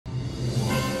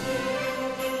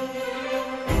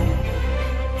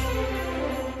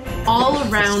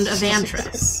around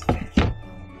Avantris,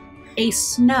 a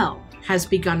snow has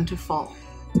begun to fall.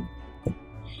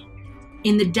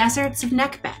 In the deserts of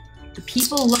Nekbet, the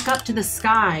people look up to the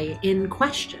sky in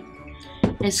question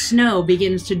as snow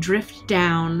begins to drift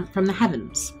down from the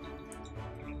heavens.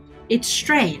 It's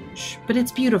strange, but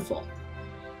it's beautiful.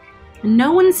 And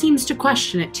no one seems to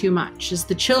question it too much as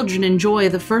the children enjoy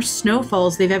the first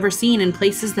snowfalls they've ever seen in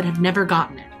places that have never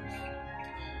gotten it.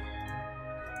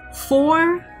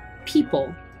 4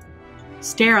 people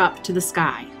stare up to the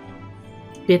sky.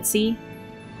 Bitsy,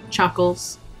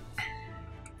 Chuckles,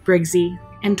 Briggsy,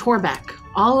 and Torbeck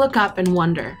all look up and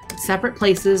wonder at separate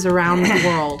places around the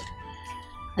world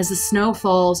as the snow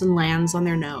falls and lands on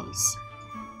their nose.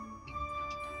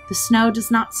 The snow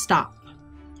does not stop,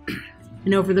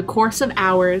 and over the course of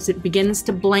hours it begins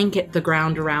to blanket the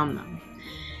ground around them,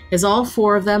 as all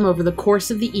 4 of them over the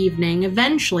course of the evening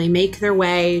eventually make their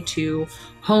way to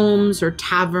homes or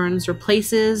taverns or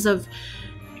places of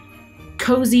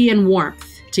cozy and warmth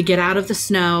to get out of the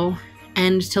snow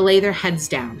and to lay their heads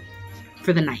down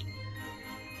for the night.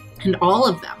 And all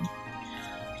of them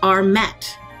are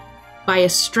met by a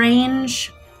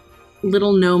strange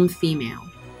little gnome female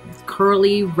with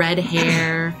curly red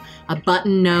hair, a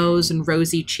button nose, and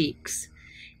rosy cheeks,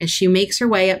 as she makes her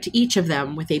way up to each of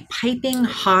them with a piping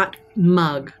hot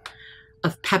mug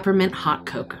of peppermint hot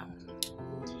cocoa.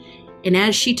 And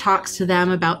as she talks to them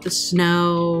about the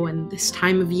snow and this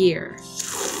time of year,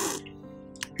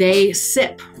 they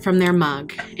sip from their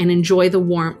mug and enjoy the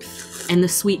warmth and the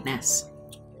sweetness.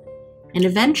 And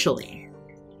eventually,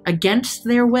 against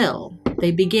their will,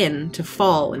 they begin to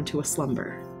fall into a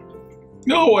slumber.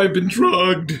 No, I've been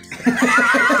drugged.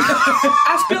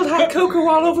 I spilled hot cocoa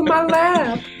all over my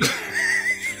lap.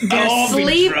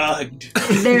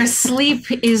 Their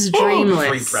sleep is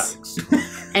dreamless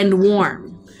and warm.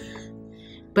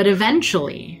 But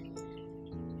eventually,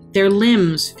 their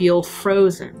limbs feel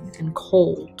frozen and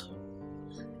cold.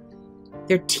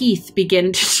 Their teeth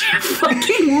begin to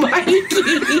fucking Mikey.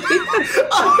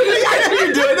 Oh, I know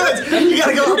you're doing this. You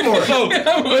gotta go up more.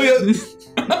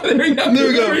 There we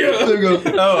go.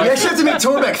 Oh, you actually have to make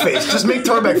Torbeck face. Just make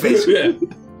Torbeck face. Yeah.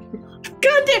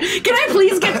 God damn! Can I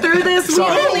please get through this? We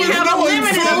only have a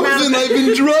limited amount. I've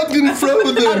been drugged and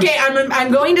frozen. Okay,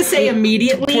 I'm going to say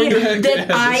immediately that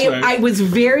I was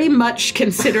very much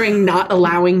considering not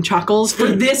allowing Chuckles for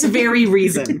this very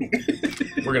reason.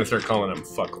 We're gonna start calling them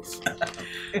Fuckles.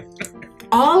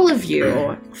 All of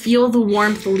you feel the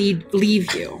warmth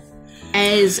leave you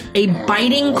as a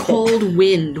biting cold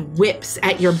wind whips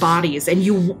at your bodies and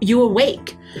you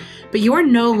awake. But you are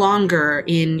no longer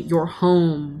in your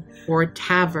home or a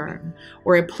tavern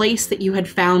or a place that you had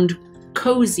found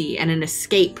cozy and an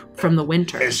escape from the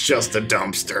winter. It's just a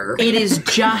dumpster. It is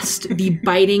just the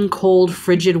biting cold,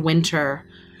 frigid winter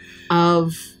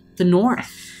of the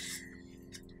north.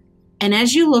 And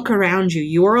as you look around you,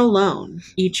 you are alone,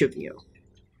 each of you.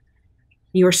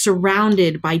 You are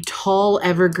surrounded by tall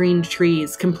evergreen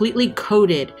trees, completely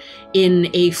coated in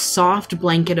a soft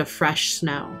blanket of fresh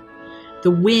snow.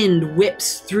 The wind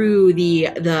whips through the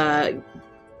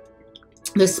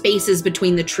spaces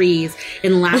between the trees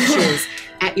and lashes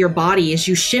at your body as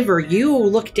you shiver. You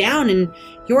look down and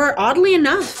you are, oddly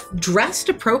enough, dressed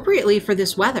appropriately for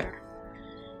this weather.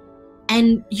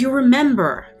 And you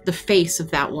remember the face of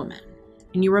that woman.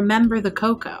 And you remember the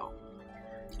cocoa.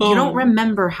 You don't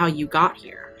remember how you got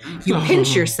here. You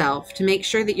pinch yourself to make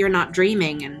sure that you're not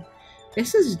dreaming, and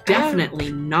this is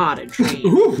definitely not a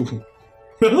dream.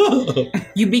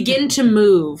 You begin to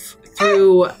move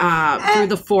through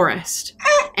the forest,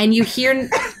 and you hear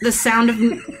the sound of...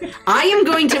 I am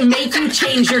going to make you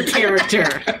change your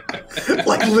character.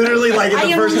 Like literally, like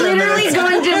in the first 10 minutes. I am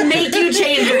literally going to make you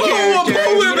change your character.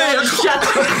 Polar bear! Shut the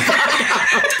fuck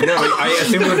up. No, I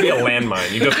assume it would be a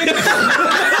landmine. You just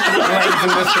legs in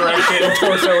this direction,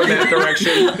 torso in that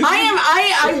direction.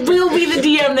 I will be the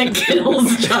DM that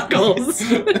kills Chuckles.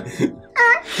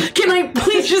 Can I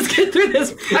please just get through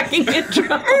this fucking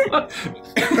intro?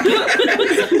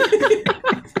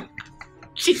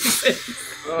 Jesus.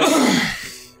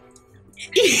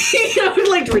 I would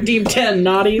like to redeem 10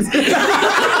 naughties.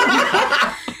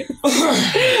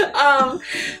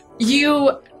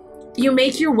 You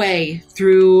make your way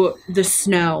through the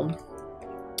snow,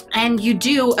 and you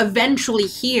do eventually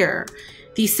hear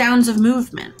the sounds of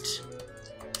movement.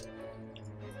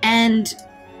 And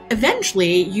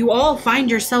eventually, you all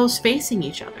find yourselves facing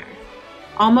each other,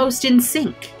 almost in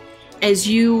sync, as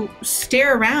you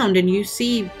stare around and you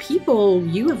see people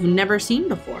you have never seen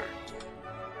before.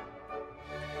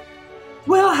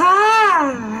 Well,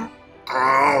 hi!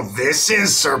 Oh, this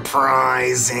is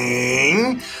surprising.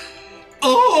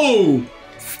 Oh!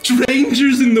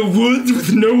 strangers in the woods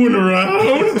with no one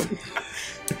around?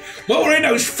 What were in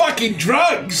those fucking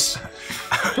drugs?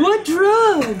 What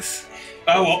drugs?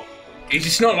 Oh, well, is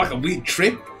this not like a weird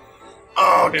trip?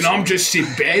 Oh, And I'm just in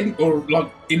bed or like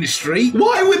in the street?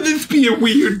 Why would this be a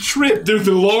weird trip? There's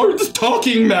a large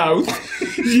talking mouth.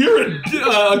 You're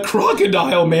a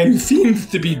crocodile man who seems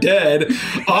to be dead.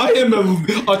 I am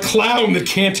a clown that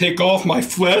can't take off my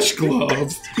flesh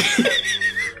gloves.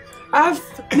 I've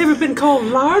never been called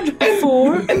large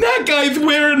before. And that guy's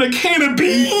wearing a can of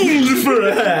beans for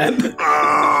a hat.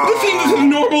 This seems a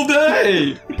normal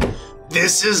day.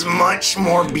 this is much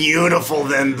more beautiful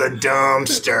than the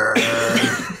dumpster.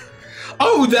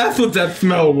 Oh, that's what that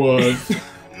smell was.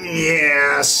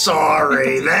 Yeah,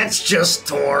 sorry. That's just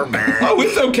Torben. Oh,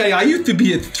 it's okay. I used to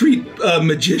be a street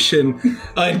magician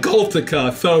in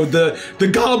Galtica, so the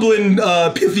goblin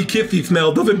pissy kissy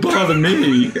smell doesn't bother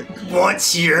me.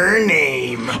 What's your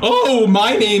name? Oh,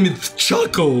 my name is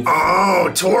Chuckles. Oh,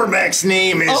 Torbek's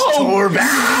name is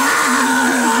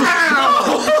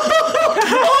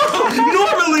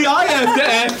Normally I have to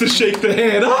ask to shake the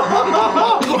hand.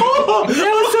 That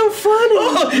was so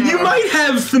funny. You might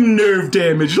have some nerve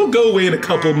damage. It'll go away in a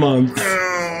couple months.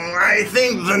 I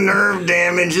think the nerve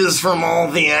damage is from all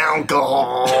the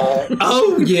alcohol.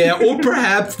 Oh, yeah, or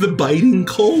perhaps the biting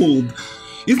cold.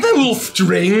 Isn't that a little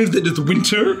strange that this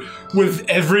winter was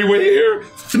everywhere?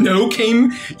 Snow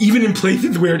came even in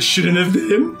places where it shouldn't have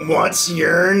been. What's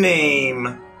your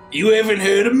name? You haven't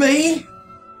heard of me?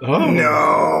 Oh.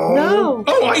 No. No.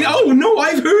 Oh, no,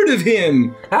 I've heard of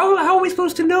him. How are we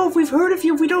supposed to know if we've heard of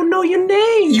you if we don't know your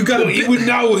name? You got Well, you would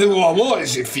know who I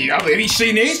was if you have you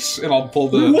seen this? And I'll pull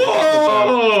the.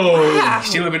 Whoa!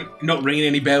 Still haven't not ringing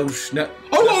any bells. No.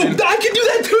 Oh, I can do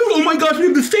that too! Oh my gosh, we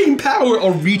have the same power!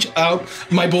 I'll reach out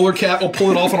my bowler cap, I'll pull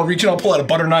it off, and I'll reach in, I'll pull out a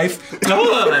butter knife.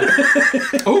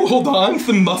 Oh, hold on,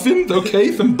 some muffins,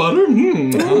 okay, some butter.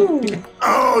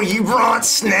 Oh, you brought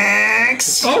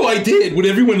snacks? Oh, I did. Would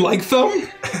everyone like some?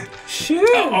 Sure.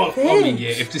 I mean, yeah,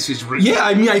 if this is real. Yeah,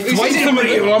 I mean, I If this swiped is some of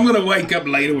real, the, I'm gonna wake up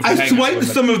later with a I hangover. swiped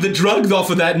some of the drugs off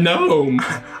of that gnome,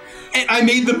 and I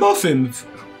made the muffins.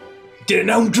 Did a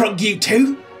gnome drug you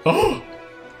too? Oh,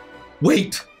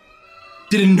 wait,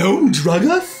 did a gnome drug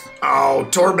us? Oh,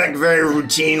 Torbek very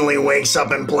routinely wakes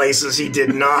up in places he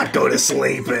did not go to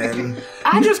sleep in.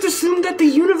 I just assumed that the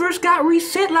universe got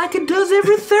reset like it does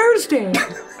every Thursday.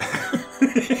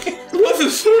 What's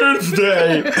a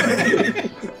Thursday?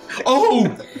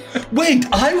 Oh, wait,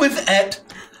 I was at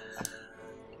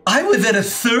a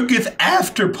circus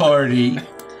after party,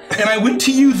 and I went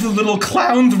to use the little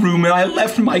clown's room, and I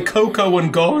left my cocoa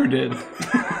unguarded.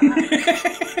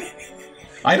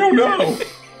 I don't know.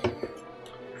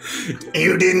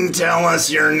 You didn't tell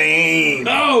us your name.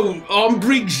 Oh, I'm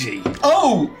Briggsy.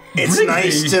 Oh, It's Briggsy.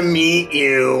 nice to meet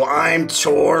you. I'm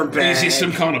Torbek. Is this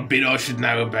some kind of bit I should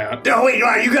know about? Oh, wait,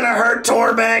 are you gonna hurt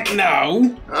Torbek? No.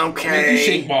 You can Okay.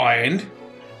 shake my hand.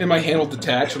 And my hand will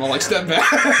detach and I'll like step back.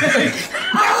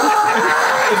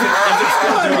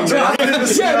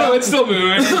 Yeah, no, it's still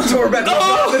moving. Torbek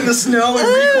goes in the snow and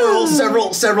recoils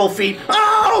several feet.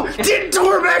 Oh! Did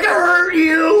Torbek hurt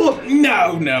you?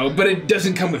 No, but it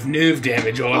doesn't come with nerve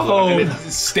damage or anything. And it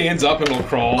stands up and it'll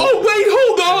crawl. Oh, wait,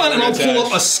 hold on! And I'll pull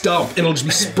up a stump, and it'll just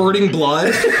be spurting blood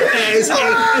as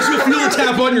you feel a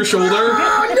tap on your shoulder.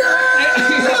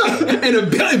 And a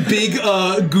big,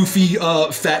 goofy,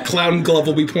 fat clown glove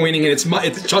will be pointing, and it's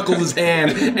Chuckles'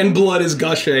 hand, and blood is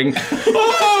gushing.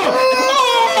 Oh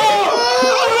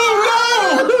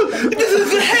no! This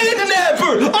is the hand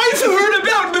napper! I've heard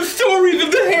about the stories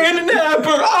of the hand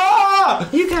napper! Ah!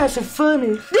 You guys are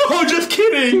funny. No, just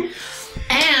kidding!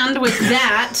 And with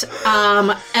that,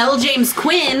 L. James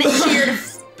Quinn cheered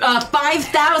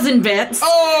 5,000 bits.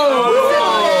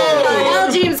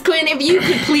 L. James Quinn, if you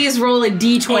could please roll a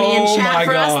d20 in chat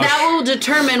for us, that will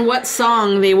determine what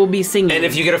song they will be singing. And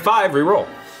if you get a 5, re-roll.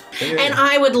 And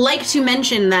I would like to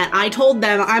mention that I told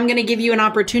them I'm going to give you an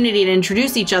opportunity to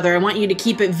introduce each other. I want you to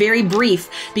keep it very brief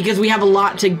because we have a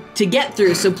lot to get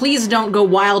through. So please don't go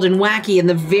wild and wacky in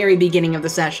the very beginning of the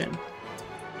session.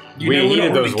 We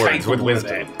needed those words with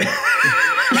wisdom.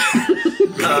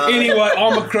 Anyway,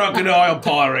 I'm a crocodile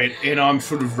pirate, and I'm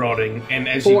sort of rotting. And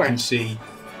as you can see,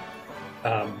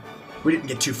 We didn't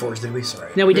get 2 4s, did we?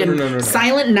 Sorry. No, we didn't. No.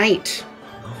 Silent Night.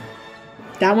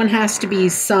 That one has to be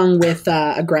sung with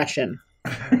aggression.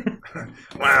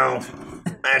 Well,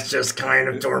 that's just kind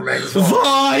of Torbek's fault.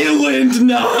 Violent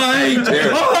night!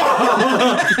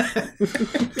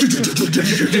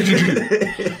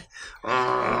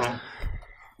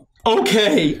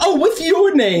 Okay. Oh, what's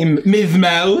your name, Ms.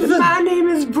 Mouse? My name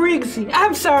is Briggsy.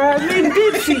 I'm sorry, I mean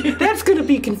Bitsy. That's gonna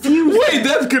be confusing. Wait,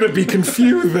 that's gonna be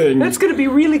confusing. That's gonna be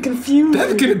really confusing.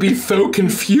 That's gonna be so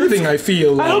confusing, I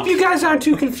feel. I hope you guys aren't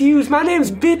too confused. My name's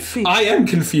Bitsy. I am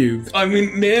confused. I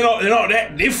mean, they're not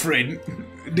that different.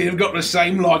 They've got the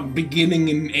same, like, beginning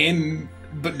and end,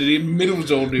 but the middle's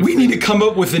all different. We need to come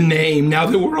up with a name now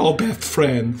that we're all best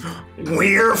friends.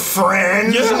 We're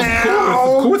friends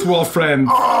now? Of course we're all friends.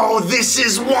 Oh, this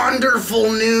is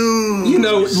wonderful news. You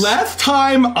know, last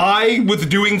time I was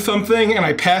doing something and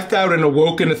I passed out and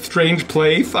awoke in a strange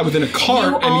place, I was in a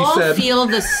cart and all he said... feel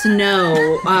the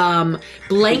snow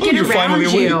blanket You're around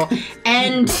finally you, awake.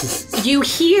 and you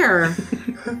hear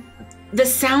the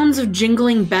sounds of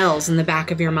jingling bells in the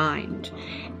back of your mind.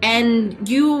 And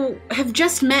you have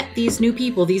just met these new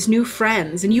people, these new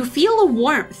friends, and you feel a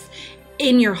warmth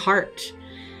in your heart.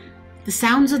 The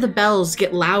sounds of the bells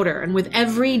get louder, and with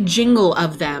every jingle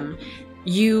of them,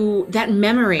 that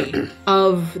memory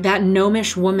of that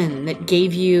gnomish woman that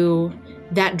gave you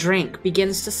that drink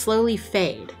begins to slowly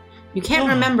fade. You can't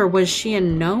remember, was she a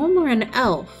gnome or an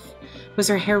elf? Was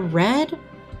her hair red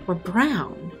or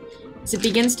brown? As it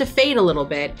begins to fade a little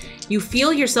bit, you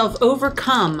feel yourself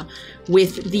overcome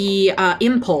with the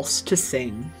impulse to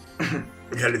sing.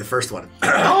 We gotta do the first one.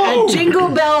 A Jingle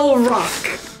Bell Rock.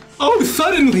 Oh,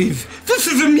 suddenly, this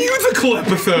is a musical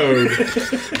episode.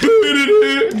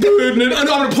 And I'm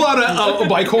gonna plot a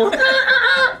bike horn.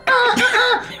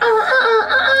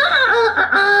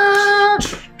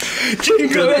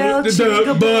 Jingle bell,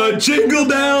 jingle bell, jingle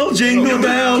bell, jingle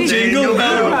bell, jingle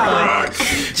bell rock.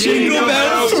 Jingle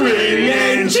bells ring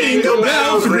and jingle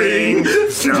bells ring,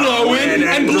 blowing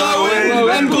and blowing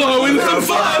and blowing some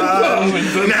fun.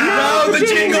 Now the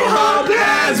jingle hop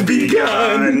has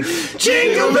begun.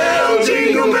 Jingle bell,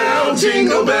 jingle bell,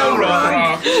 jingle bell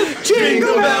rock.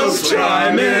 Jingle bells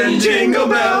chime and jingle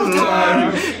bell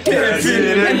time. Dancing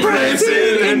and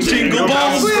prancing and jingle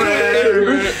balls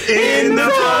spread in the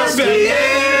frosty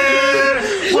air.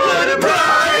 What a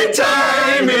bright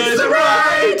time! It's the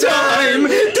right time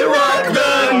to rock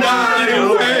the night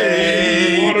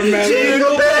away.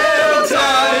 Jingle bell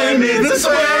time is the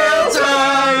swell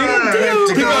time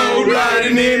to go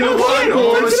riding in a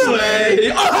one-horse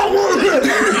sleigh.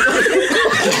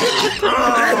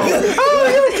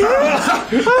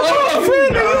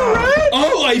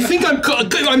 Oh, I think I'm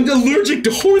allergic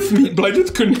to horse meat, but I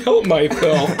just couldn't help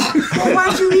myself.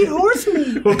 Why'd you eat horse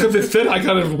meat? Well, because it said I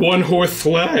got a one-horse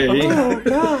sleigh. Oh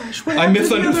gosh, what I happened to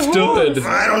the other misunderstood.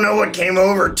 horse? I don't know what came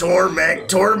over Torbeck.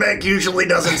 Torbeck usually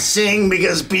doesn't sing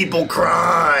because people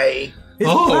cry. It's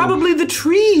probably the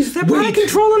trees. They're probably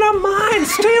controlling our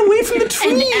minds. Stay away from the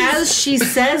trees. And as she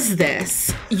says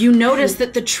this, you notice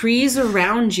that the trees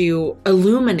around you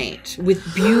illuminate with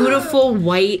beautiful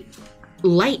white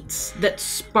lights that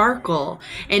sparkle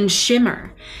and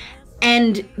shimmer.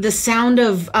 And the sound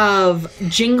of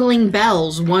jingling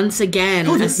bells once again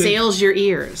assails your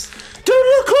ears.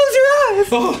 Don't look, close your eyes.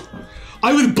 Oh,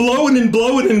 I was blowing and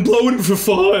blowing and blowing for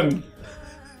fun.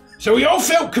 So we all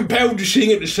felt compelled to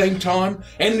sing at the same time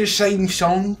and the same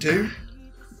song too.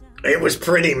 It was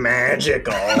pretty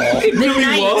magical. It really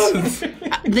was.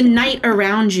 The night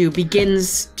around you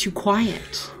begins to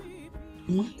quiet.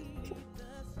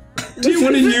 Do you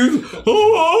want to use?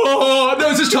 Oh, no,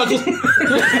 it's just chuckle.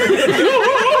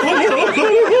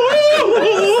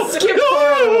 Skip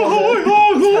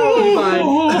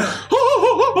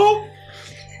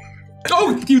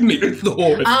Oh, excuse me, it's the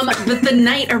horse. But the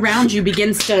night around you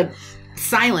begins to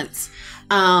silence,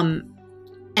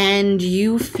 and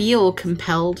you feel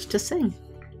compelled to sing.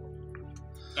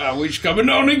 Which coming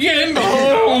on again?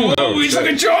 Oh, he's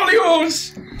like a Charlie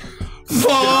horse.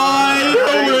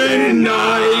 Following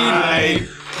night,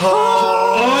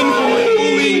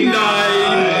 unholy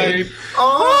night,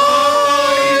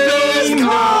 all is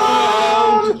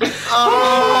calm,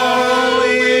 all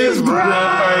is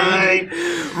bright,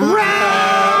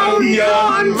 round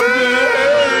yon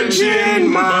virgin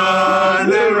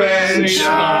mother and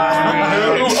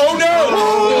child. Oh no!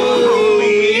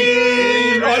 Holy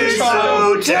is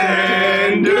so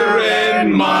tender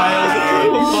and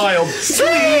mild,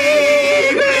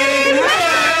 sleep in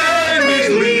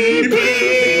heavenly peace,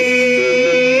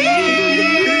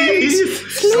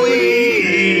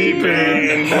 sleep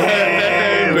in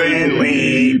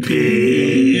heavenly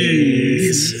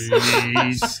peace.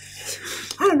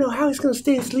 I don't know how he's gonna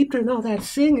stay asleep during all that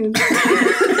singing.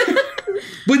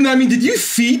 But I mean, did you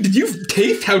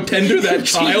taste how tender that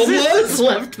child was?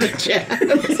 Left the chat.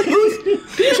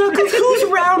 Chuckles, who's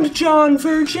round John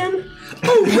Virgin?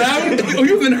 Oh,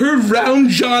 you haven't heard Round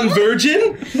John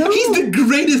Virgin? No. He's the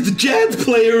greatest jazz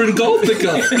player in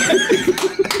Galtica.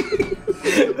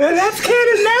 Well, that's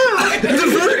canon now.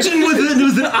 The Virgin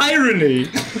was an irony.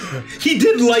 He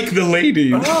did like the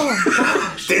ladies. Oh,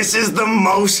 gosh. This is the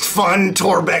most fun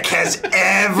Torbeck has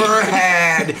ever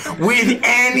had with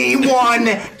anyone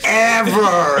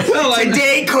ever. Well,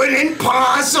 Today couldn't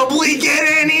possibly get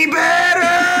any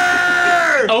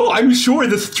better. Oh, I'm sure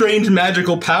the strange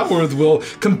magical powers will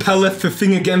compel us to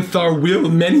sing against our will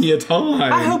many a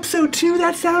time. I hope so too.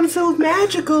 That sounds so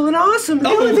magical and awesome. The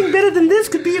only thing better than this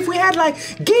could be if we had like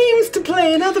games to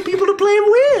play and other people to play them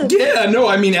with. Yeah, no,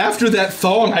 I mean after that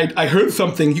song, I heard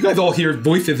something. You guys all hear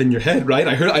voices in your head, right?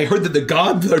 I heard that the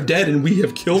gods are dead and we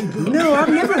have killed them. No, I've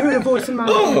never heard a voice in my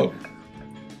head. Oh,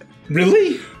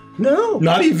 really? No.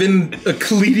 Not even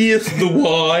Ecledius the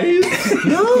Wise?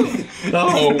 No.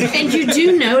 Oh. And you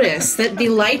do notice that the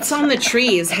lights on the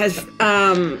trees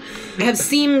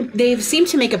seemed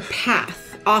to make a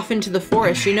path off into the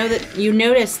forest. You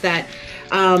notice that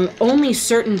only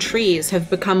certain trees have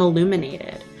become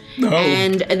illuminated. Oh.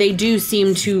 And they do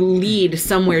seem to lead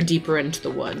somewhere deeper into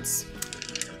the woods.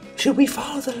 Should we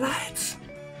follow the lights?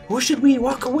 Or should we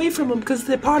walk away from them because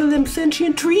they're part of them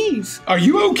sentient trees? Are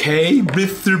you okay,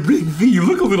 Mr. Bitsy? You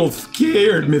look a little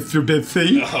scared, Mr.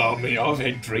 Bitsy. Oh, I mean, I've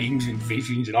had dreams and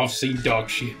visions and I've seen dark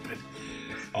shit, but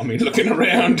I mean, looking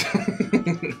around,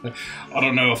 I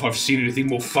don't know if I've seen anything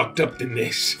more fucked up than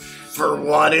this. For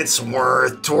what it's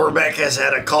worth, Torbeck has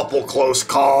had a couple close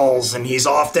calls, and he's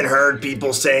often heard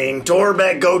people saying,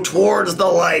 Torbeck, go towards the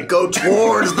light, go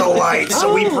towards the light,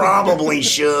 so we probably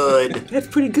should. That's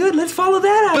pretty good. Let's follow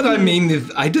that out. But I mean, this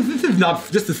is not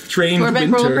just a strange Torbeck,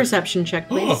 winter. roll a perception check,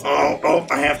 please. Oh,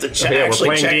 I have to check Yeah, we're actually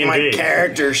playing check D&D. my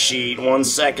character sheet. 1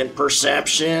 second.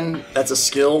 Perception. That's a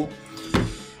skill.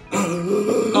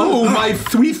 Oh, my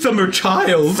sweet summer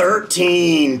child.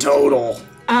 13 total.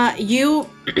 You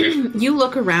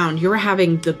look around. You're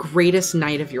having the greatest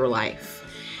night of your life.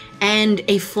 And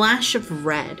a flash of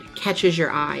red catches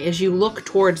your eye as you look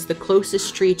towards the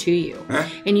closest tree to you. Huh?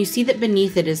 And you see that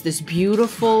beneath it is this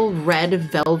beautiful red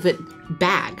velvet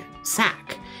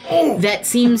sack. Oh. That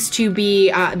seems to be,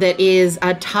 that is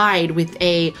tied with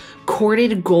a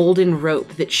corded golden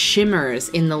rope that shimmers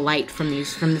in the light from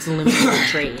this illuminated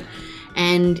tree.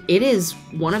 And it is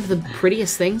one of the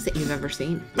prettiest things that you've ever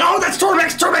seen. No, that's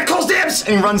Torbeck! Torbeck calls dibs!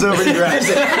 And he runs over and grabs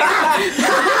it.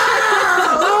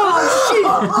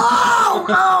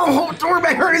 Oh,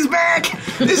 Torbeck hurt his back!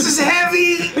 This is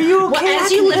heavy! Are you okay? Well,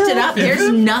 as you lift it up, there's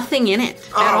nothing in it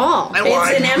at all. I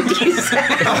lied. It's an empty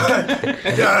sack.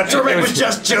 Torbeck was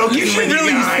just joking with you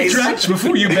guys. Stretch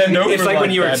before you bend over. It's like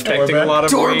when you were expecting a lot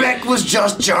of weight. Torbeck was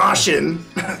just joshing.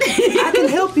 I can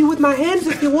help you with my hands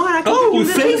if you want. I can Oh, give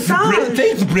you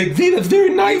thanks, Briggsy. That's very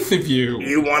nice of you.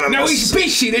 You want to No, it's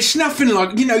fishy. There's nothing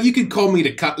like, you could call me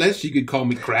the Cutlass, you could call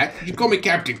me Crack, you could call me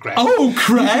Captain Crack. Oh, You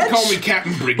Cratch? could call me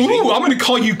Captain Briggsy. Ooh, I'm going to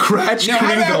call you Cratch No,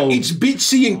 how about Kringle. it's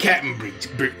Bitsy and Captain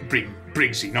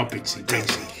Briggsy, not Bitsy,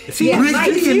 Briggsy. See, Briggsy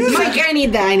Mike, and Mike, I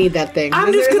need that thing.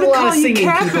 I'm just There's gonna a lot call of you singing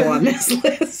Captain. people on this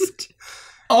list.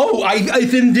 Oh,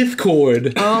 it's in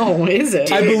Discord. Oh, is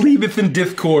it? I believe it's in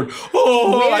Discord.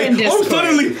 Oh, We're in Discord.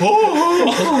 suddenly.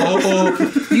 Oh.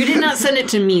 You did not send it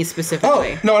to me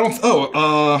specifically. No, I don't.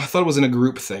 Oh, I thought it was in a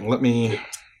group thing. Let me.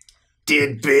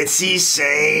 Did Bitsy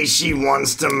say she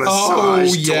wants to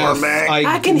massage Torbeck?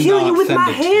 I can did heal not you with send my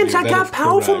it to hands. you. I That got is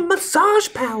powerful correct. massage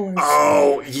powers.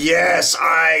 Oh, yes,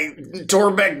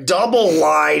 Torbeck double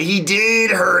lied. He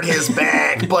did hurt his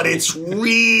back, but it's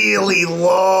really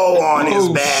low on his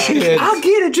Oh, back. shit. I'll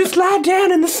get it. Just lie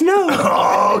down in the snow.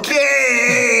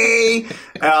 Okay.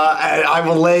 I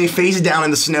will lay face down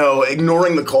in the snow,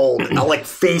 ignoring the cold. I'll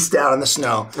face down in the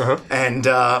snow and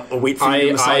wait for you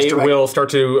to massage I Torbeck. will start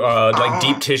to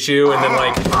deep tissue and then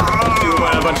do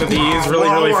a bunch of these really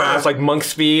Lower. fast, like monk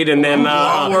speed, and then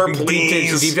Lower, deep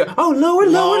please. tissue. Oh, lower.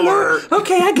 Lower.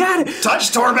 Okay, I got it.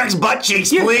 Touch Torbeck's butt cheeks,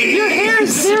 please. Your hair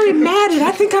is very matted.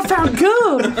 I think I found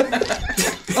gum.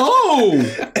 Oh,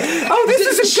 Oh,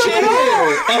 this isn't gum at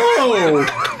all. oh,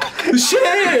 the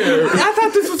share. I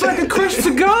thought this was like a crushed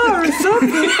cigar or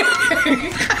something.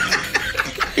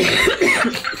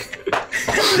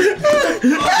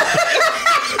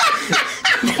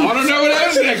 I don't know what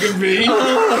else that could be.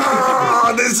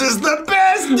 Oh, this is the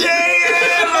best day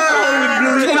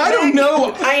ever. And I don't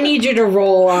know. I need you to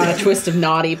roll a twist of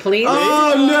naughty, please.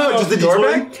 Oh no, just the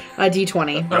Torbeck? A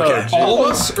d20. Okay. All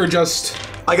of us, or just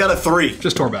I got a 3.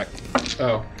 Torbeck?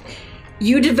 Oh.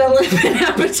 You develop an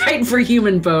appetite for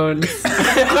human bones.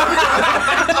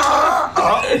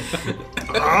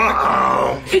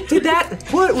 Did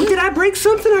I break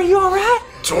something? Are you all right?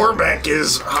 Torbeck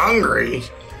is hungry.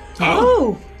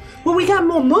 Oh, well, we got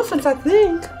more muffins, I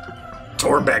think.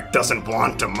 Torbeck doesn't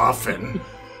want a muffin.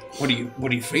 What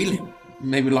are you feeling?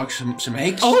 Maybe like some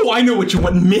eggs? Oh, I know what you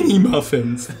want. Mini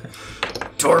muffins.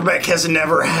 Torbeck has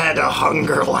never had a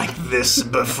hunger like this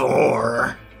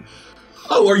before.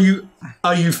 Oh,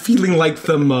 are you feeling like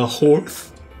some horse?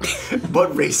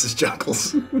 What race is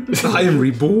Chuckles? I am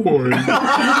reborn.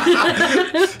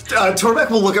 Torbeck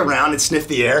will look around and sniff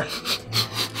the air.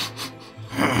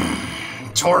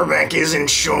 Torbeck isn't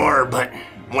sure, but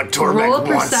what Torbeck Roll a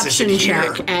wants perception is here.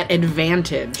 check at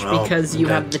advantage because you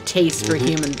have the taste for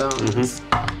human bones.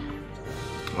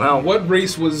 Well, What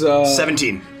race was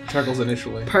 17. Chuckles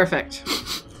initially? Perfect.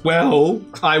 Well,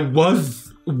 I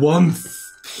was once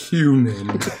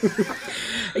human.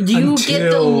 You get the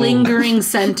Until- lingering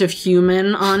scent of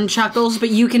human on Chuckles, but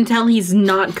you can tell he's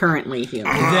not currently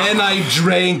human. Then I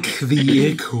drank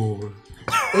the ichor.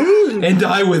 And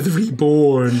I was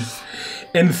reborn.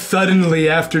 And suddenly,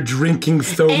 after drinking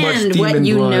so much And demon what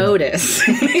you blood, notice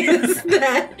is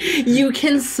that you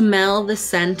can smell the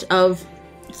scent of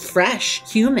fresh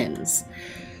humans.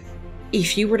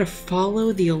 If you were to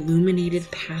follow the illuminated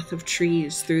path of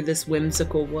trees through this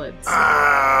whimsical woods.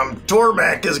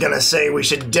 Torbeck is gonna say we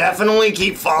should definitely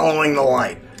keep following the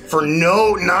light. For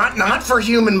not for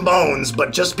human bones,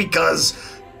 but just because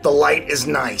the light is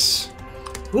nice.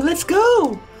 Well, let's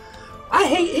go. I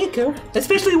hate Ica,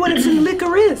 especially when it's in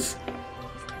licorice.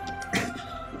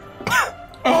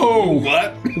 Oh,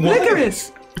 what?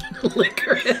 Licorice.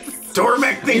 Licorice.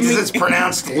 Torbeck thinks it's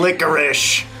pronounced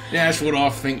licorice. Yeah, that's what I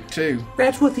think too.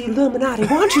 That's what the Illuminati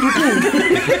want you to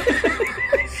think.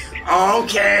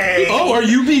 Okay. Oh, are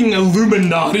you being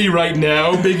Illuminati right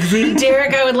now, Bigsy?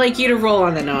 Derek, I would like you to roll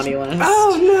on the naughty list.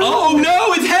 Oh, no. Oh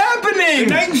no, it's The happening!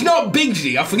 name's not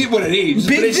Bigsy. I forget what it is,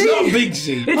 but it's Bigsy? not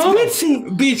Bigsy. It's Mitzi.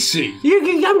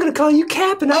 Bitsy. I'm going to call you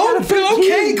Cap, and I got a 13.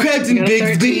 okay, Captain Got a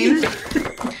Bigsby.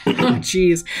 13? Oh,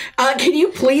 jeez. Can you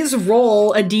please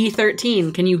roll a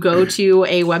D13? Can you go to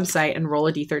a website and roll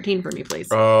a D13 for me, please?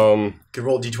 Could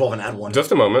roll D12 and add one.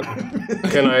 Just a moment.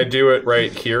 Can I do it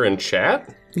right here in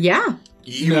chat? Yeah.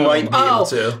 You might be able Oh,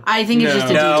 to. I think it's just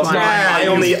a No. D20. I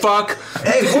only Fuck.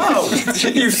 Hey, whoa!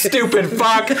 You stupid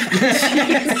fuck.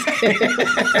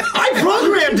 I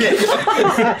programmed it.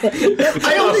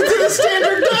 I only did a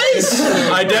standard dice.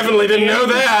 I definitely didn't know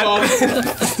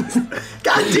that.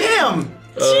 God damn!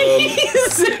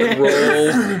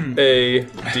 Roll a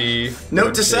D.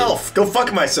 Note to self: go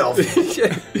fuck myself.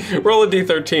 Roll a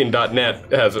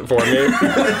D13.net has it for me.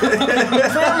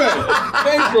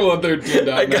 Thanks, Roll a 13.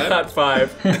 I got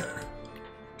 5.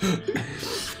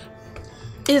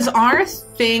 Is our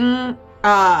thing,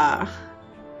 I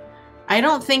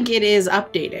don't think it is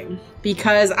updating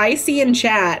because I see in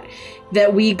chat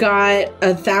that we got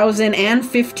 1,000 and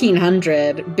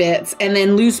 1,500 bits, and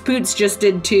then Loose Poots just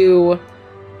did 2.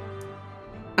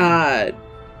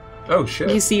 Oh shit.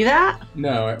 You see that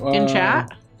No. in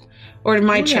chat? Or did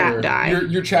my chat whatever. die?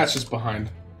 Your chat's just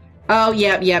behind. Oh,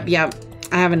 yep.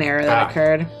 I have an error that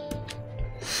occurred.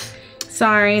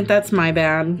 Sorry, that's my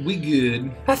bad. We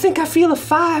good. I think I feel a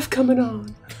 5 coming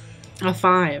on. A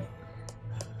 5.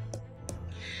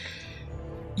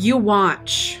 You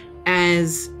watch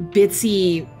as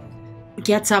Bitsy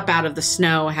gets up out of the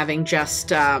snow, having just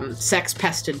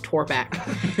sex-pested Torbeck.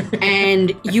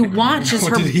 And you watch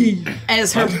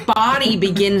as her body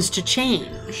begins to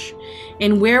change.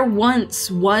 And where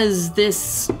once was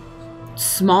this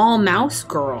small mouse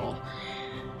girl,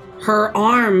 her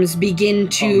arms begin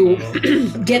to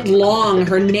get long,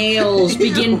 her nails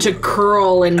begin to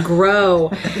curl and grow.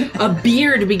 A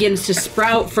beard begins to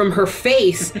sprout from her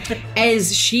face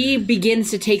as she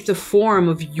begins to take the form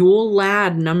of Yule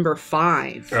Lad number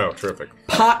 5. Oh, terrific.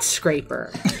 Pot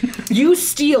scraper. You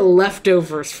steal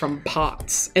leftovers from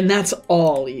pots, and that's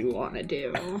all you want to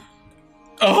do.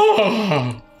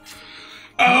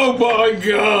 Oh my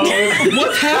god!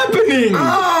 What's happening?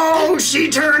 Oh, she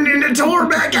turned into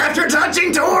Torbeck after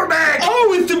touching Torbeck.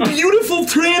 Oh, it's a beautiful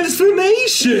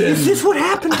transformation. Is this what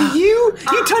happened to you?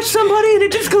 You touch somebody and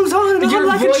it just goes on and on Your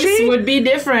like a voice chain? would be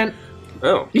different.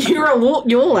 Oh. You're a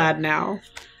Yule Lad now.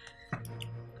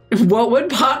 What would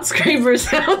pot scraper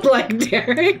sound like,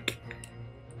 Derek?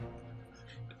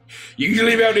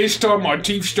 Usually about this time my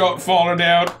teeth start falling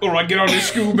out, or I get on the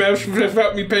school bus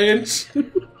without me pants,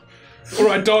 or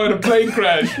I die in a plane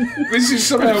crash. This is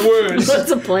somehow worse. What's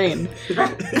a plane?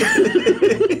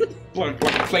 Like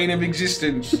plane of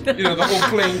existence. You know, the whole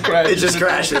plane crash. It just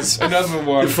crashes. Another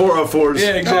one. 404s.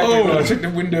 Yeah, exactly. Oh. I took the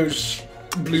Windows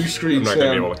blue screen I'm not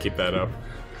gonna be sound. able to keep that up.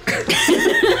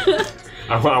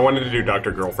 I wanted to do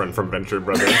Dr. Girlfriend from Venture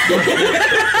Brothers.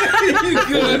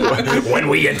 When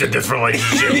we entered this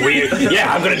relationship,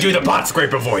 I'm gonna do the pot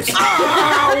scraper voice.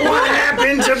 Oh, what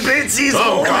happened to Bitsy's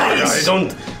voice?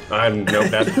 God, I'm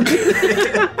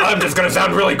just gonna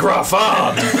sound really gruff.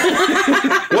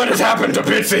 What has happened to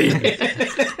Bitsy?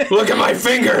 Look at my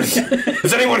fingers.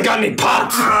 Has anyone got any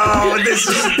pots? Oh, this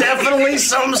is definitely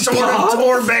some sort of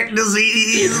Torbeck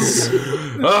disease.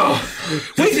 Oh,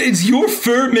 Wait, is your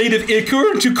fur made of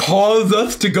ichor to cause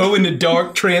us to go into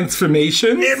dark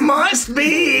transformation? It must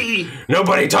be.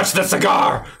 nobody touch the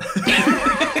cigar.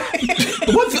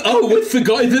 What's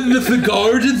cigar? Is it the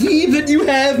cigar disease that you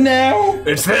have now?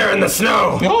 It's there in the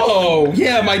snow. Oh,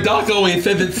 yeah, my doc always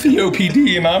says it's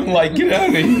COPD, and I'm like, get out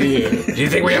of here. Do you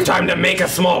think we have time to make a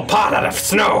small pot out of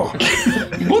snow?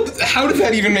 How does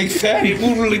that even make sense? It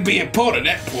won't really be a pot at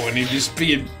that point. It'd just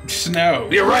be a snow.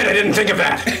 You're right, I didn't think of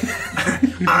that.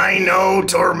 I know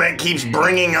Torbeck keeps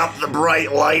bringing up the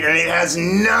bright light, and it has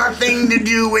nothing to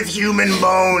do with human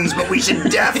bones, but we should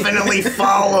definitely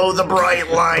follow the bright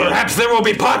light. Perhaps there will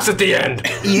be pots at the end.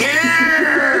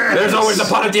 Yeah! There's always a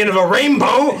pot at the end of a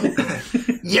rainbow.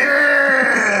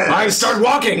 Yeah! I start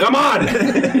walking, come on.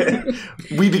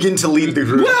 We begin to lead the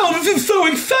group. Wow, this is so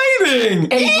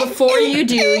exciting! And before you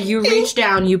do, you reach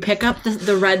down, you pick up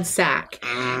the red sack,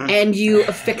 and you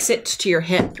affix it to your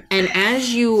hip. And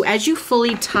as you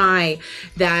fully tie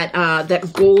that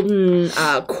golden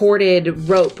corded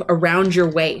rope around your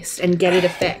waist and get it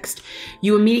affixed,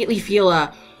 you immediately feel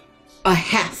a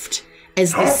heft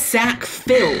as the sack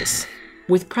fills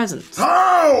with presents.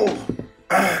 Oh!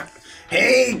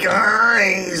 Hey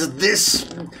guys, this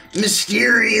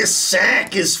mysterious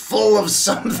sack is full of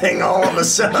something all of a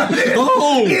sudden.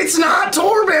 Oh! It's not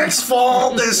Torbeck's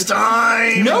fault this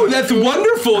time. No, that's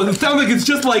wonderful. It sounds like it's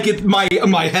just like it's my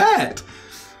hat.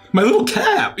 My little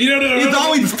cap. It's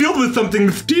always filled with something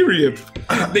mysterious.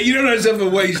 But you know there's other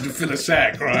ways to fill a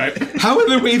sack, right? How are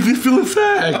there ways to fill a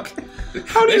sack?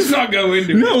 Let's not go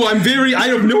into it. No, I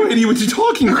have no idea what you're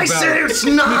talking about. I said it's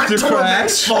not Mr. Torbeck's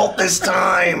Crash. fault this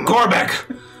time. Corbeck,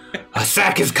 a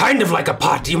sack is kind of like a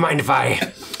pot. Do you mind if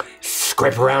I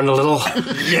scrape around a little?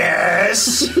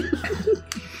 Yes.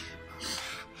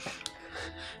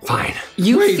 Fine.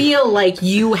 You feel like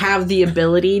you have the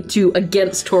ability to,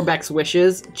 against Torbeck's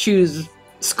wishes,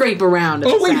 scrape around.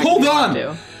 Oh, wait, hold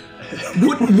on.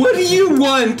 What do you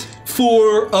want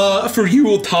for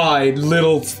Yuletide,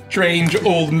 little strange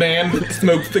old man that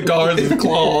smokes cigars with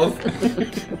claws?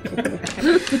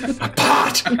 A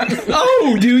pot.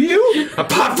 Oh, do you? A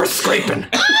pot for scraping.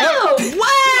 Oh,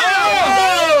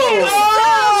 wow!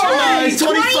 Oh,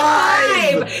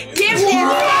 25! Give me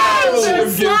Wow.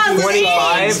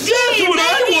 25? That's what I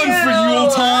want for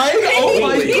Yuletide! Oh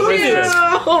my goodness!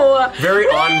 Very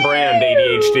on-brand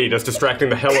ADHD, just distracting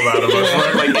the hell out of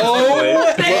us. Like,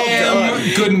 Oh,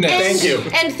 goodness. Thank you.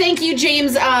 And thank you,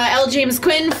 James L. James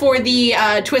Quinn, for the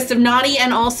Twist of Naughty,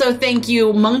 and also thank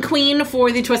you, Monk Queen,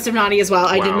 for the Twist of Naughty as well.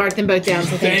 I did mark them both down,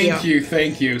 so thank you.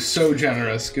 Thank you. So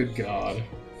generous. Good God.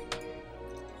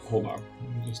 Hold on.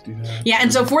 Let me just do that. Yeah,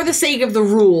 and so for the sake of the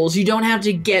rules, you don't have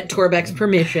to get Torbeck's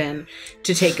permission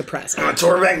to take a present.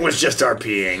 Torbeck was just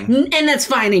RPing. And that's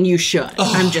fine, and you should.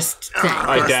 I'm just saying.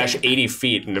 I dash 80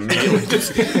 feet and immediately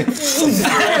just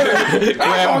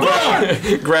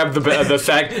grab the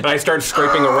sack, and I start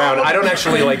scraping around. I don't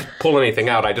actually, like, pull anything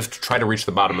out. I just try to reach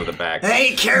the bottom of the bag.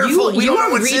 Hey, careful! We You don't know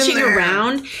are what's in reaching there.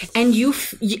 around, and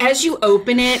as you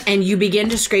open it and you begin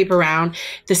to scrape around,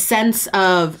 the sense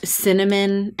of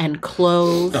cinnamon and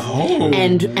cloves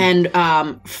and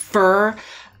fur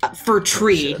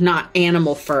tree, not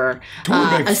animal fur,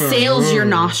 assails your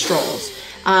nostrils.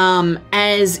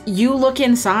 As you look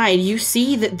inside, you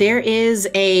see that there is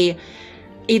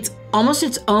it's almost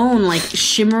its own, like,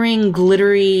 shimmering,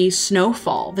 glittery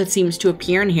snowfall that seems to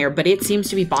appear in here, but it seems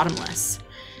to be bottomless.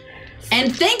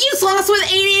 And thank you, Sloss with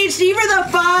ADHD, for the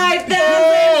 5,000 bits!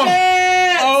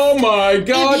 Oh my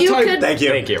God! Thank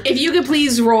you. If you could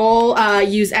please roll,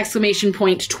 use exclamation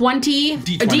point 20,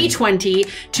 D20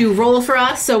 to roll for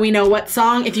us so we know what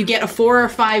song. If you get a 4 or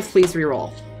 5, please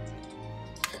re-roll.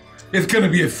 It's gonna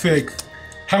be a 6.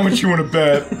 How much you want to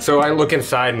bet? So I look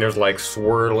inside, and there's, like,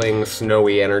 swirling,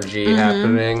 snowy energy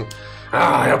happening.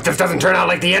 I hope this doesn't turn out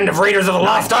like the end of Raiders of the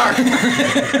Lost Ark. I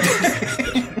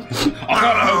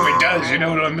kind of hope it does, you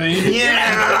know what I mean?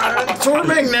 Yeah,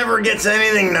 Torbeck never gets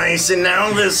anything nice, and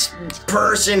now this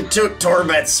person took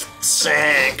Torbeck's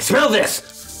sack. Smell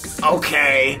this.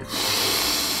 Okay.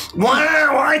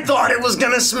 Wow, I thought it was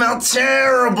gonna smell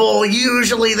terrible.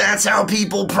 Usually that's how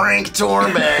people prank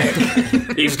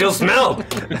Torbeck. You still smell.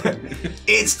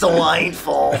 It's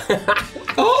delightful.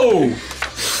 Oh!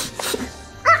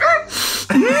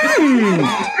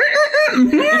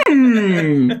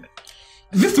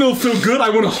 This smells so good, I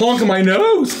want to honk my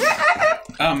nose.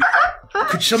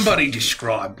 Could somebody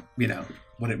describe,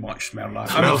 what it might smell like?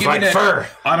 Smells like fur.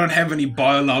 I don't have any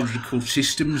biological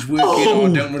systems working.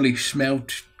 I don't really smell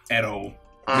at all.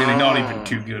 Really, not even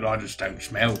too good. I just don't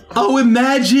smell. Oh,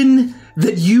 imagine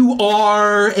that you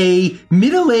are a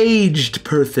middle-aged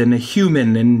person, a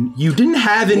human, and you didn't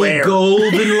have any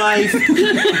gold in life,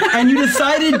 and you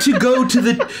decided to go to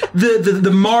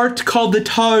the mart called the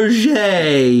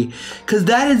Target, because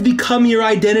that has become your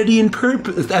identity and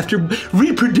purpose after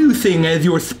reproducing as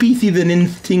your species and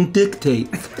instinct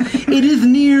dictates. It is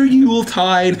near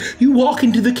Yuletide. You walk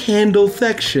into the candle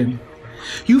section.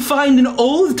 You find an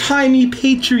old-timey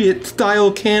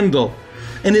Patriot-style candle,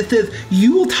 and it says,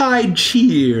 Yuletide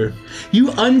cheer.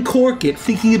 You uncork it,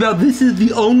 thinking about this is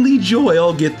the only joy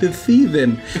I'll get this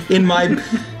season in my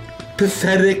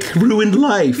pathetic, ruined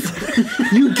life.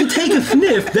 You can take a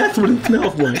sniff, that's what it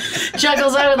smells like.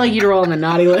 Chuckles, I would like you to roll on the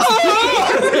naughty list.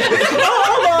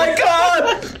 Oh my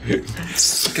god!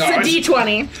 It's a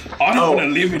D20. I don't want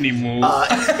to live anymore.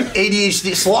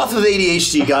 ADHD. Sloth with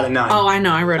ADHD got a 9. Oh, I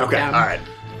know, I wrote it down. All right.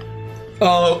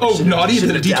 Naughty, is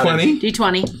it a D20?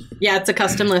 D20. Yeah, it's a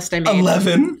custom list I made.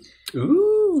 11.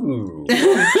 Ooh.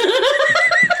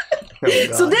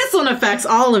 So this one affects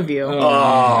all of you.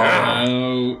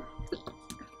 Oh.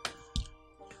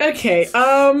 Okay,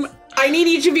 I need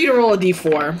each of you to roll a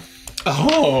D4.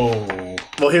 Oh.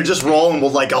 Well, here, just roll and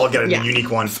we'll all get a unique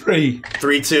one. 3.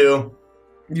 3, 2.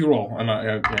 You roll. I'm not.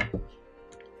 Okay.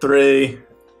 3,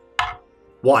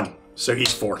 1. So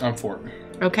he's 4. I'm 4.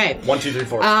 Okay. 1, 2, 3,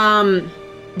 4.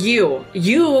 You,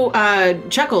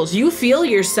 Chuckles, you feel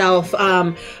yourself,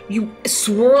 you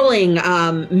swirling,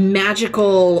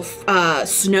 magical,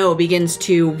 snow begins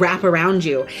to wrap around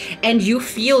you, and you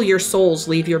feel your souls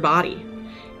leave your body.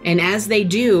 And as they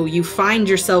do, you find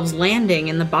yourselves landing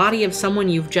in the body of someone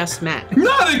you've just met.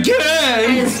 Not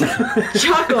again! As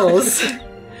Chuckles,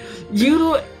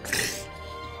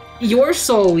 your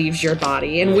soul leaves your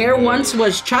body, and where once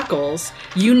was Chuckles,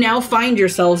 you now find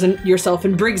yourself in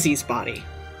Briggsy's body.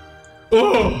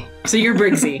 Oh! So you're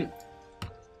Briggsy.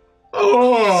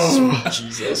 Oh!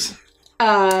 Jesus.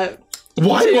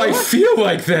 Why do I feel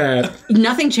like that?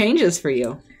 Nothing changes for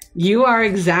you. You are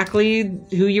exactly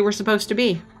who you were supposed to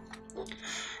be.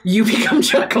 You become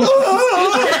Chuckles.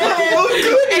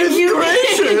 And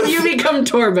you become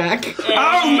Torbeck.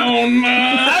 Oh no!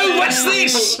 Oh, what's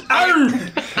this? Oh,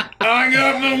 I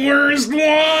got the worst one.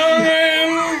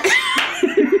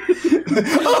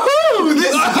 Oh,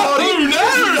 this body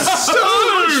is so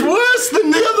much worse than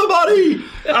the other body.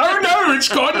 Oh no, it's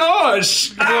quite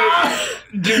nice. Look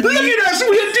at us,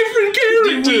 we have different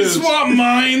characters. Did we swap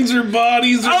minds or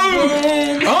bodies?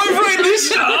 I've read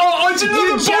this. It's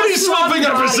another body swapping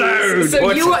episode.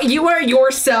 So you are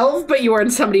yourself, but you are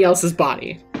in somebody else's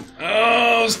body.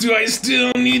 Oh, do I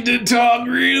still need to talk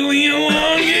really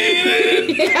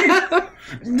elongated? Yeah.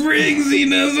 Briggsy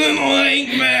doesn't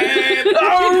like that.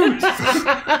 Oh!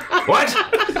 What?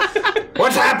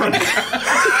 What's happened? Yo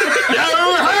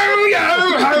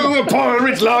ho, a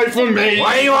pirate's life for me.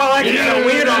 Why are you all acting so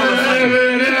weird all of a sudden?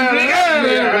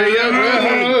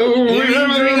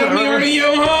 Yo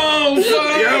ho!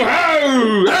 Yo ho!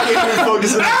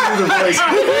 Focus on the place.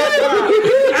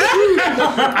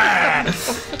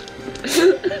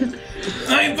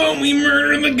 I thought we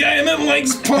murdered the guy that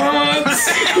likes pots.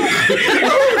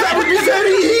 That would be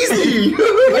very easy.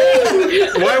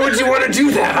 Why would you want to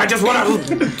do that? I just want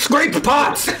to scrape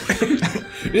pots.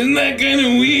 Isn't that kind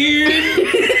of weird?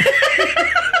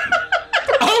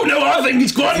 Oh no, I think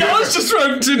it's quite nice to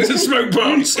smoke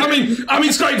pots. I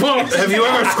mean scrape pots. Have you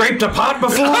ever scraped a pot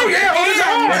before? Oh yeah, all the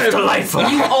time. It's delightful.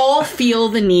 You all feel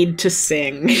the need to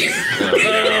sing.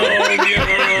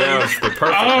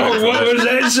 What was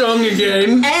that song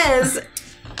again? As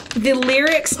the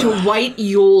lyrics to White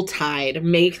Yuletide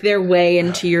make their way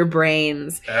into your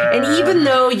brains, and even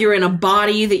though you're in a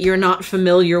body that you're not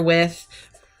familiar with,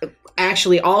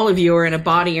 actually all of you are in a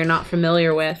body you're not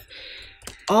familiar with,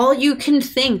 all you can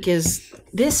think is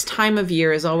this time of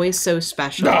year is always so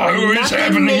special. No, it's Nothing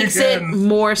happening makes it again.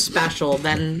 more special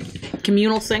than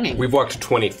communal singing. We've walked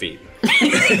 20 feet.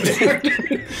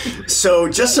 So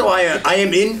just so I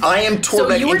am Torbeck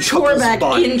So you were in Chuckles' Torbeck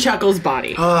body. in Chuckles'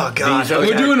 body. Oh god.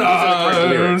 We're doing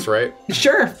lyrics, right?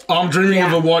 Sure. I'm dreaming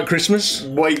of a white Christmas.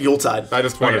 White Yuletide. I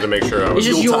just wanted to make sure I It's was.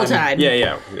 just Yuletide. Yuletide.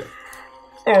 Yeah.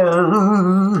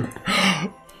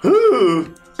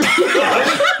 Ooh. Come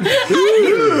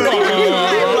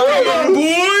on,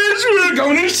 boys, we're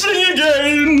gonna sing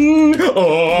again.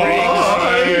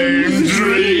 I'm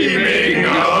dreaming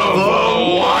of a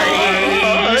white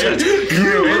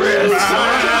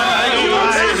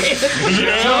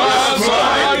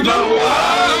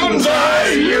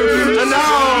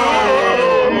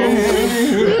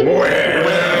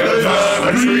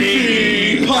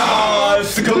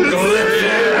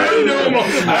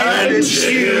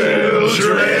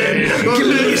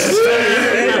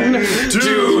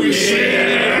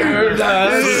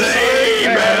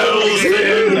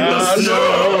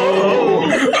snow!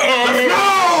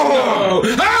 Oh,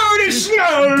 the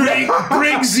snow!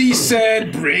 Briggsy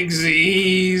said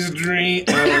Briggsy's dream.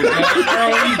 No,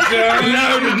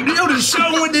 the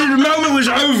song with the moment was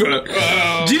over.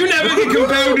 Do you never get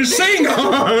compelled to sing?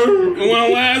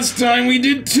 Well, last time we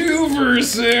did 2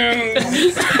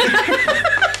 verses.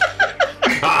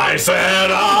 I said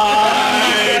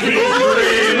I'd be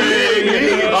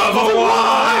dreaming of a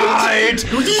white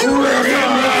with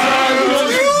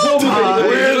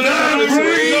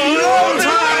every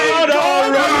Yuletide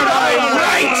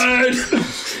alright.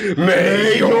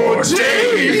 May your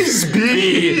days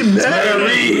be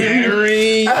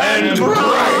merry and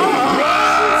bright.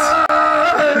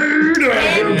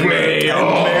 And may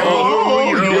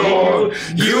all your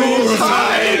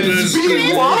Yuletides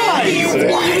be white.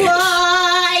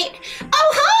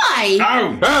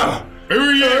 Oh, who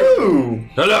are you?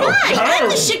 Hello. Hi, I'm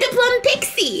the Sugar Plum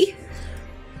Pixie.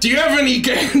 Do you have any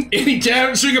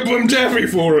sugar plum taffy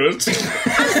for us?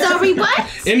 I'm sorry, what?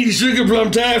 Any sugar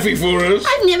plum taffy for us?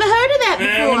 I've never heard of that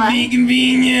That would be before.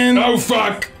 convenient. Oh,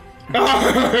 fuck.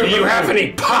 Do you have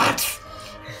any pots?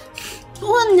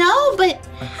 Well, no, but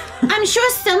I'm sure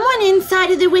someone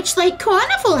inside of the Witchlight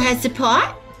Carnival has a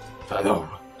pot. The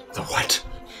what?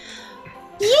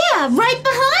 Yeah, right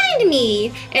behind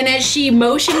me. And as she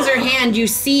motions her hand, you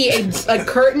see a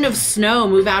curtain of snow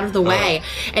move out of the way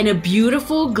and a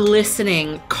beautiful,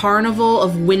 glistening carnival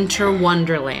of winter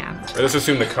wonderland. I just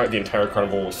assumed the entire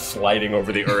carnival was sliding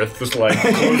over the earth, just like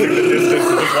closing the distance,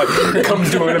 and just like it comes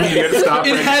to an immediate stop.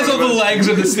 It has all the legs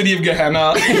of the city of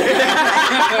Gehenna.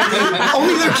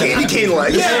 Only their candy cane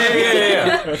legs.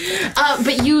 Yeah.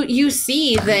 But you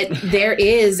see that there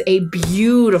is a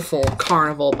beautiful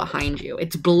carnival behind you.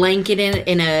 It's blanketed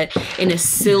in a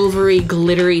silvery,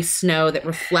 glittery snow that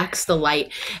reflects the light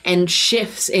and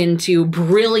shifts into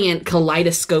brilliant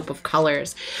kaleidoscope of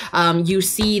colors. You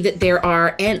see that there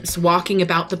are Ents walking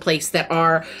about the place that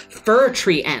are fir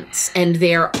tree Ents, and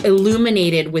they're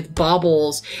illuminated with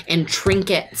baubles and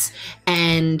trinkets.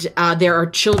 And there are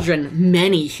children,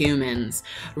 many humans,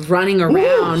 running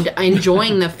around,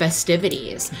 enjoying the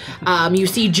festivities. You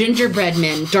see gingerbread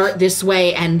men dart this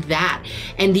way and that,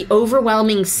 and the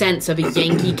overwhelming sense of a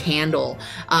Yankee candle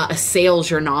assails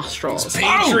your nostrils.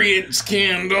 Patriots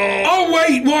candle. Oh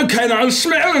wait, why can't I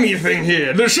smell anything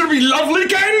here? There should be lovely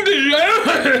candy.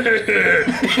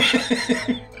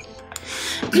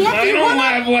 Yeah, I don't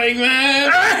laugh like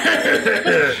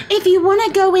that. if you want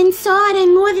to go inside,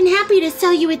 I'm more than happy to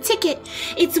sell you a ticket.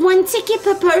 It's 1 ticket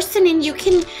per person, and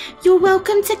you're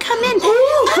welcome to come in.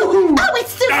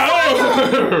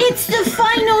 It's the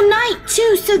final night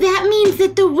too, so that means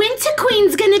that the Winter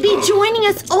Queen's gonna be joining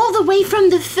us all the way from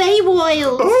the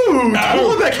Feywild. Oh,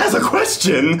 Torbeck has a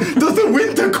question. Does the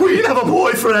Winter Queen have a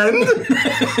boyfriend?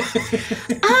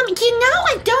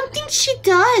 I don't think she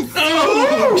does.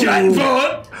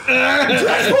 Jackpot.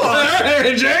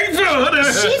 Jackpot.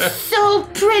 She's so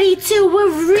pretty too.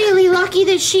 We're really lucky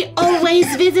that she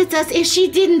always visits us. If she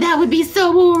didn't, that would be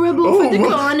so horrible for the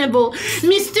carnival.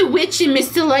 Mr. Witch and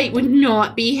Mr. Light would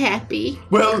not be happy.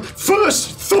 Well,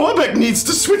 first, Thorbeck needs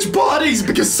to switch bodies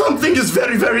because something is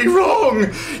very, very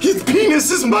wrong. His penis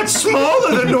is much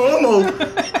smaller than normal.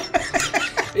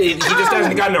 He just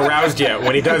hasn't gotten aroused yet.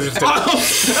 When he does, it's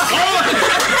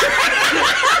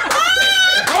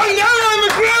Oh no, I'm a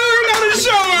grower, not a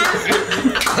shower.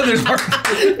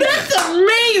 That's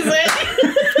amazing!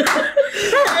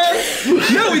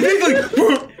 No, we think like.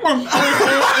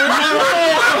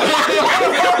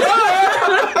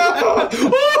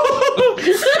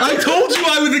 I told you I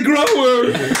was a grower.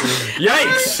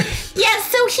 Yikes! Yeah,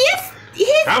 so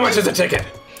here's How much is a ticket?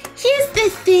 Here's the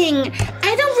thing.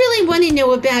 I don't really want to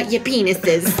know about your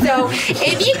penises, so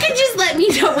if you could just let me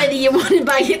know whether you want to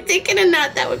buy a ticket or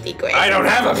not, that would be great. I don't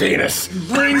have a penis.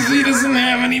 Bringsy doesn't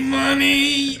have any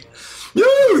money. No,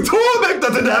 Torbeck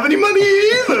doesn't have any money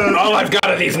either. All I've got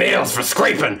are these nails for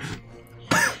scraping.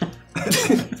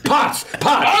 Pots!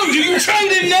 Oh, do you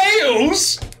trade in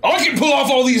nails? I can pull off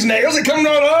all these nails. They come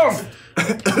right off.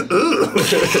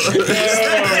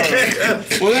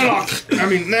 Well,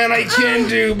 that I can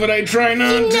do, but I try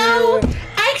not No, to.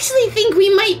 I actually think we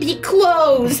might be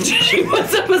closed. She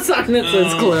puts up a sign that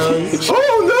says closed.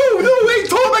 Oh, no, wait,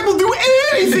 Torbeck will do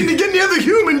anything to get near the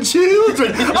human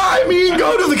children. I mean,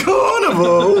 go to the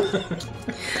carnival.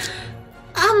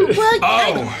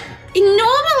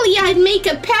 Normally I'd make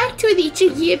a pact with each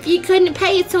of you if you couldn't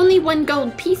pay. It's only 1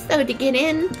 gold piece, though, to get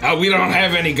in. We don't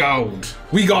have any gold.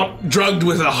 We got drugged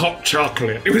with a hot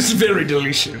chocolate. It was very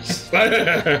delicious.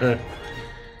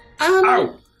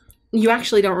 Um, You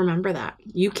actually don't remember that.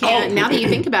 You can't. Now that you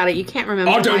think about it, you can't remember.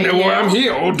 I don't know why I'm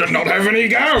here. Or did not have any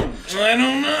go. I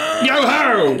don't know. Yo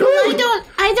ho!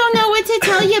 I don't know what to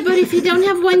tell you, but if you don't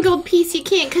have 1 gold piece, you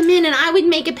can't come in, and I would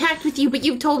make a pact with you, but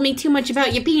you've told me too much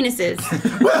about your penises.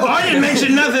 Well, I didn't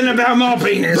mention nothing about my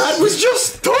penis. That was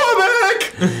just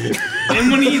Torbeck!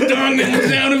 And when he's done, it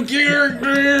was out of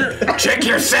character. Check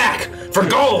your sack for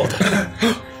gold.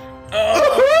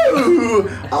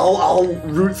 I'll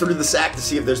root through the sack to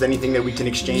see if there's anything that we can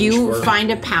exchange You for. find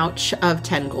a pouch of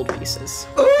 10 gold pieces.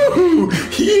 Oh,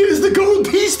 here's the gold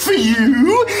piece for you,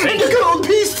 and a gold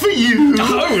piece for you,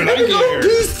 Oh, and a gold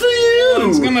piece for you.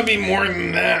 It's gonna be more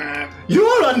than that.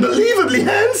 You're unbelievably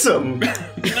handsome. No,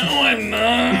 I'm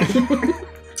not.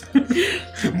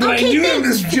 But I do have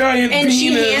this giant And penis.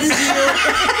 she hands you.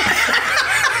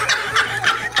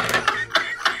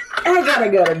 I gotta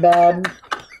go to bed.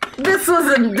 This was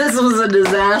a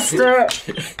disaster.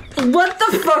 What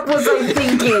the fuck was I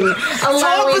thinking?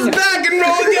 Allowing back and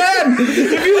roll again!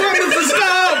 If you want us to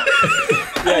stop!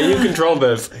 Yeah, you control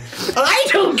this. I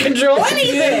don't control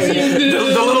anything.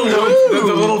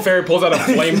 The little fairy pulls out a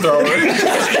flamethrower.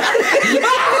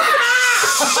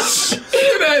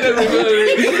 Good night,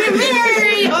 everybody!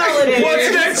 Merry holidays. What's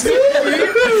next?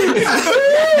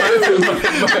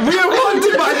 We are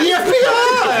wanted by the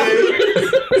FBI.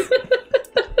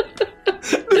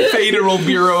 Federal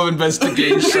Bureau of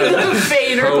Investigation.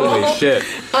 Holy shit.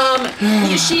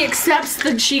 She accepts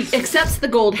the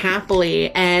gold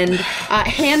happily and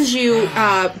hands you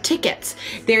tickets.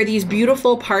 They're these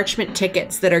beautiful parchment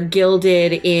tickets that are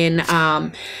gilded in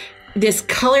this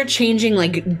color-changing,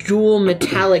 like dual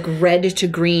metallic red to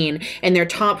green, and they're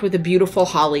topped with a beautiful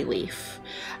holly leaf.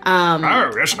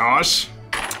 Oh, that's nice.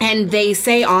 And they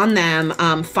say on them,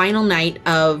 final night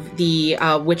of the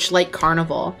Witchlight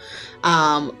Carnival,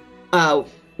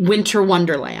 Winter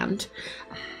Wonderland,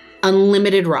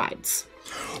 unlimited rides.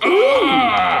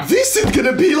 This is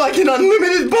gonna be like an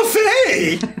unlimited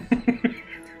buffet.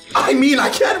 I mean, I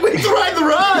can't wait to ride the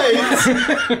rides.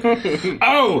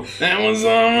 Oh, that was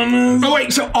ominous. Oh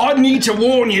wait, so I need to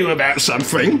warn you about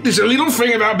something. There's a little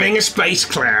thing about being a space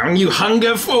clown. You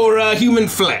hunger for human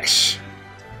flesh.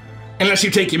 Unless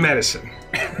you take your medicine.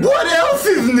 What else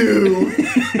is new?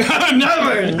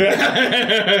 Nothing!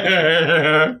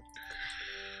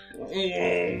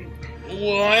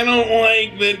 Well, I don't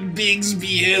like that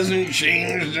Bigsby hasn't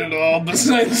changed at all,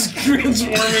 besides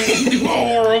transforming into a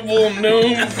horrible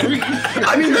gnome creature.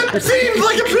 I mean, that seems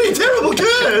like a pretty terrible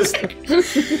curse.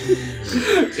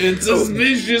 It's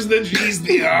suspicious that she's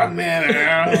the odd man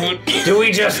out. Do we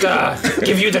just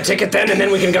give you the ticket then, and then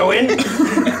we can go in?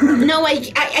 No, I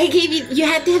gave you. You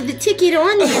have to have the ticket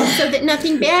on you so that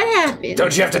nothing bad happens.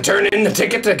 Don't you have to turn in the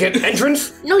ticket to get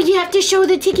entrance? No, you have to show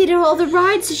the ticket at all the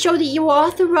rides to show that you're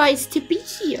authorized to be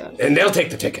here. And they'll take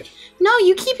the ticket. No,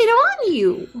 you keep it on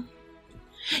you.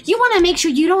 You want to make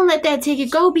sure you don't let that ticket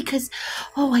go because,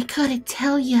 oh, I gotta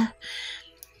tell you,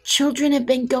 children have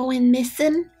been going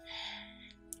missing.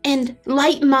 And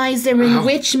Light Miser and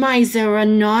Witch Miser are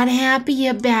not happy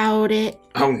about it.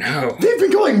 Oh no. They've been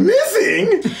going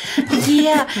missing.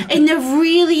 Yeah, and they're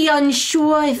really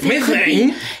unsure if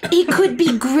it could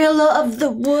be Gorilla of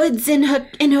the Woods and her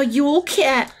Yule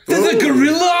Cat. There's a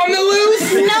gorilla on the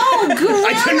loose? No, Gorilla.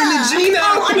 I turned into Gino.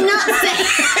 Oh, I'm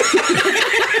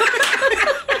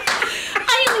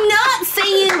not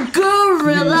saying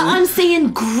gorilla. I'm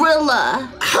saying grilla.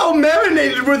 How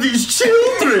marinated were these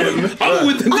children?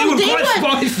 Oh, they were quite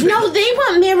spicy. No, they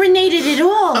weren't marinated at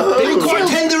all. They were quite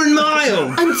tender and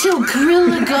mild. Until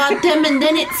Grilla got them, and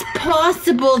then it's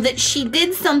possible that she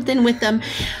did something with them.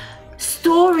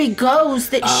 Story goes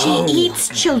that she eats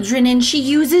children and she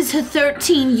uses her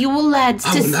 13 Yule lads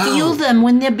to steal them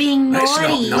when they're being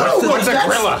naughty. No, What's a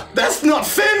gorilla? That's not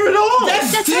fair at all.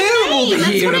 That's terrible to That's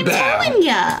hear what I'm about. telling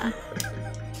ya.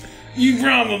 You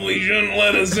probably shouldn't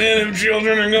let us in if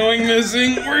children are going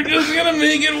missing. We're just gonna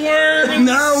make it worse.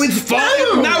 No, it's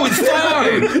fine. No, it's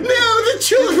fine. No, the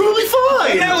children will be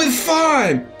fine. No, it's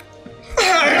fine. I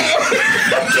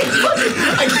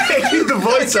can't keep the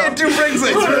voice up. I can't do Briggsy.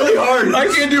 It's really hard. I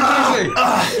can't do Briggsy.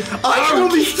 I can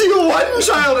only steal one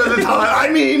child at a time. I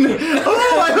mean,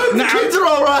 I hope the kids are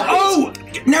all right. Oh,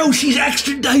 no, she's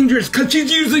extra dangerous because she's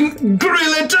using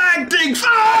gorilla tactics.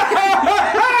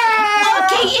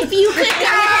 Okay, if you could go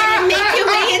ahead and make your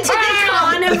way into the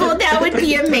carnival, that would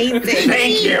be amazing.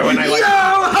 Thank you. And I like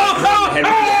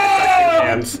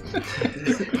hands.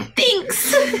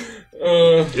 Thanks.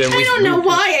 I don't know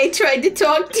why I tried to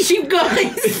talk to you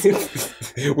guys.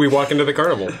 We walk into the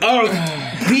carnival.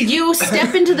 You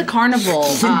step into the carnival,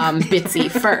 Bitsy,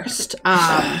 first.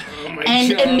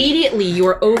 And God. immediately you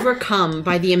are overcome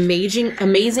by the amazing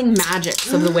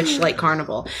magics of the Witchlight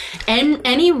Carnival. And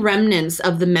any remnants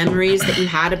of the memories that you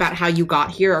had about how you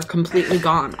got here are completely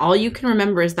gone. All you can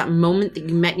remember is that moment that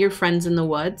you met your friends in the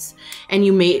woods,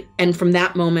 and from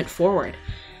that moment forward,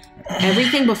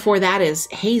 everything before that is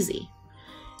hazy.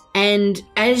 And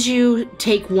as you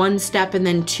take one step and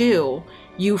then two,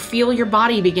 you feel your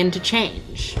body begin to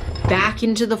change back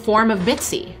into the form of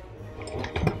Bitsy.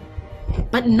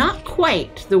 But not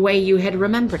quite the way you had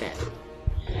remembered it.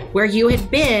 Where you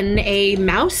had been a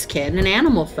mousekin, an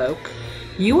animal folk,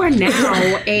 you are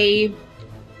now a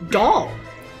doll.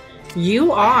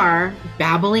 You are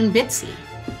babbling Bitsy.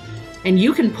 And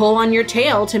you can pull on your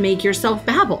tail to make yourself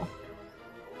babble.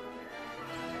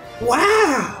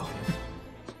 Wow!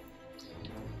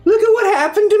 Look at what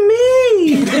happened to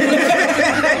me!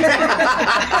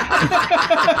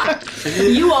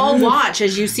 You all watch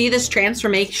as you see this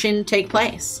transformation take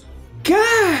place.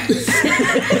 Guys!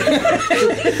 Look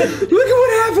at what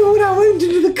happened when I went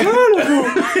into the carnival!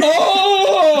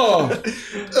 Oh!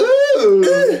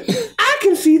 I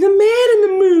can see the man in the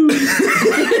moon!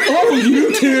 Oh,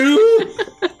 you too?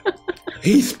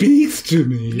 He speaks to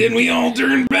me. Then we all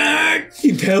turn back.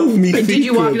 He tells me. Did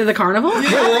you walk into the carnival?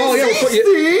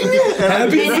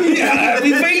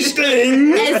 Happy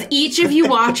feasting. As each of you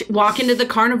walk into the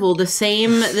carnival, the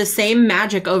same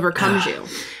magic overcomes you.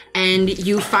 And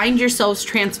you find yourselves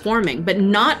transforming, but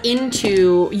not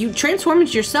into... You transform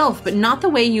into yourself, but not the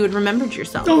way you had remembered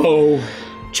yourself. Oh.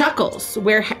 Chuckles,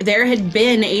 where there had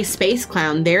been a space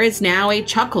clown, there is now a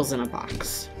Chuckles in a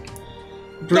box.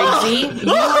 Briggsy,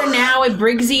 you are now a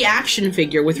Briggsy action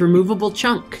figure with removable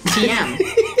chunk, TM.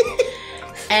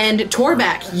 And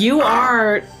Torbeck, you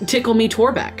are Tickle Me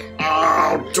Torbeck.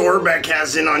 Oh, Torbeck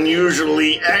has an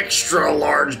unusually extra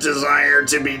large desire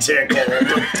to be tickled.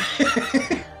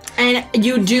 And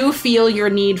you do feel your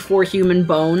need for human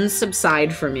bones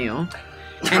subside from you.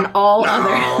 And all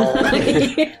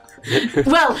other...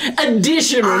 Well,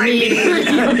 additional need for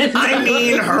human bones. I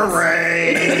mean,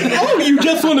 hooray! Oh, you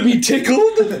just want to be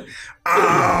tickled?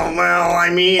 Oh, well, I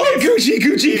mean... Oh, Gucci,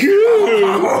 Gucci, Goo!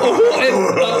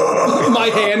 My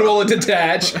hand will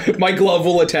detach, my glove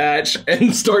will attach,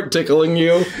 and start tickling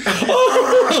you.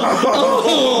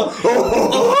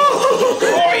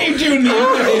 Oh, you do need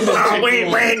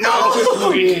wait, no!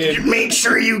 Make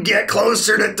sure you get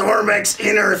closer to Torbeck's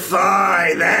inner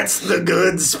thigh. That's the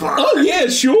good spot. Oh, yeah,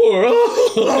 sure.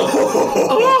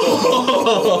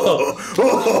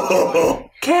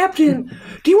 Captain,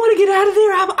 do you want to get out of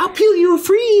there? I'll peel you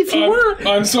free if you want.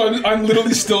 I'm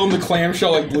literally still in the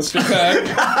clamshell like blister pack, and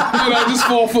I just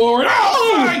fall forward.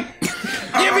 Oh!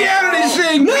 Get me out of this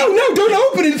thing! No, don't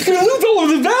open it. It's going to lose all of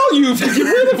the value if you get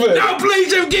rid of it. No,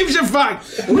 please, who gives a fuck?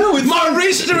 No, it's My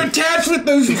wrists are attached with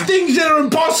those things that are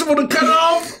impossible to cut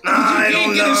off. I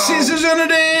don't get know. the scissors under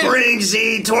there.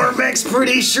 Briggsy, Torbeck's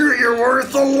pretty sure you're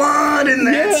worth a lot in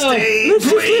that state. Let's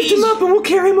just lift him up and we'll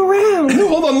carry him around. No,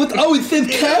 hold on. It says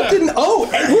Captain. Oh,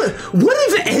 what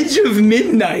is Edge of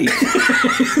Midnight?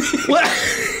 What?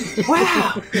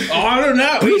 Wow. Oh, I don't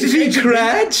know. Briggsy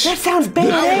Cratch? That sounds I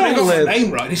got the badass. name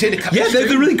right. He said to cut Yeah,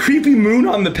 there's a really creepy moon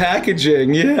on the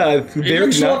packaging. Yeah, it's It very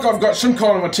looks nice. like I've got some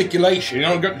kind of articulation.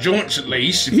 I've got joints at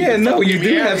least. If Yeah, can no, fucking you get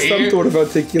me do out have of some here. sort of It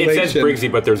articulation. says Briggsy,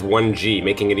 but there's one G,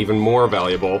 making it even more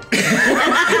valuable.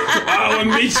 Oh, and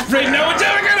meat spread. No one's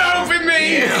ever gonna open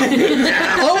me.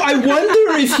 Oh, I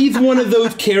wonder if he's one of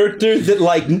those characters that,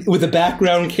 like, with a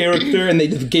background character, and they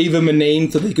just gave him a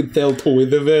name so they could sell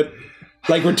toys of it.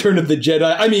 Like Return of the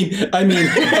Jedi. I mean,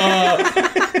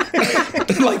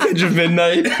 like Edge of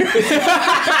Midnight.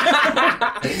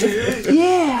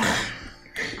 Yeah.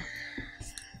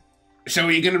 So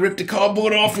are you gonna rip the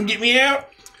cardboard off and get me out?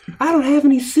 I don't have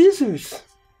any scissors.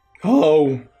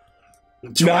 Oh.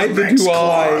 Neither Torbeck's do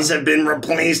claws I. have been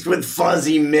replaced with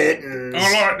fuzzy mittens. All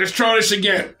right, let's try this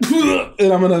again.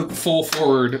 And I'm gonna fall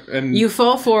forward and You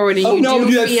fall forward and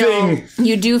thing.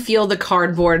 you do feel the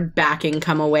cardboard backing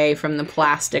come away from the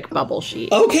plastic bubble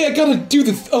sheet. Okay, I gotta do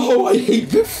this. Oh, I hate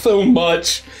this so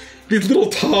much. These little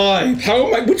ties. How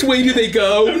am I? Which way do they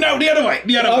go? no, the other way.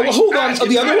 The other way. Hold on. It's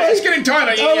The other way? It's getting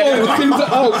tighter. Okay.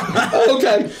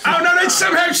 Oh no, it's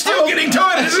somehow still getting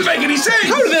tighter. It doesn't make any sense.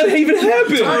 How did that even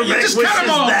happen? you Torbeck just wishes cut 'em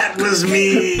off. that was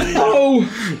me. Oh,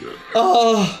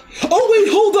 wait,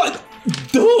 hold on.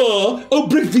 Duh. Oh,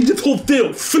 Briggsy, just hold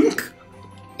still. Thunk.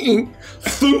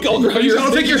 Thunk, I'll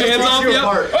take your hands off.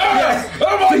 Yeah.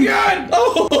 Oh my god!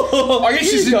 Oh, I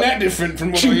guess this isn't that different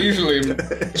from what I usually am.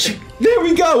 There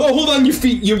we go. Oh, hold on, your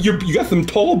feet. You got some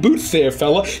tall boots there,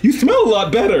 fella. You smell a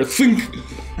lot better. Think.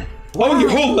 Oh, your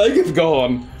whole leg is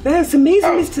gone. That's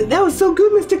amazing, Mr. That was so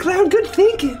good, Mr. Clown. Good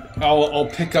thinking. I'll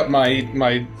pick up my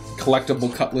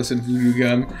collectible cutlass and voodoo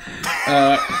gun.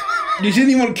 Does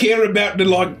anyone care about the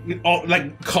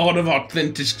like card of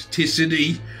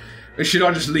authenticity? Or should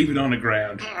I just leave it on the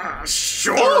ground?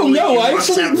 Sure. Oh, no, you must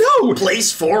actually, have no.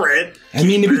 place for it. I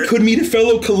mean, if we could meet a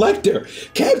fellow collector.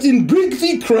 Captain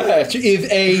Briggsy Crash is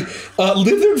a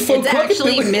lizard folk. It's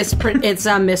actually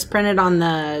misprinted on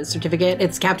the certificate.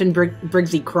 It's Captain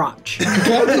Briggsy Crotch.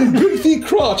 Captain Briggsy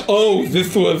Crotch. Oh,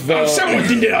 this was. Someone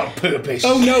did it on purpose.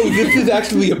 Oh no, this is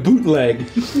actually a bootleg.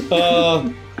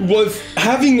 Was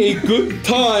having a good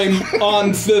time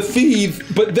on the seas,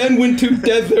 but then went to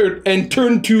desert and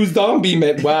turned to zombie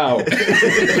man. Wow. This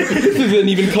isn't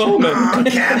even common.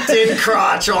 Captain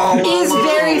Crotch all He's alone.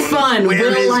 very fun.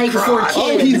 Where Will is like for Crotch?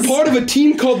 Oh, kids. he's part of a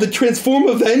team called the Transform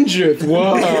Avengers.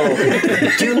 Wow.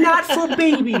 Do not for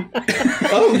baby.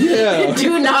 Oh yeah.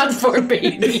 Do not for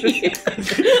baby.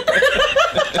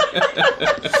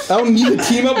 I don't need to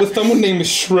team up with someone named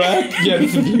Shrek. Yeah,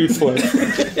 this is useless.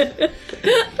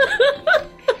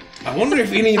 I wonder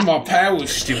if any of my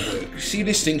powers still work. See,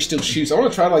 this thing still shoots. I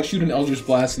want to try to like shoot an Eldritch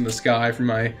Blast in the sky from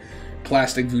my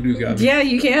plastic voodoo gun. Yeah,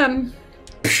 you can.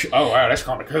 Oh wow, that's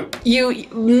kind of cool.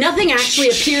 Nothing actually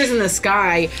appears in the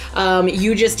sky.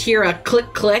 You just hear a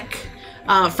click click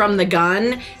from the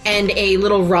gun, and a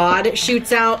little rod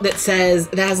shoots out that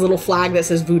has a little flag that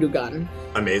says voodoo gun.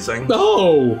 Amazing.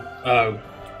 Oh.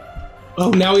 Oh,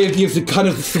 now we have to kind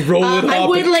of roll it up. I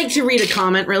would like to read a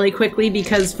comment really quickly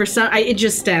because for some, it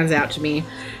just stands out to me.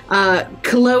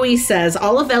 Chloe says,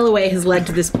 all of LOA has led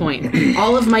to this point.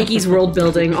 All of Mikey's world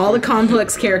building, all the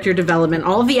complex character development,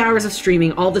 all of the hours of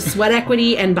streaming, all the sweat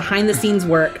equity and behind the scenes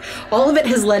work, all of it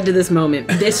has led to this moment,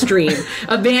 this stream.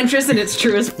 A Bantress in its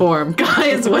truest form.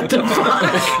 Guys, what the fuck?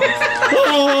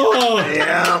 Oh.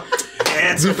 Yeah.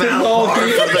 It's about par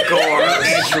for the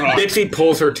course. Bitsy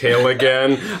pulls her tail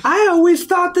again. I always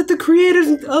thought that the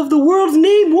creator of the world's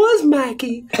name was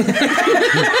Mikey.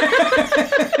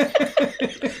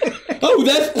 Oh,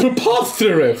 that's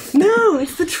preposterous. No,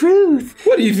 it's the truth.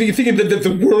 What are you thinking that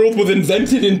the world was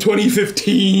invented in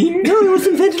 2015? No, it was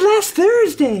invented last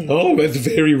Thursday. Oh, that's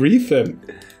very recent.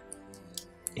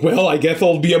 Well, I guess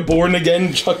I'll be a born-again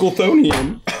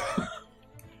Chucklethonian.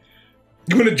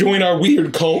 You want to join our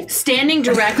weird cult? Standing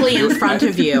directly in front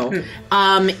of you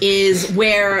is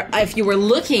where, if you were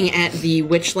looking at the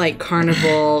Witchlight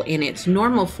Carnival in its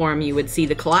normal form, you would see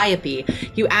the Calliope.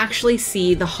 You actually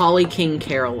see the Holly King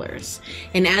Carolers.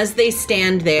 And as they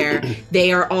stand there,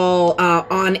 they are all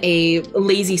on a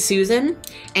Lazy Susan,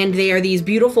 and they are these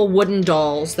beautiful wooden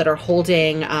dolls that are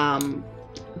holding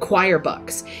choir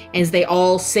books. As they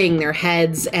all sing, their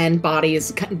heads and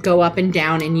bodies go up and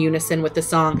down in unison with the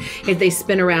song as they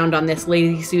spin around on this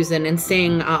Lazy Susan and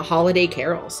sing holiday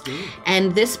carols.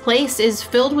 And this place is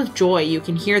filled with joy. You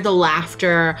can hear the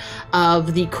laughter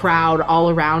of the crowd all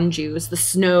around you as the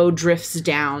snow drifts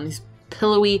down. These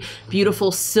pillowy,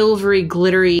 beautiful, silvery,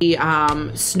 glittery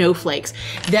snowflakes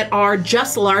that are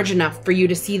just large enough for you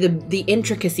to see the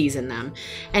intricacies in them.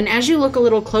 And as you look a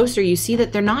little closer, you see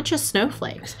that they're not just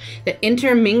snowflakes. That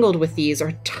intermingled with these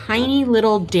are tiny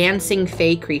little dancing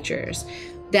fey creatures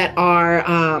that are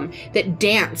that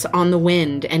dance on the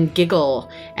wind and giggle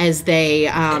as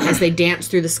they dance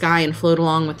through the sky and float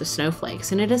along with the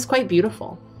snowflakes. And it is quite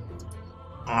beautiful.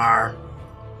 Are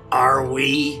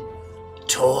we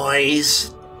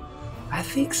toys? I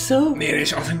think so. Yeah,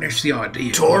 I think that's the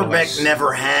idea. Torbeck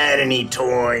never had any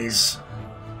toys.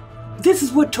 This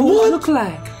is what toys look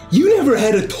like. You never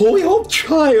had a toy? Oh,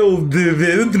 child,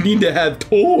 didn't need to have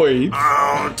toys.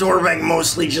 Oh, Torbeck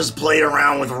mostly just played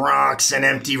around with rocks and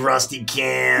empty rusty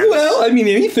cans. Well, I mean,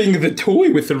 anything is a toy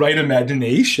with the right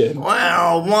imagination.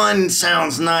 Well, one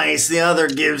sounds nice, the other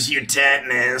gives you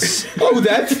tetanus. Oh,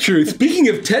 that's true. Speaking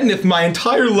of tetanus, my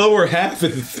entire lower half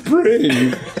is a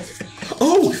spring.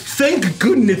 Oh, thank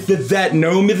goodness that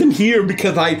gnome isn't here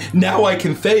because now I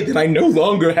can say that I no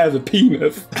longer have a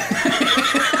penis.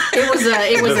 It was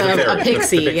a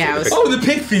pixie, yeah. It was, oh, the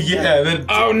pixie, yeah.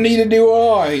 Oh, neither do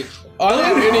I. I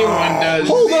don't think anyone does.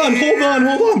 Hold on.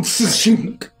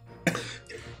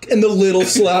 And the little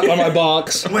slap on my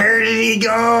box. Where did he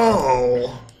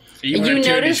go? You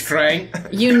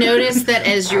notice that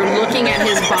as you're looking at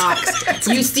his box,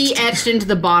 you see etched into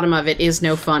the bottom of it, "Is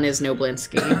no fun, is no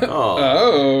Blinsky."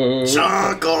 Oh.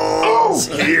 Chuckles,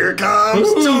 here comes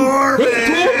Torben.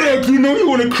 Torben, you know you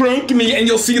want to crank me, and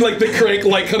you'll see like the crank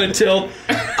light kind of tilt.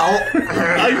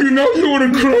 You know you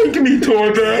want to crank me,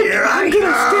 Torben. Here I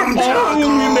come,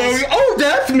 Chuckles.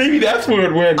 Maybe that's where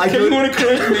it went. You want to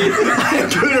crank me? I'm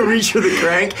going to reach for the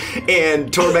crank,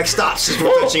 and Torbeck stops just from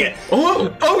touching it.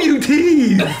 Oh, you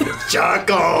tease.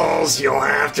 Chuckles, you'll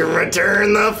have to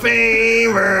return the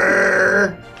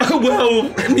favor.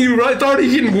 Well, I thought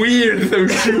he's getting weird, so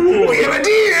sure. We have a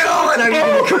deal, and I'm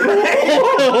going to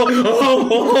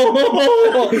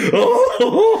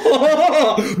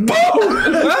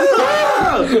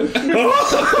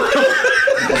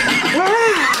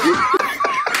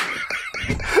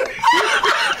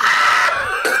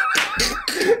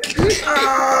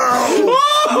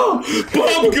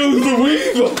Bob goes the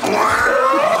weasel.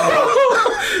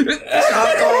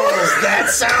 Chuckles, that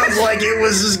sounds like it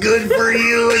was as good for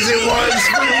you as it was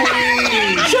for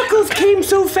me. Chuckles came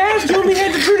so fast, you only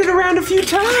had to turn it around a few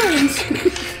times.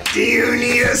 Do you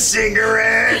need a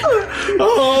cigarette?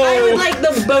 I would like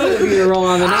the both of you to roll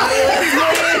on the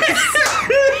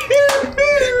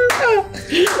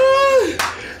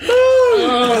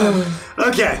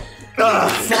Okay.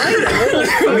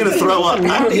 I'm gonna throw up.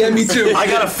 Yeah, me too. I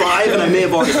got a 5, and I may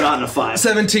have already gotten a 5.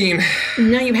 17.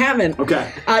 No, you haven't.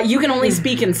 Okay. You can only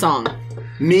speak in song.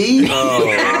 Me?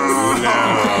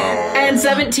 And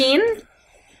 17?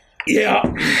 Yeah.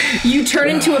 You turn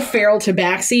into a feral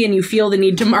tabaxi and you feel the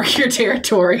need to mark your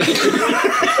territory. Oh,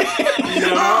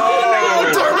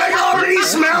 Torbeck already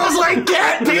smells like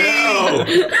cat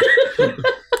pee!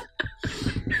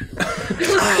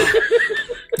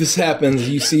 This happens,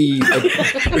 you see.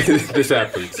 This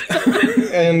happens.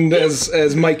 And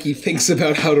as Mikey thinks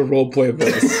about how to roleplay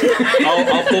this.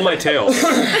 I'll pull my tail.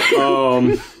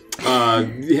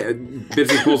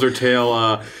 Busy pulls her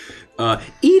tail.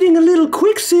 Eating a little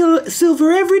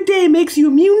quicksilver every day makes you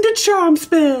immune to charm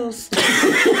spells.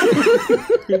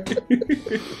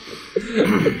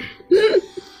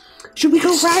 Should we go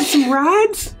ride some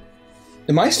rides?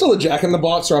 Am I still a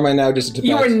Jack-in-the-Box, or am I now just a tabaxi?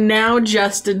 You are now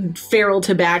just a feral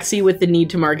tabaxi with the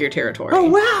need to mark your territory. Oh,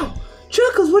 wow.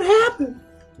 Chuckles, what happened?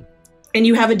 And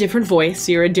you have a different voice.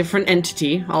 You're a different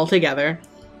entity altogether.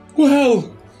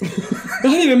 Well, I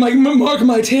need to mark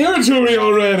my territory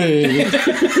already.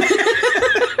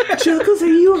 Chuckles, are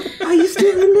you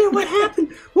still in there? What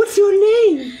happened? What's your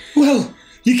name? Well,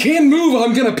 you can't move,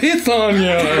 I'm gonna piss on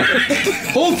you.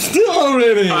 Hold still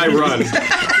already. I run.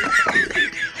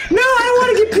 No, I don't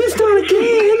want to get pissed on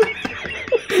again.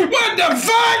 What the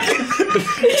fuck?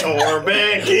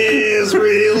 Torbeck is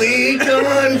really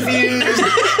confused.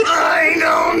 I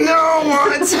don't know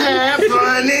what's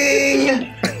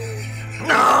happening.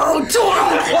 No,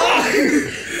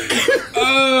 Torbeck!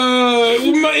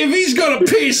 If he's got a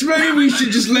piss, maybe we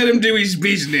should just let him do his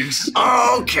business.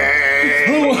 Okay.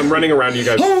 I'm running around you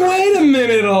guys. Oh, wait a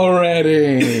minute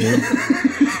already.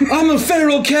 I'm a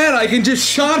feral cat, I can just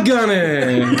shotgun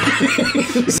it.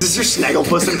 Is this your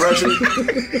Snagglepuss impression?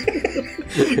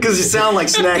 Because you sound like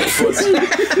Snagglepuss.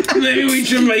 Maybe we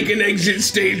should make an exit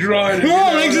stage right.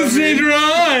 Oh, exit stage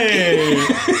right.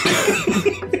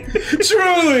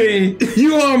 Truly,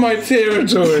 you are my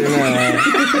territory now.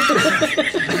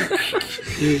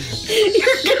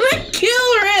 You're gonna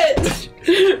kill Rich!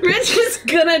 Rich is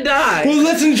gonna die. Well,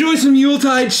 let's enjoy some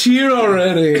Yuletide cheer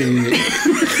already.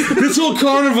 This whole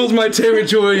carnival's my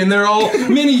territory, and there are all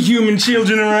many human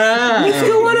children around. Let's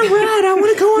go on a ride. I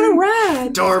want to go on a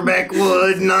ride. Torbeck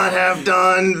would not have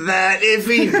done that if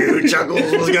he knew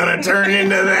Chuckles was gonna turn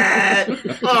into that.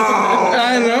 Oh.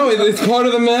 I know, it's part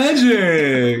of the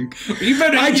magic. You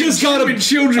better I just got a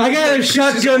children. I got a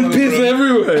shotgun piss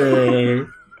everywhere.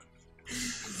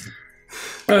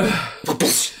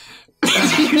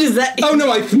 Oh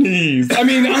no, I sneezed. I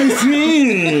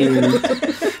sneezed.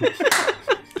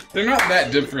 They're not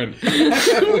that different.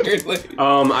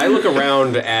 I look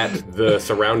around at the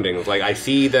surroundings. Like, I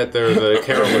see that there's the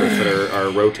carolers that are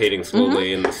rotating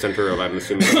slowly in the center of, I'm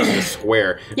assuming, the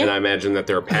square. Yep. And I imagine that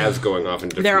there are paths going off in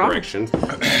different directions.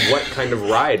 What kind of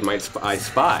ride might I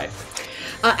spy?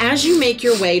 As you make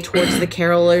your way towards the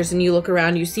carolers and you look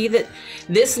around, you see that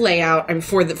this layout, and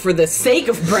for the sake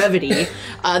of brevity,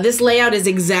 this layout is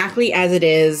exactly as it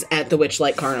is at the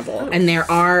Witchlight Carnival. And there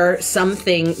are some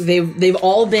things, they've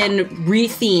all been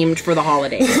re-themed for the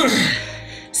holidays.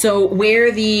 So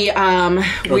where the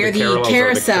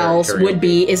carousels would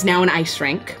be is now an ice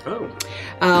rink. Oh.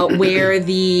 Where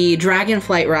the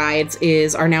Dragonflight rides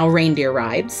are now reindeer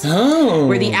rides. Oh.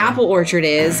 Where the apple orchard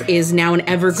is now in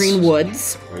Evergreen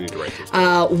Woods. I need to write this.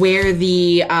 Where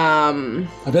the I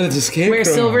bet it's a scarecrow. where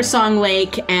Silver Song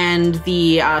Lake and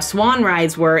the Swan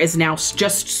rides is now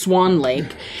just Swan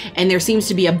Lake, and there seems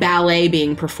to be a ballet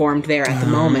being performed there at the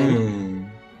moment.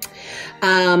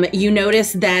 You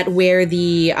notice that where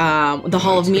the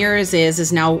Hall of Mirrors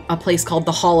is now a place called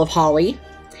the Hall of Holly.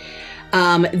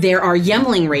 There are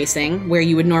Yemling racing, where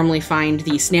you would normally find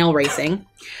the snail racing.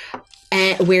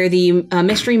 And where the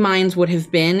Mystery Mines would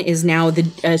have been is now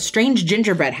the Strange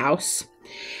Gingerbread House.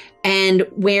 And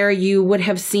where you would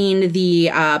have seen the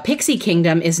Pixie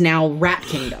Kingdom is now Rat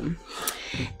Kingdom.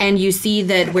 And you see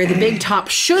that where the Big Top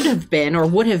should have been, or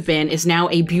would have been, is now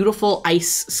a beautiful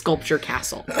ice sculpture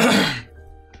castle.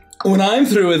 When I'm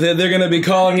through with it, they're going to be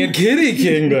calling it Kitty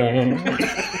Kingdom.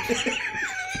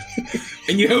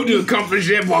 And you hope to accomplish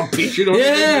that while pissing on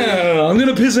Yeah, I'm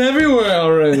gonna piss everywhere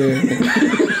already.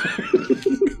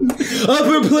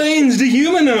 Upper planes to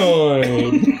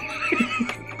humanoid.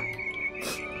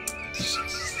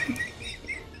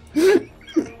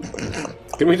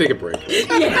 Can we take a break?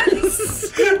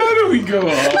 Yes. How do we go on?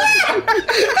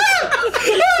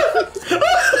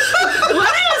 What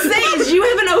I'm gonna say is you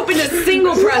haven't opened a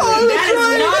single present. That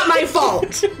is not my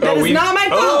fault. That is not my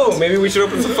fault. Oh, maybe we should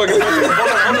open some fucking presents.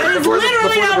 That is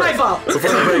literally not my fault.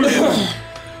 Before the break,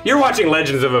 you're watching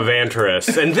Legends of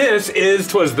Evantris, and this is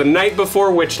Twas the Night Before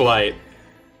Witchlight.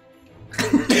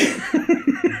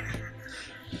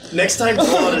 Next time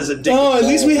Claude is a dick. Oh, at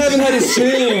least we haven't had to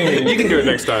sing. You can do it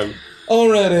next time.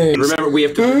 Already. Remember, we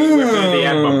have to do the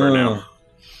ad bumper now.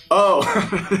 Oh.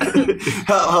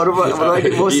 How do I,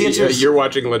 what was the answer? You're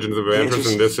watching Legends of Evantris,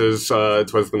 and this is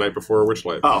Twas the Night Before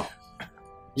Witchlight. Oh.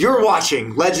 You're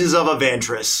watching Legends of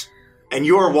Evantris, and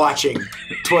you're watching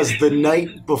Twas the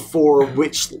Night Before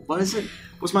What is it?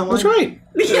 What's my line? That's right.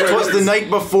 Twas the Night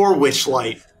Before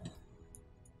Witchlight.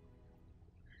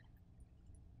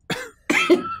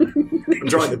 I'm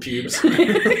drawing the pubes.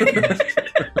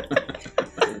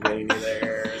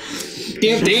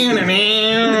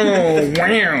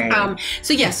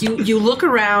 So yes, you look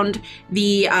around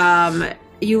the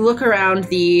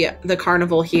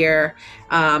carnival here,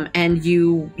 and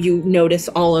you notice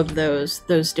all of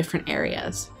those different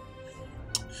areas.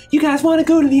 You guys want to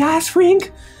go to the ice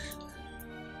rink?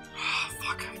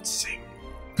 Fuck, I'd sing.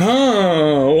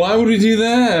 Oh, why would we do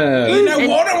that?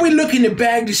 Why don't we look in the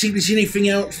bag to see if there's anything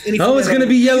else? Oh, it's gonna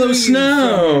be yellow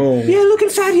snow. Yeah, look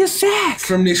inside your sack.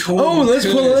 From this whole Oh, let's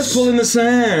pull in the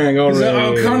sack. All right.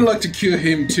 I'd kind of like to cure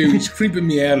him too. He's creeping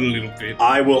me out a little bit.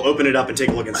 I will open it up and take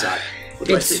a look inside. What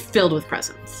do I It's see? filled with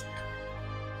presents.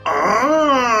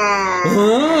 Why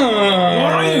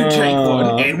don't you take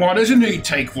one, and why doesn't he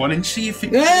take one and see if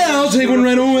it... Yeah, I'll take one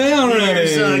right away already.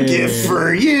 Here's a gift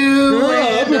for you.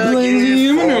 Oh, and a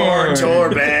gift for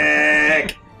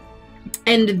Torbeck.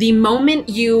 And the moment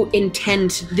you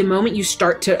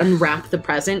start to unwrap the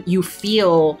present, you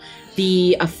feel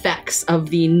the effects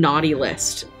of the naughty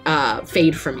list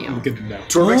fade from you. Good to know.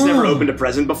 Torbeck's never opened a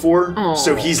present before,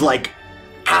 so he's like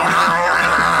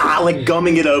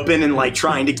gumming it open and like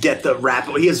trying to get the wrap.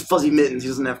 He has fuzzy mittens. He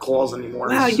doesn't have claws anymore.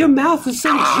 Wow, your mouth is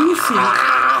so juicy.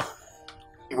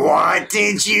 What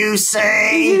did you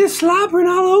say? You're just slobbering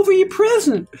all over your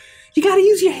present. You gotta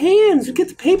use your hands and get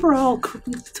the paper all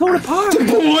torn apart. Boy,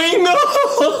 no!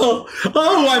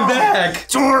 Oh, I'm back.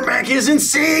 Torbeck isn't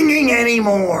singing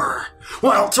anymore.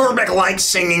 Well, Torbeck likes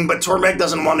singing, but Torbeck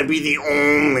doesn't want to be the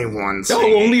only one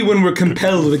singing. Oh, only when we're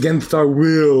compelled against our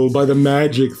will by the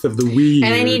magics of the weed.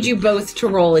 And I need you both to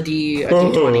roll a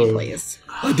d20, please.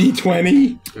 A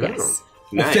d20? Yes.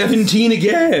 Nice. 17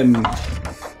 again.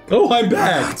 Oh, I'm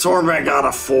back. Torbeck got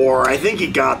a 4. I think he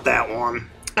got that one.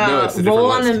 No, it's a Roll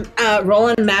different on the roll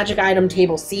on magic item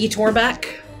table C,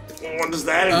 Torbeck. What does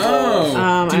that involve?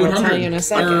 I will tell you in a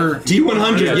second.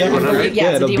 D100, yeah. D100.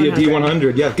 Yeah, it's a it'll be a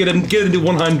D100. Yeah, get into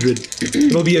 100.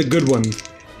 It'll be a good one.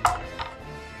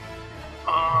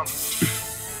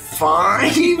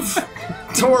 5?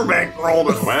 Torbeck rolled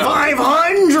a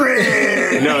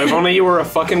 500! No, if only you were a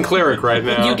fucking cleric right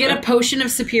now. You get a potion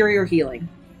of superior healing.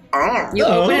 Oh. You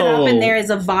open it up and there is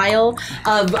a vial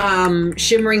of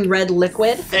shimmering red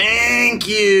liquid. Thank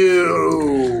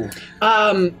you!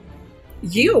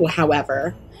 You,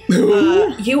 however,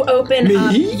 you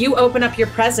open up your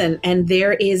present and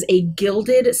there is a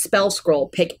gilded spell scroll.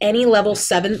 Pick any level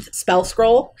 7th spell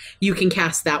scroll. You can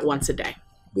cast that once a day.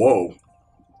 Whoa.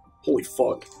 Holy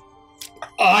fuck.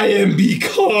 I am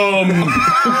become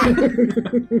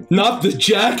not the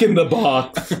jack in the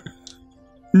box,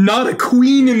 not a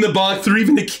queen in the box, or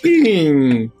even a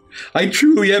king. I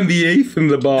truly am the ace in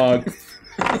the box.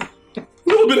 A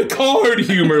little bit of card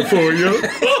humor for you.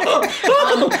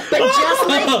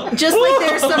 But just like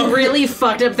there's some really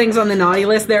fucked up things on the naughty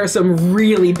list, there are some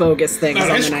really bogus things on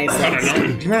the nice I list. don't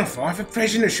know. Do you want to fly for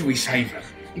president, or should we save her?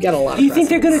 You got a lot. Do you think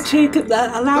they're going to take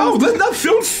allow us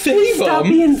don't save stop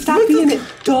them. being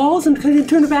dolls and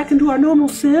turn it back into our normal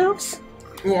selves?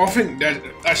 Well, I think that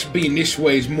us being this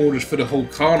way is more just for the whole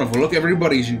carnival. Look,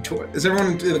 everybody's in toy. Is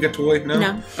everyone like a toy? No.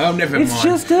 No. Oh, never mind. It's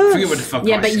just us. Forget what the fuck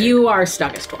Yeah, I but said. you are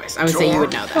stuck as toys. I would say you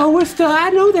would know that. Oh, we're still. I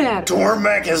know that.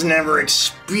 Torbeck has never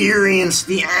experienced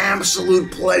the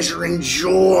absolute pleasure and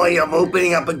joy of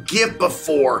opening up a gift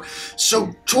before. So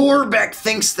Torbeck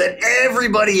thinks that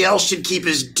everybody else should keep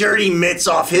his dirty mitts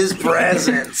off his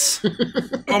presents.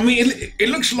 I mean, it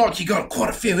looks like you got quite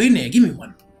a few in there. Give me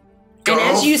one. And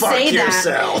as you fuck say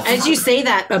yourself.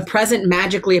 that, a present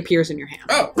magically appears in your hand.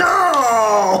 Oh,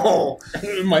 No!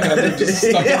 My hand is just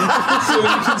stuck in so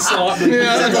you can slot them. You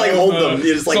have to like hold them.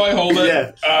 You just like so I hold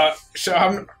it. Yeah.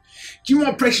 So do you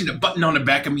mind pressing the button on the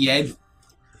back of my head?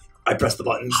 I press the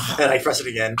buttons and I press it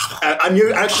again. I'm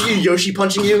actually Yoshi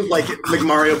punching you, like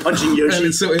Mario punching Yoshi.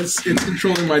 And so it's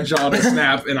controlling my jaw to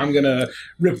snap, and I'm gonna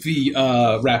rip the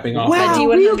wrapping off. Wow, do you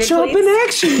want real 100, chomp in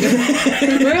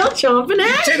action. Real chomp in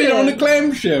action. Turn it on the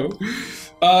clam show.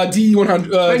 D100.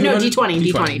 No,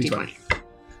 D20.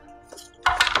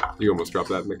 You almost dropped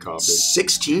that in the coffee.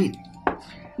 16.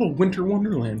 Oh, Winter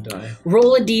Wonderland die.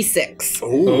 Roll a D6.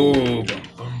 Oh.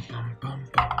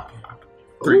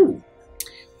 Ooh.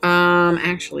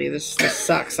 Actually, this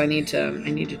sucks. I need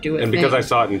to do it. And because I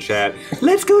saw it in chat,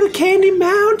 Let's go to Candy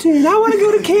Mountain. I want to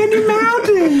go to Candy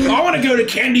Mountain. I want to go to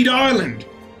Candied Island.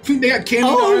 Think they got Candied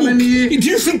Oh, Island here? do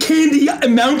you think Candy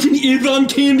Mountain is on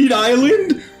Candied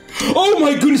Island? Oh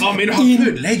my goodness! I mean, I've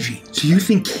heard legends. Do you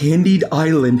think Candied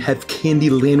Island has Candy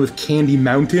Land with Candy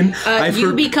Mountain?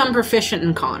 You become proficient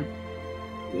in con.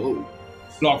 Whoa.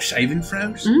 Like saving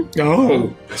throws?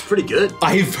 Oh, That's pretty good.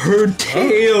 I've heard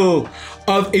tale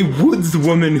of a woods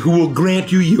woman who will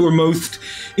grant you your most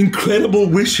incredible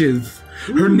wishes.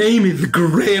 Her name is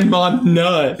Grandma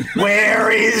Nut.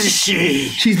 Where is she?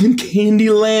 She's in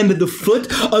Candyland at the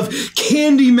foot of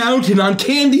Candy Mountain on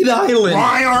Candied Island.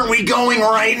 Why aren't we going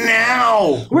right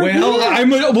now? Well,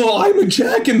 I'm a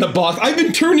Jack in the Box. I've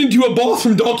been turned into a boss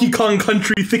from Donkey Kong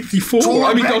Country 64.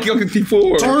 Donkey Kong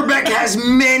 64. Torbeck has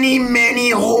many, many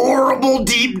horrible,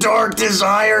 deep, dark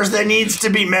desires that needs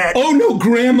to be met. Oh no,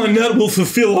 Grandma Nut will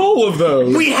fulfill all of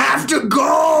those. We have to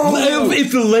go!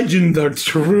 If the legends are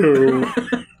true.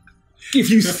 If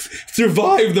you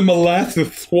survive the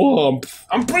molasses swamp.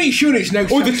 I'm pretty sure there's no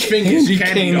Or the such thing as candy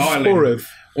Candied cane Island. forest.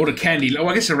 Or the Candy... Oh,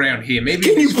 I guess around here. Maybe.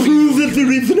 Can you prove that there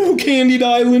is no Candied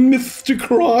Island, Mr.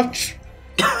 Crotch?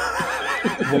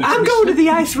 I'm going to the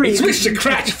ice rink. It's Mr.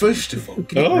 Cratch, first of all.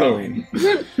 Oh.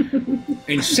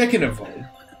 And second of all,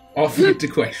 I'll forget the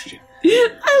question.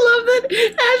 I love that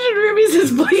Ash and Ruby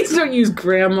says, please don't use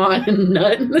grandma and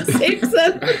nut in the same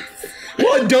sentence.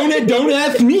 What? Don't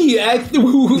ask me. Ask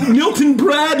Milton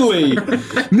Bradley.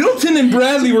 Milton and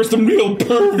Bradley were some real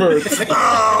perverts.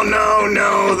 Oh,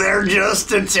 no, they're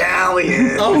just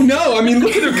Italian. Oh no! I mean,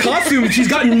 look at her costume. She's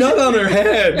got nut on her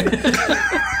head.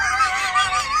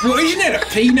 Well, isn't that a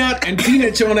peanut? And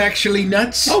peanuts aren't actually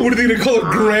nuts. Oh, what are they gonna call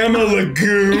her, Grandma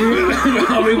Lagoon?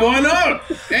 I mean, why not?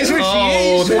 That's what she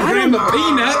is. that's Grandma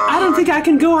Peanut. I don't think I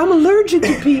can go. I'm allergic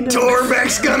to peanuts.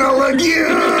 Torbeck's gonna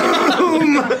legume!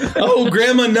 Oh,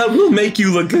 Grandma Nut will make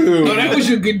you Lagoon. Oh, that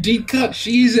was a good deep cut.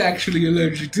 She's actually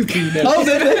allergic to peanuts. Oh,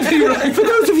 that'd be right. For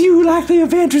those of you who like the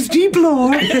Evantress Deep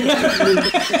lore,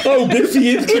 Oh, Biffy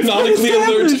is canonically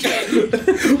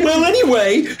allergic. Well,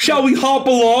 anyway, shall we hop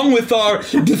along with our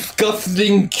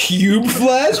disgusting cube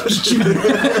flesh?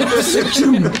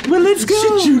 well, let's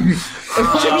go.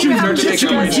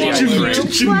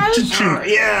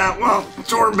 Yeah, well,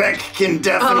 Torbeck can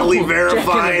definitely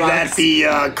verify that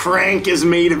the crank is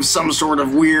made of some sort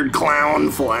of weird clown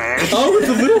flesh. Oh, it's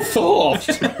a little soft.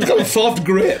 It's got a soft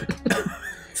grip.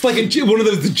 It's like one of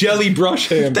those jelly brush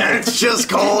hands. That's just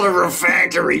called a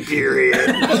refractory period.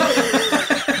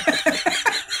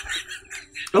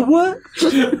 A what?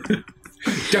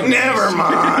 Never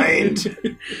mind.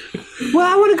 Well,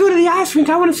 I want to go to the ice rink.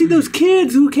 I want to see those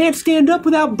kids who can't stand up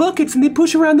without buckets, and they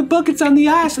push around the buckets on the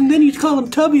ice, and then you call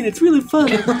them Tubby, and it's really fun.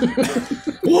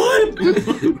 What?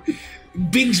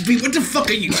 Bigsby, what the fuck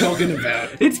are you talking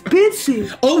about? It's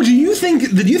Bitsy. Oh, do you think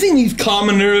these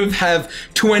commoners have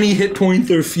 20 hit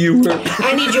points or fewer?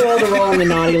 I need you all to roll on the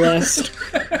naughty list.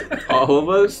 All of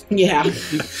us? Yeah.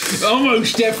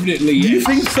 Almost definitely. Do you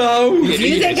think so? Do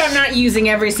you think I'm not using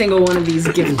every single one of these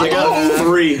gifts? I got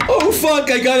 3. Oh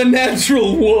fuck! I got a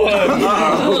natural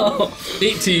 1.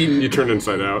 18. You turned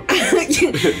inside out.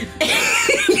 You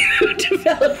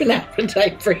develop an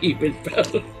appetite for human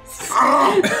bones.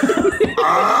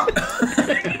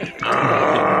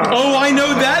 Oh, I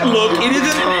know that look.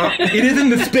 It isn't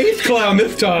the space clown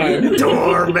this time.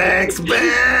 Torbeck's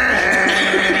back.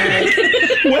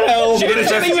 Well, She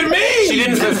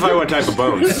didn't specify what type of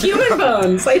bones. Human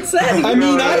bones, I said. I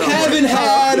mean, I haven't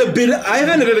had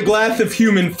a glass of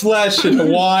human flesh in a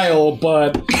while,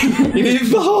 but it is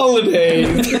the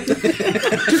holidays.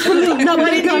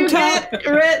 What did you get,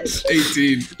 Rich?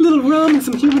 18. Little rum and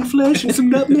some human flesh and some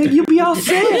nutmeg, you'll be all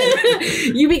set.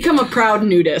 You become a proud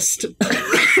nudist.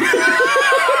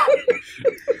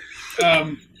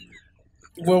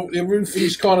 Well, the roof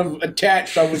is kind of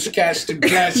attached. I was cast in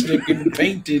plastic and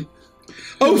painted.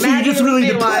 Oh, so you're just really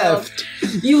Meanwhile, depressed.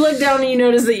 You look down and you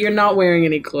notice that you're not wearing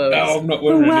any clothes. No, I'm not Oh,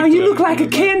 wearing wow, any you look clothes. like a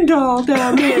Ken doll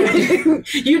down there.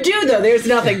 You do, though. There's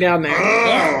nothing down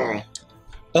there.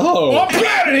 Oh. I'm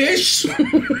proud of this.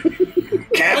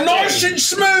 Nice and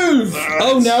smooth.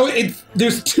 Oh, now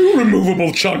there's 2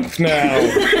 removable chunks now.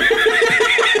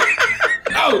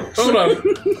 Oh, hold on.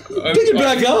 Pick it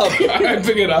back up. I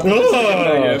pick it up.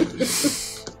 Oh.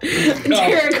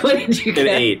 Derek, what did you An get?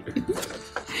 8.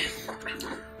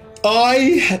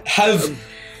 I have.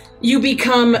 You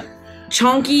become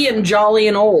chunky and jolly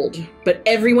and old, but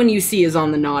everyone you see is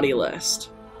on the naughty list.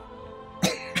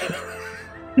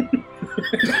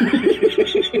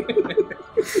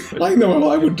 I know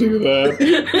I would do that.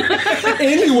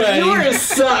 Anyway. Yours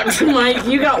sucks, Mike.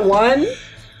 You got 1.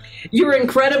 You were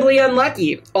incredibly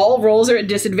unlucky. All rolls are at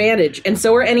disadvantage, and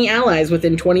so are any allies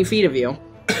within 20 feet of you.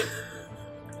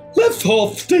 Let's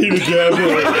all stay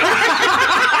together.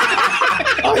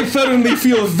 I suddenly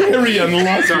feel very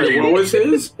unlucky. Sorry, what was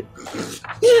his?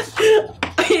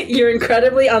 You're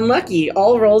incredibly unlucky.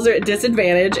 All rolls are at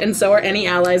disadvantage, and so are any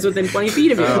allies within 20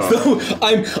 feet of you. So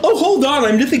hold on,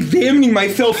 I'm just examining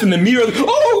myself in the mirror.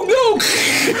 Oh no!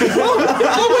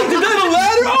 Oh wait, did that a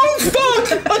ladder? Oh fuck!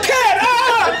 A cat! Ah!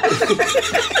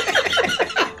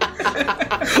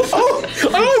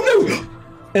 Oh no!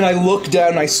 And I look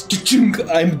down, I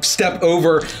step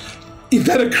over. Is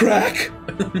that a crack?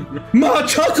 Ma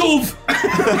Chuckles!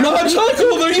 Ma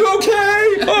Chuckles, are you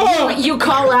okay? Oh. You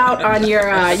call out on your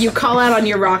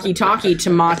Rocky Talkie to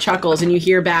Ma Chuckles, and you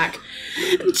hear back,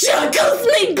 Chuckles,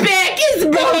 my back is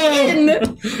broken.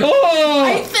 Oh.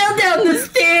 I fell down the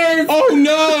stairs. Oh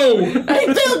no!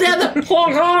 I fell down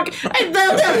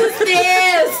the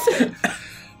stairs.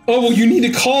 Oh, well, you need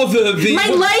to call the... My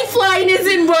lifeline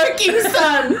isn't working,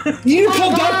 son. You need to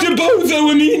call Dr. Bozo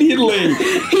immediately.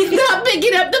 He's not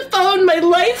picking up the phone. My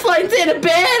lifeline's in a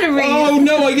battery. Oh,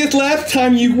 no, I guess last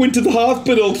time you went to the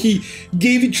hospital, he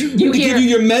gave you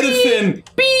your medicine.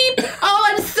 Beep. Oh,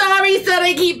 I'm sorry, son.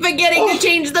 I keep forgetting to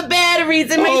change the batteries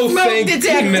in my smoke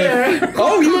detector. Goodness.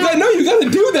 Oh, you got to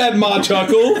do that, Ma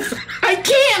Chuckles. I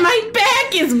can't. My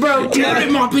back is broken. Yeah,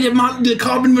 it might be the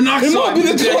carbon monoxide. It might be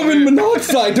the carbon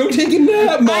monoxide. Don't take a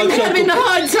nap, Ma Chuckles. I'm having a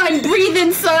hard time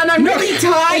breathing, son. I'm really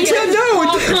tired.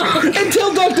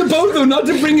 Tell Dr. Bozo not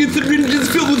to bring you syringes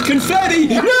filled with confetti.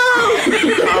 No!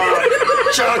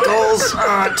 Chuckles,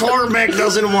 Torbeck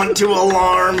doesn't want to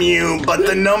alarm you, but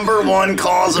the number 1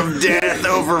 cause of death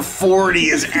over 40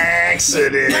 is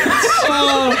accidents.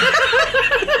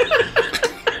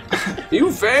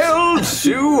 You failed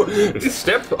to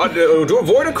to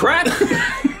avoid a crack?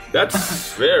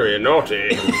 That's very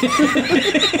naughty.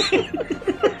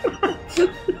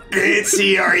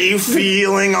 Bitsy, are you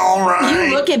feeling all right?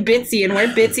 You look at Bitsy, and where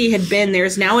Bitsy had been,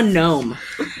 there's now a gnome.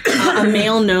 A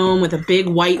male gnome with a big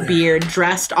white beard,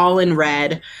 dressed all in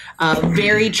red.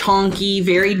 Very chonky,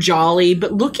 very jolly,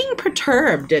 but looking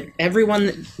perturbed at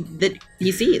everyone that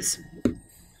he sees.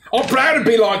 I'm proud to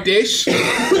be like this.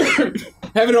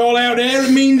 Have it all out there,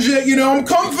 it means that, I'm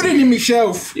confident in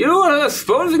myself. You are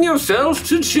exposing yourselves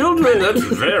to children. That's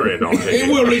very naughty.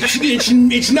 Well,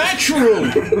 it's natural.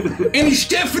 And it's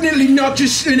definitely not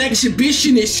just an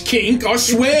exhibitionist kink, I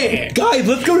swear. Guys,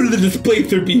 let's go to the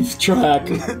Displacer Beast track.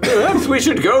 Perhaps we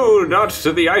should go not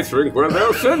to the ice rink, where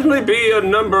there'll certainly be a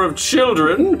number of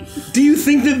children. Do you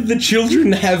think that the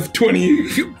children have 20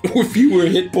 or fewer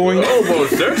hit points? Oh,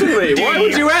 most certainly. Why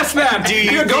would you ask that?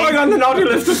 You're going on the naughty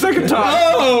list a second time.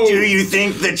 Oh! Do you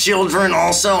think the children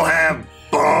also have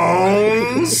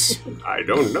bones? I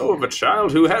don't know of a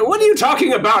child who had. What are you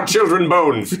talking about, Children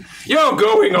Bones? You're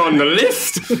going on the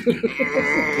list.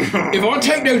 If I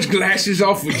take those glasses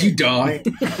off, would you die?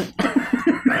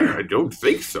 I don't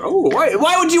think so.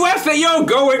 Why would you ask that? You're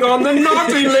going on the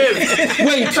naughty list.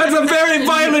 Wait, that's a very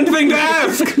violent thing to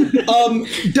ask.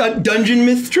 Dungeon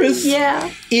Mistress? Yeah.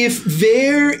 If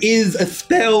there is a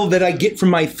spell that I get from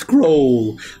my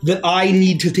scroll that I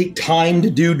need to take time to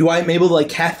do I am able to like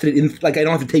cast it in like I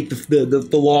don't have to take the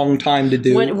long time to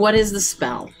do? What is the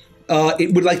spell?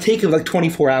 It would like take like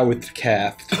 24 hours to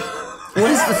cast. What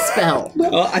is the spell?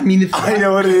 I mean, I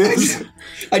know what it is.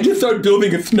 I just started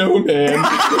building a snowman.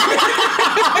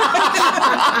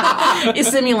 Is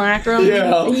simulacrum?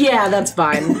 Yeah. Yeah, that's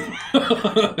fine.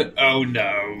 Oh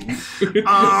no.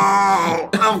 Oh,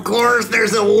 of course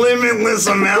there's a limitless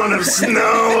amount of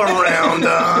snow around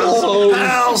us. Oh.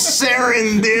 How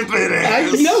serendipitous.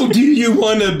 I know. Do you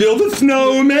want to build a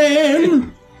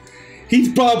snowman?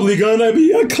 He's probably gonna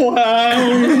be a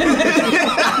clown.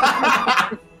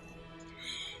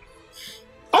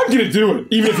 I'm gonna do it,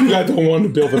 even if you guys don't want to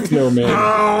build a snowman.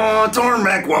 Oh,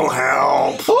 Tormek will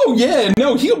help. Oh yeah,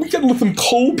 no, he'll be getting some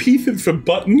coal pieces for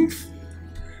buttons.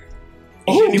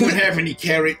 Does anyone have any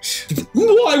carrots?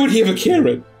 Why would he have a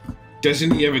carrot?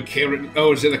 Doesn't he have a carrot?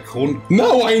 Oh, is it a corn?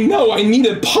 No, I know. I need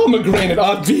a pomegranate,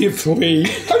 obviously.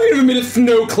 I've never been a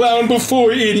snow clown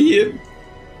before, idiot.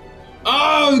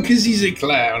 Oh, because he's a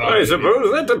clown. I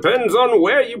suppose that depends on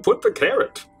where you put the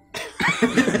carrot.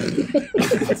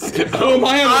 Oh,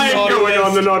 I'm going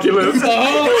on the naughty list.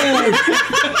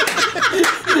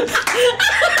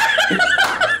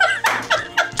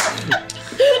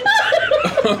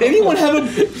 Anyone have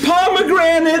a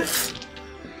pomegranates?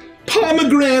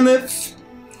 Pomegranates.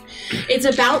 It's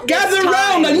about this Gather time.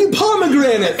 round! I need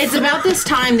pomegranates. It's about this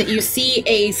time that you see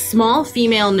a small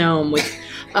female gnome with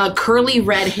curly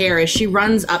red hair as she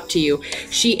runs up to you.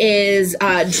 She is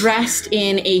dressed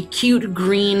in a cute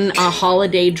green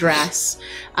holiday dress.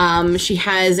 She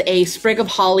has a sprig of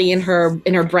holly in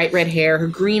her bright red hair. Her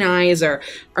green eyes are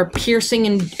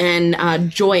piercing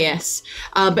and joyous,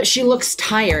 but she looks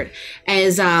tired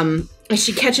as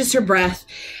she catches her breath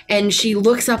and she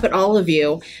looks up at all of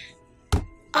you.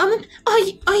 Are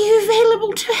you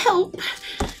available to help?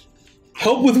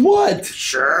 Help with what?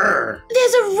 Sure.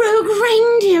 There's a rogue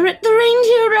reindeer at the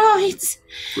reindeer rides.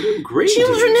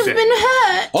 Children have been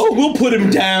hurt. Oh, we'll put him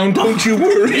down, don't you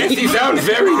worry. Yes, he sounds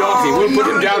very naughty. We'll put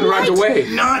him down right away.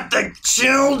 Not the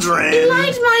children.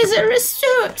 Light Miser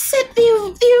said the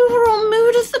overall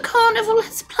mood of the carnival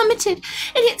has plummeted,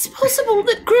 and it's possible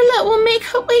that Grilla will make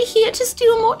her way here to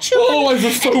steal more children. Oh, I have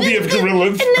a phobia of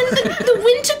gorillas. And then the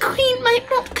Winter Queen might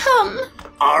not come.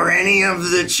 Are any of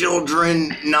the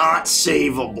children not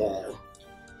savable?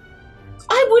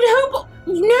 I would hope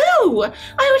no.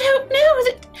 I would hope no.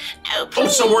 No, please. Oh,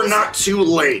 so we're not too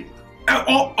late.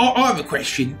 I have a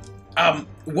question.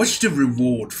 What's the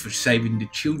reward for saving the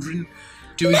children?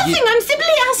 Nothing. I'm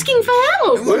simply asking for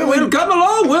help. Well, come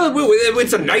along. Well,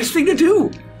 it's a nice thing to do.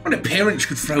 Well, the parents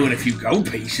could throw in a few gold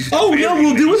pieces. Oh, no,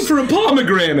 we'll do it for a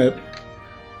pomegranate.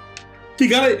 Do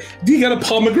you got a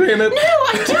pomegranate? No,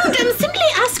 I don't. I'm simply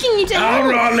asking you to help. All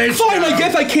right, let's Fine, I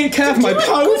guess I can't cast my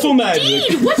powerful magic.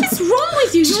 Indeed. What is wrong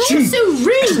with you? You're all so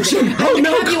rude. I'm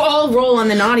gonna have you all roll on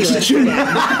the naughty list. No,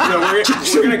 we're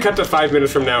gonna cut to 5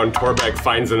 minutes from now, and Torbeck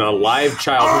finds an alive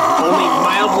child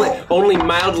who's only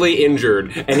mildly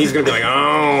injured, and he's gonna be like,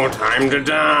 "Oh, time to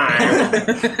die."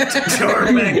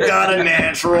 Torbeck got a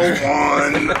natural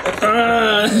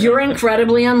 1. You're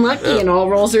incredibly unlucky, and all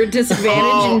rolls are at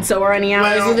disadvantage, and so are any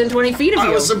allies within 20 feet of you.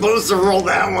 I was supposed to roll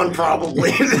that one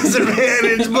probably at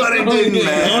disadvantage, but it didn't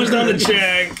matter. I was on the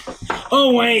check.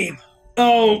 Oh, wait.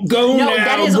 Oh, go now, No,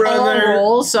 that is brother. all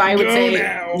rolls, so I would Go say,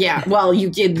 now. yeah. Well, you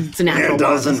did. It's a natural. It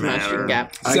doesn't one, as much as you matter. can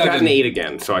get. I got an 8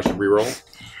 again, so I should reroll.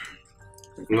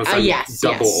 Unless I'm Yes,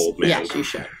 double yes, old man. yes, you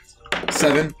should.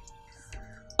 7.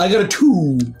 I got a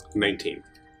 2. 19.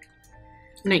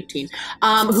 19.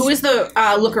 Who is the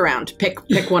look around?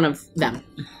 Pick one of them.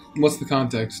 What's the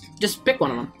context? Just pick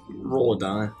one of them. Roll a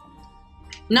die.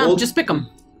 No, Well- just pick them.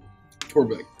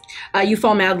 Torbeck. You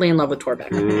fall madly in love with Torbeck.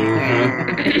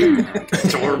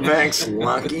 Torbeck's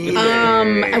lucky.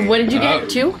 What did you get?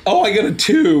 2? Oh, I got a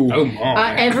 2. Oh,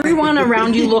 my. Everyone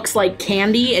around you looks like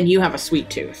candy, and you have a sweet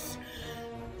tooth.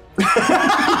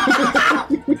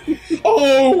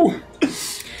 Oh!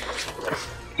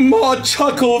 Ma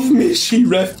chuckles, may she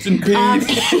rest in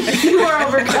peace. You are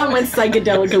overcome with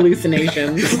psychedelic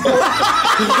hallucinations.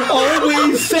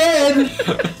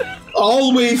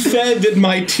 Always said that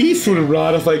my teeth would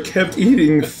rot if I kept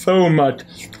eating so much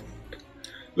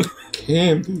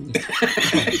candy.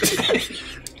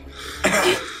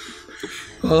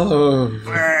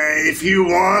 If you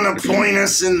want to point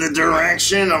us in the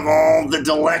direction of all the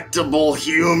delectable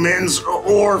humans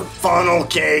or funnel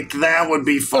cake, that would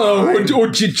be fine. Or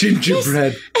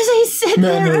gingerbread. As I said,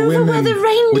 Men they're or over where women the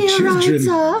reindeer or rides children.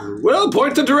 are. Well,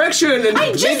 point the direction and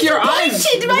I just make your eyes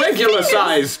pointed my regular fingers.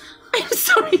 size. I'm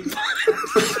sorry.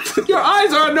 Your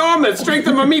eyes are enormous. Strike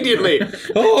them immediately.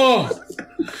 Oh,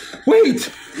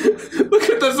 wait. Look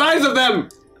at the size of them.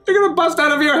 They're gonna bust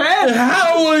out of your head.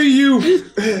 How are you?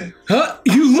 Huh?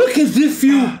 You look as if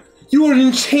you are an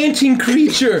enchanting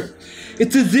creature.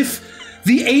 It's as if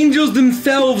the angels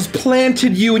themselves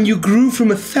planted you and you grew from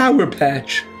a sour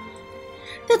patch.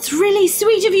 That's really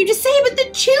sweet of you to say, but the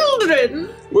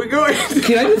children. We're going.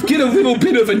 Can I just get a little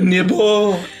bit of a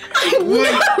nibble? I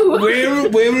know. Where are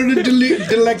the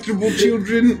delectable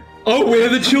children? Oh, where are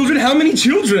the children? How many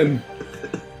children?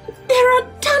 There are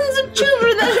tons of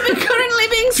children that are currently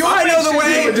being I know the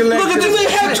way. Look at them, they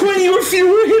have 20 or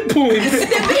fewer hit points.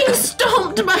 They're being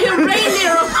stomped by a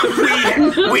reindeer on the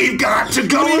run. We've got to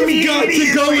go We've got immediately.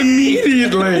 to go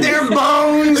immediately. Their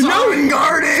bones are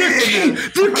unguarded.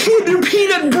 The Kinder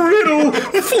Peanut Brittle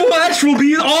flesh will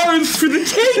be ours for the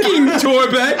taking,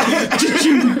 Torbeck.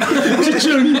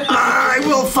 I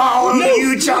will follow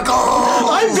you, Chuckles.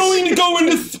 I'm going to go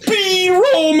into speed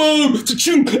roll mode.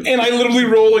 And I literally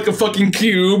roll like a fucking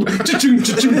cube.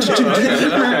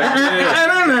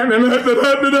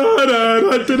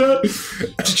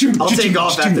 I'll take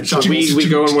off after Chuckles. We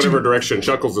go in whatever direction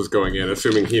Chuckles is going in,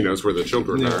 assuming he knows where the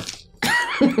children are.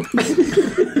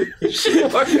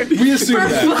 We assume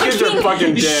that. Kids are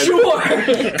fucking dead. Sure.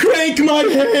 Crank my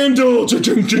handle.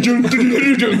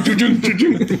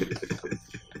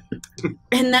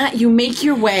 And that you make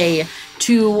your way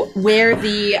to where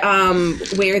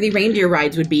the reindeer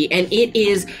rides would be, and it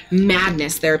is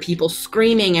madness. There are people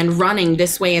screaming and running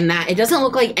this way and that. It doesn't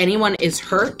look like anyone is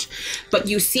hurt, but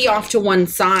you see off to one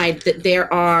side that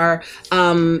there are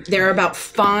about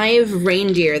 5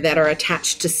 reindeer that are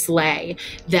attached to sleigh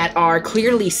that are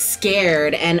clearly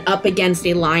scared and up against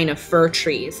a line of fir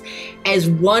trees. As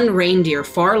one reindeer,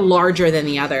 far larger than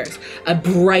the others, a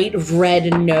bright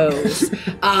red nose,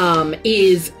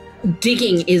 is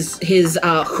digging his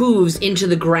hooves into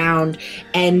the ground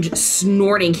and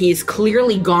snorting. He's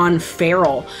clearly gone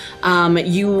feral.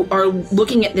 You are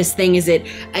looking at this thing as it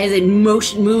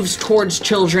moves towards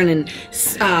children and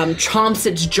chomps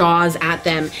its jaws at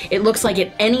them. It looks like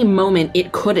at any moment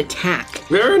it could attack.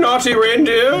 Very naughty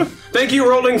reindeer. Thank you,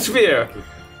 Rolling Sphere.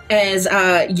 As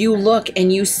you look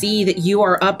and you see that you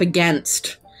are up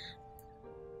against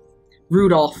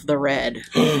Rudolph the Red.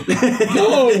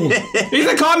 No! He's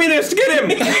a communist! Get him!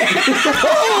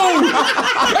 Oh!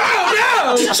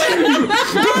 No!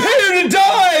 Prepare to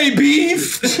die,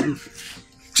 beef!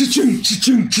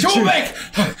 Torbeck!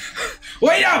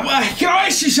 Wait up! Can I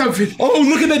ask you something? Oh,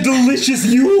 look at that delicious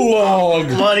Yule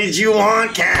log! What did you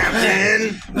want,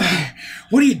 Captain?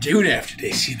 What are you doing after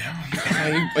this, you know?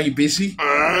 Are you busy? I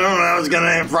don't know. I was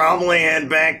gonna probably head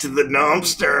back to the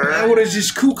dumpster. Well, there's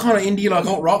this cool kind of indie like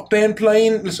alt rock band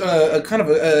playing. It's a kind of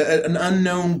an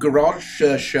unknown garage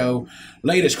show.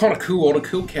 Later, it's kind of cool. All the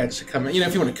cool cats are coming. You know,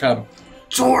 if you want to come.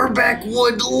 Torbeck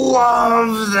would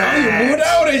love that.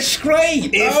 Oh, that's great.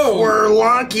 If we're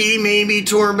lucky, maybe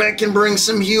Torbeck can bring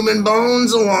some human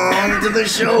bones along to the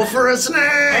show for a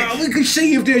snack. We could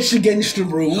see if that's against the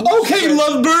rules. Okay,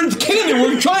 lovebirds, Canyon,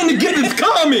 we're trying to get this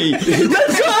commie!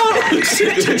 Let's go!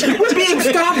 We're being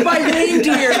stopped by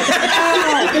reindeer.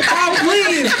 Oh,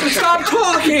 please, stop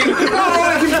talking. Oh,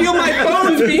 I can feel my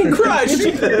bones being crushed.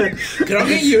 Can I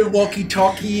get you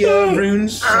walkie-talkie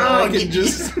runes? Oh,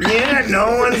 yeah,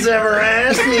 no one's ever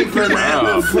asked me for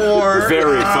that before.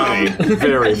 Very funny.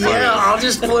 Very funny. Yeah, I'll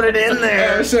just put it in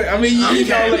there. So, I mean,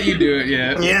 I'll let you do it,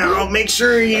 yeah. Yeah, I'll make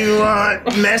sure you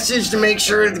message to make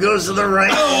sure it goes to the right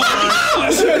one.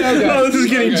 Oh, this is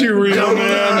getting too real,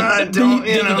 man.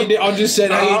 I'll just say,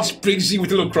 hey, it's Briggsy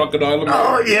with a little crocodile.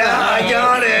 Oh, yeah, I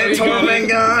got it. Torben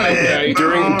got it.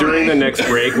 During the next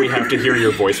break, we have to hear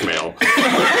your voicemail.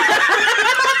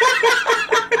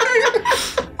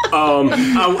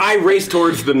 I race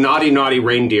towards the naughty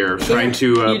reindeer, trying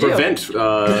to prevent.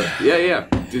 Yeah.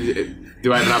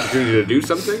 Do I have an opportunity to do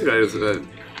something?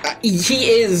 He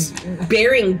is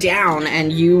bearing down,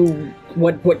 and you.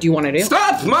 What do you want to do?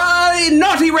 Stop, my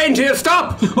naughty reindeer!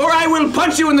 Stop, or I will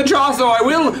punch you in the jaw. So I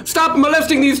will stop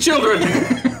molesting these children.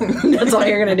 That's all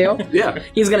you're gonna do? Yeah.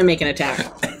 He's gonna make an attack.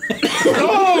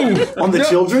 On the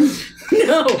children?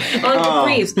 No, Uncle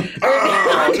Reeves. No,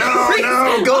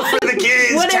 go for the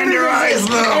kids. Tenderize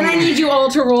them. And I need you all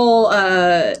to roll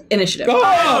initiative.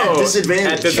 At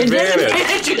disadvantage. At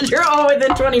disadvantage. You're all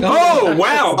within 20 points. Oh,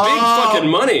 wow. Big fucking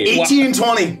money. 18 and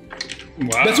 20.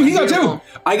 Wow. That's what he got too.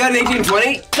 I got an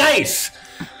 18-20. Nice.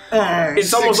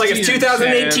 It's almost like it's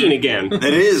 2018 again. It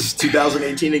is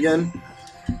 2018 again.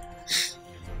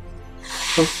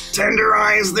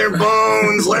 Tenderize their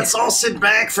bones. Let's all sit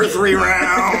back for 3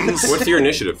 rounds. What's your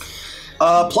initiative?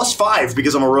 +5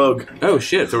 because I'm a rogue. Oh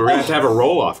shit! So we're gonna have to have a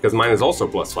roll off because mine is also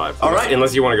 +5. All right.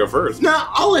 Unless you want to go first. Nah,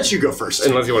 I'll let you go first.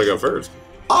 Unless you want to go first.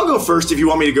 I'll go first if you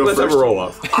want me to go Let's first. have a roll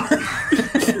off.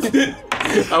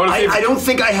 I don't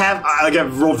think I have. I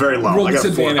got rolled very low. Roll I got 4.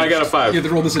 disadvantage. I got a 5. You have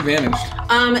to roll disadvantage.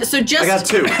 So just I got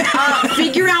 2.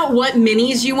 figure out what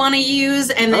minis you want to use,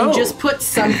 and then just put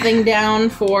something down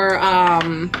for.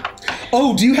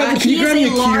 Oh, do you have? Can you He grab is me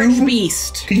a a large cube?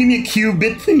 beast. Can you give me a cube,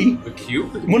 Bitsy? The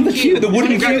cube? One of the cube, the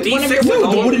wooden got cube. D6 No, with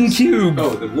the all wooden of- cube. Oh,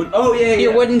 the wood. Oh yeah,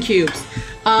 Your wooden cubes.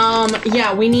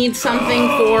 Yeah, we need something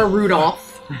for Rudolph.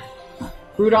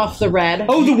 Rudolph the Red.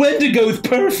 Oh, the Wendigo's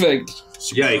perfect.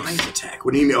 Yikes. Attack.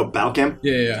 What do you mean? Oh, Balcam?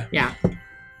 Yeah. Yeah.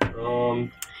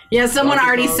 Yeah, Someone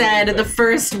already said the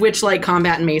first Witchlight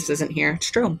combat mace isn't here. It's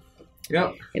true.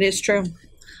 Yep. It is true.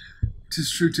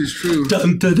 Tis true. Tis true.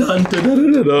 Dun, dun, dun, dun,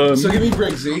 dun, dun, dun. So give me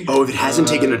Briggsy. Oh, if it hasn't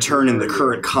taken a turn in the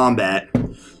current combat.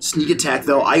 Sneak attack,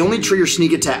 though. I only trigger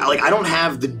sneak attack. Like, I don't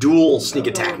have the dual sneak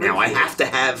attack now. I have to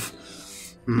have...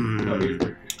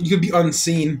 You could be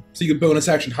unseen, so you could bonus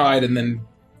action hide and then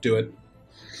do it.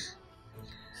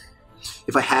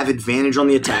 If I have advantage on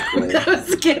the attack roll.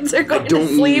 Those kids are going don't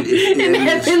to sleep need in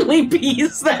advantage. heavenly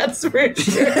peace, that's for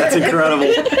sure. That's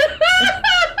incredible.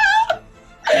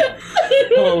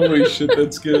 Holy shit,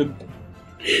 that's good.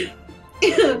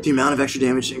 The amount of extra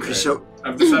damage increase. So,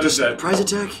 I've decided that surprise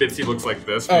attack? Bitsy looks like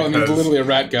this. Oh, and he's because- literally a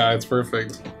rat guy. It's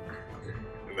perfect.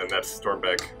 And then that's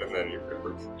Stormbeck, and then you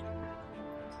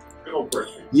Good old Brick.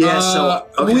 Yeah, so...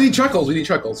 We need Chuckles. We need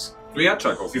Chuckles. We got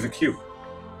Chuckles. He's a cube.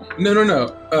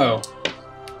 No. Oh.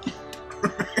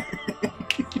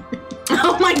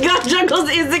 Oh my god, Chuckles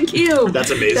is a cube! That's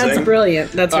amazing. That's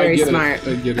brilliant. That's very smart.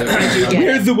 I get it.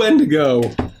 Where's the Wendigo?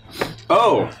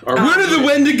 Oh, Where did the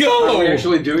Wendigo? Are we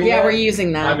actually doing Yeah, that? we're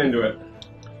using that. I'm into it.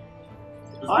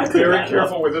 I Be could very back it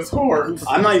careful with his horns.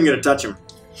 I'm not even going to touch him.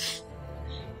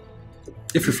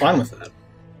 If you're fine with that.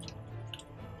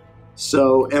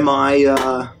 So, am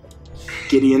I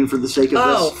Gideon for the sake of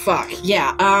Oh, this? fuck.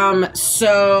 Yeah.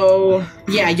 So...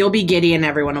 Yeah, you'll be Gideon,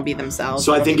 everyone will be themselves.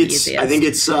 So I It'll think be it's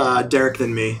easiest. Derek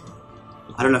than me.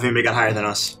 I don't know if anybody got higher than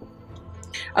us.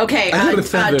 Okay, I got a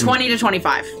 7. 20 to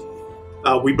 25.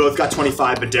 We both got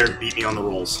 25, but Derek beat me on the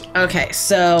rolls. Okay,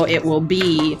 so it will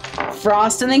be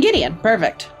Frost and then Gideon.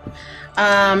 Perfect.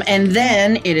 And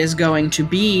then it is going to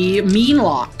be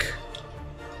Meanlock.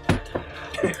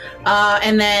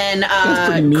 And then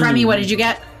pretty mean. Crummy, what did you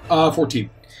get? 14.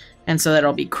 And so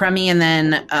that'll be Crummy and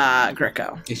then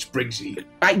Greco. It's Briggsy.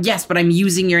 Yes, but I'm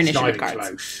using your initiative Not even cards.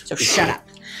 close. So shut up.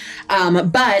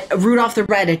 But Rudolph the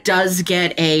Red, it does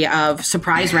get a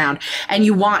surprise round, and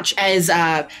you watch as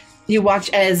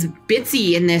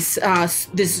Bitsy in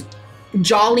this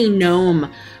jolly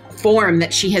gnome form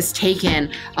that she has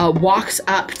taken walks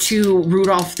up to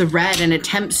Rudolph the Red and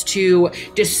attempts to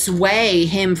dissuade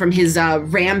him from his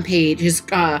rampage,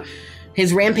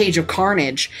 his rampage of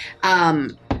carnage.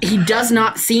 He does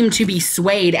not seem to be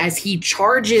swayed as he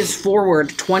charges forward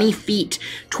 20 feet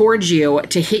towards you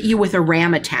to hit you with a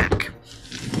ram attack.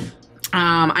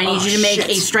 I need you to make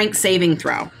a strength saving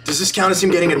throw. Does this count as him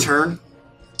getting a turn?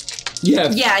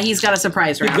 Yes. Yeah, he's got a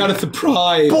surprise round. You got a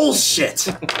surprise. Bullshit!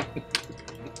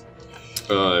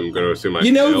 I'm going to assume I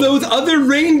You know, failed. those other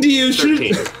reindeer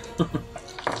 13.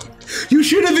 You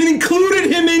should have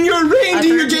included him in your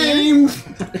reindeer 13? games.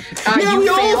 Now you we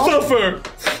all failed.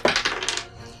 suffer.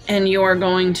 And you're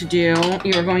going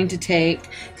to take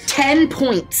 10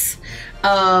 points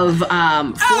of force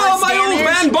my old damage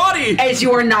man body! as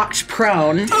you are knocked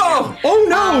prone. Oh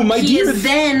no, my he dear. is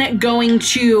then going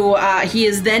to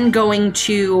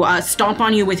stomp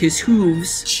on you with his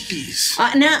hooves. Jeez.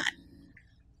 Now,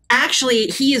 actually,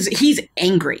 he's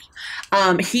angry.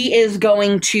 He is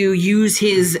going to use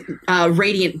his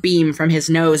radiant beam from his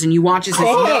nose, and you watch as his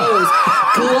nose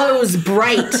glows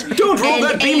bright. Don't roll and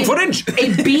that beam footage!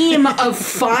 A beam of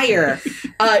fire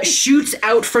shoots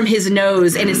out from his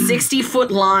nose in a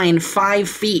 60-foot line, 5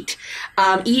 feet.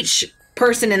 Each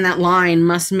person in that line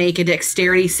must make a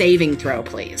dexterity saving throw,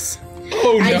 please.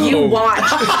 as you watch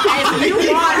as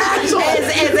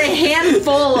a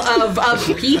handful of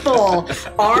people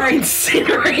are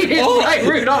incinerated by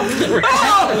Rudolph the Red.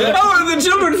 Oh, the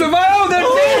children survive. Oh, they're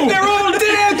dead. They're all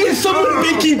dead. Is someone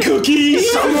baking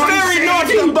cookies? Someone very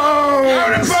naughty. the bone.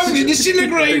 The bones are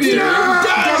disintegrated.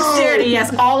 Dexterity,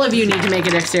 yes. All of you need to make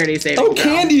a dexterity saving Oh, throw.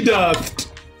 candy dust.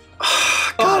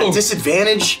 God, a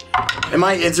disadvantage?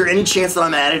 Is there any chance that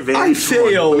I'm at advantage? I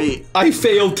fail. I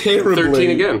fail terribly. 13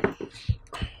 again.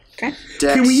 Okay.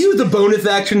 Dex. Can we use the bonus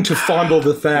action to fondle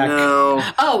the thack? No.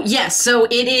 Oh, yes. So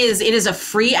it is a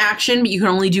free action, but you can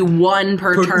only do one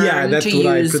per turn yeah, that's to what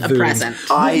I use a presumed. present.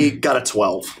 I got a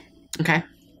 12. Okay.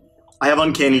 I have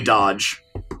uncanny dodge,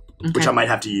 which Okay. I might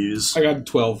have to use. I got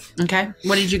 12. Okay.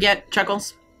 What did you get,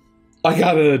 Chuckles? I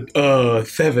got a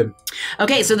 7.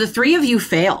 Okay, so the three of you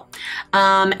fail.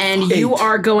 And you 8.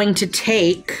 are going to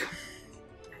take...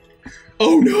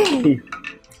 Oh no!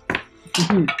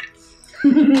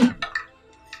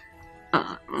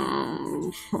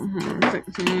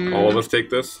 All of us take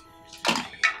this?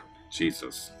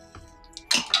 Jesus.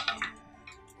 What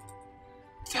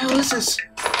the hell is this?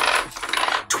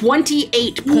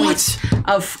 28 points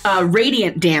of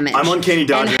radiant damage. I'm uncanny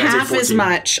dodge. and I take half as 14.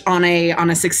 much on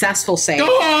a successful save. As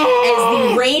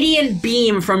the radiant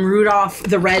beam from Rudolph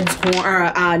the Red's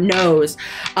nose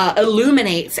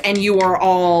illuminates, and you are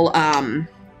all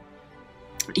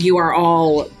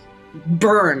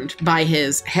burned by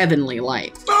his heavenly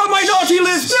light. Oh, my naughty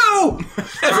list! No!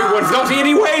 Everyone's naughty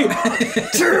anyway!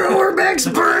 Turtleback's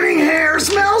burning hair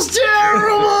smells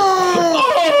terrible!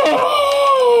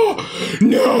 Oh!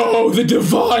 No, the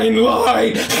divine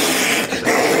light!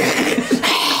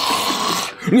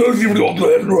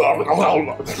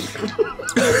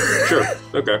 Sure.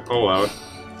 Okay, I'll allow it.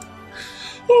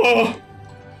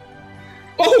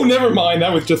 Oh, never mind.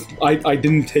 That was just I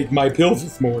didn't take my pills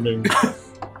this morning.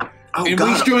 Oh, And God.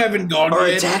 we still haven't gone Our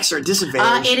yet. attacks are a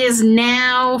disadvantage. It is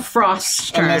now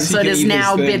Frost's turn, Unless he so it can is eat his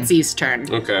now thing. Bitsy's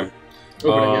turn. Okay.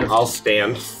 Opening gift. I'll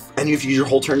stand. And you have to use your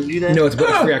whole turn to do that? No, it's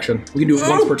a free action. We can do it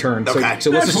once per turn. Okay.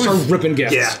 So let's just start ripping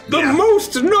gifts. Yeah. The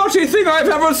most naughty thing I've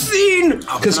ever seen!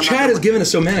 Because Chad has given us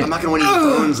so many. I'm not going to want to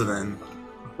eat bones then.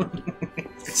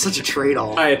 It's such a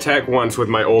trade-off. I attack once with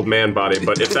my old man body,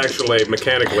 but it's actually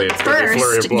mechanically it's going to be a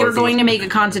flurry of First, blows. you're going to make a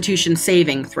Constitution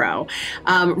saving throw.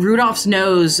 Rudolph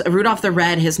the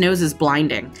Red, his nose is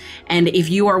blinding, and if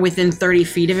you are within 30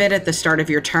 feet of it at the start of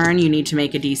your turn, you need to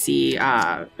make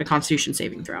a Constitution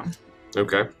saving throw.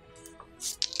 Okay.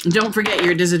 Don't forget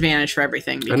your disadvantage for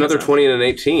everything. because Another of- 20 and an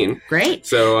 18. Great.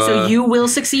 So you will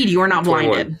succeed. You are not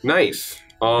 21. blinded. Nice.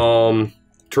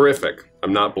 Terrific.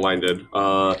 I'm not blinded.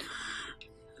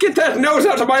 Get that nose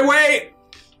out of my way!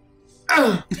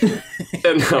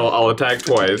 And I'll attack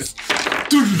twice.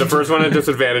 The first one at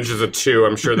disadvantage is a 2.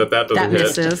 I'm sure that doesn't That hit.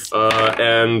 misses.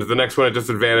 And the next one at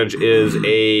disadvantage is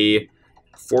a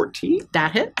 14.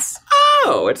 That hits.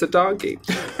 Oh, it's a donkey.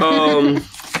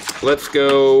 Let's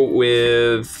go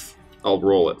with. I'll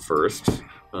roll it first.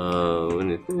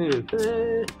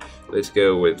 Let's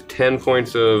go with 10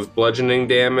 points of bludgeoning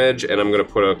damage, and I'm going to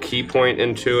put a key point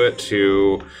into it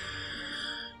to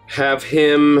have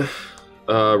him,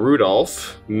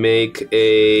 Rudolph, make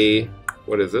a.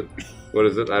 What is it?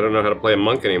 I don't know how to play a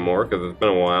monk anymore because it's been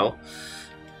a while.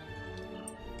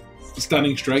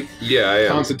 Stunning strike. Yeah, I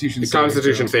am.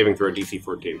 Constitution saving throw, DC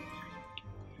 14.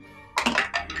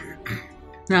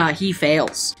 He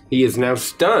fails. He is now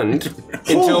stunned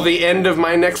until the end of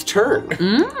my next turn.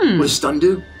 Mm. What does stun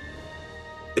do?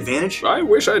 Advantage? I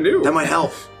wish I knew. That might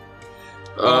help.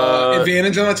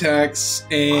 Advantage on attacks,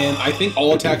 and I think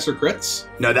all attacks are crits.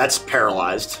 No, that's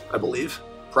paralyzed, I believe.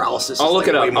 Paralysis. I'll is look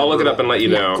like it way up. more I'll look it up and let you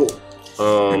brutal. know.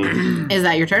 Cool. Is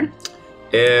that your turn?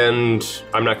 And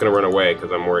I'm not going to run away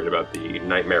because I'm worried about the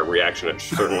nightmare reaction it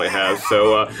certainly has.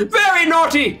 So, Very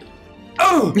naughty!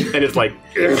 Oh! and it's like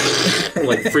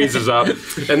freezes up,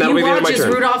 and that'll You be the end of watch my as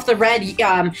turn. Rudolph the Red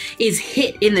is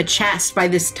hit in the chest by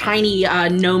this tiny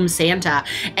gnome Santa,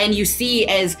 and you see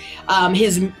as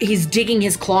he's digging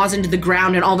his claws into the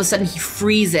ground, and all of a sudden he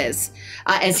freezes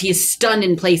as he is stunned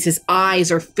in place. His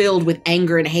eyes are filled with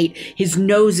anger and hate. His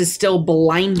nose is still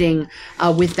blinding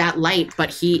with that light,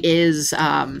 but he's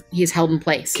held in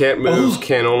place. Can't move,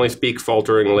 can only speak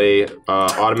falteringly,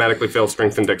 automatically fail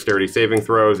strength and dexterity saving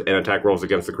throws, and attack rolls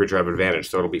against the creature have advantage,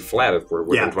 so it'll be flat if we're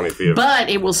within 20 feet of it. But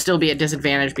it will still be a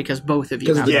disadvantage because both of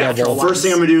you have Yeah, natural first ones.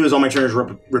 thing I'm going to do is on my turn is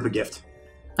rip a gift.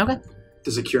 Okay.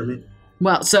 Does it cure me?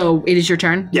 Well, so it is your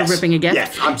turn. Yes. You're ripping a gift.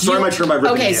 Yes, I'm starting my turn by ripping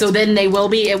a Okay, gift. so then it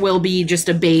will be just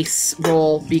a base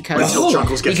roll because Until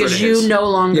Chuckles gets rid of you his. no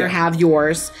longer Yeah. have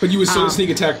yours. But you would still sneak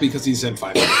attack because he's Zen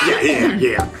 5.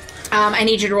 Yeah. I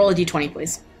need you to roll a d20,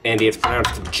 please. Andy, it's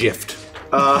pronounced gift.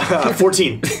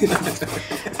 14.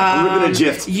 I'm living a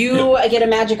gift. You get a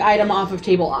magic item off of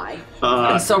table I.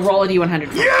 And so roll a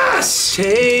d100. Yes!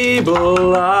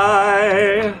 Table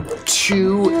I.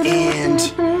 2 and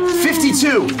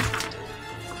 52.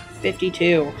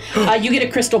 52. You get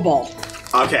a crystal ball.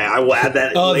 Okay, I will add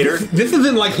that later. This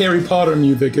isn't like Harry Potter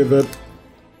music, is it?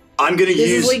 I'm gonna This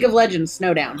use. is League of Legends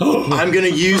Snowdown. I'm gonna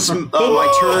use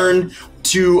my turn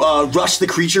to rush the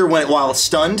creature while it's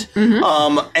stunned.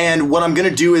 And what I'm gonna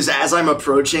do is, as I'm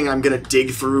approaching, I'm gonna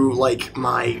dig through like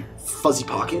my fuzzy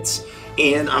pockets,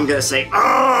 and I'm gonna say,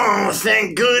 "Oh,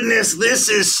 thank goodness this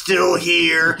is still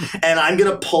here!" And I'm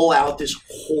gonna pull out this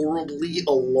horribly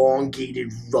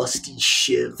elongated, rusty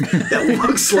shiv that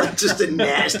looks like just a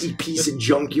nasty piece of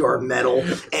junkyard metal,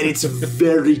 and it's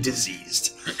very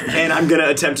diseased. And I'm gonna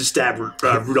attempt to stab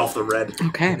Rudolph the Red.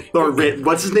 Okay. Or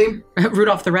what's his name?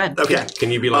 Rudolph the Red. Okay.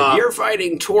 Can you be like, you're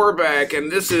fighting Torbeck,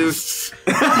 and this is...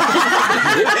 And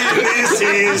this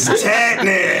is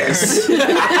tetanus.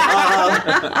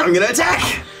 I'm gonna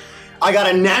attack. I got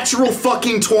a natural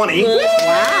fucking 20.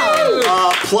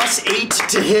 Wow. Plus 8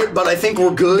 to hit, but I think we're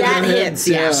good. That hits,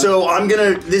 yeah. So I'm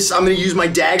gonna use my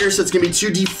dagger, so it's gonna be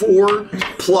 2d4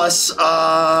 plus 2,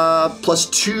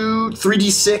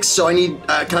 3d6. So I need.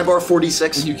 Can I borrow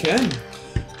 4d6? You can.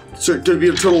 So it'll be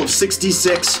a total of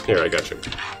 6d6. Here, I got you.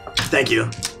 Thank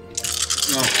you.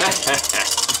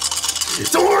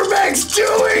 Torbeck's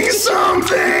doing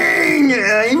something!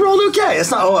 He rolled okay. It's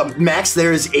not. Oh, max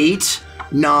there is 8,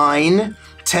 9,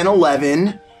 10,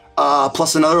 11.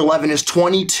 Plus another 11 is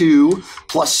 22.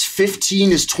 Plus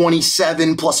 15 is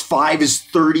 27. Plus 5 is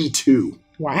 32.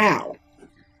 Wow.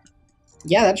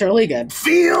 Yeah, that's really good.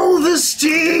 Feel the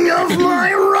sting of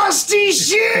my rusty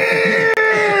shield!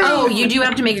 Oh, you do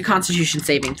have to make a Constitution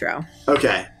saving throw.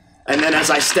 Okay. And then as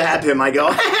I stab him, I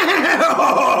go,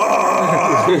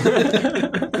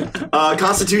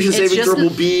 Constitution saving throw will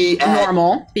be at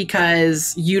normal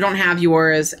because you don't have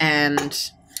yours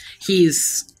and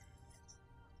he's...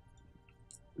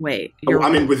 Wait.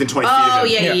 I'm in within 20 feet of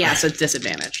him. Yeah, so it's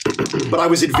disadvantage. But I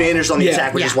was advantaged on the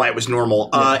attack, which is why it was normal.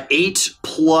 8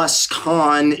 plus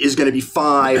con is going to be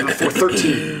 5 for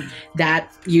 13.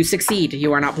 That, you succeed.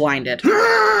 You are not blinded.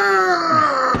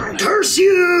 Curse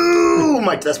you!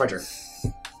 That's my turn.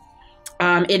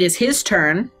 It is his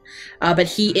turn,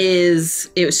 but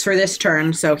it was for this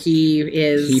turn, so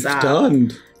he's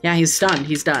stunned. Yeah, he's stunned.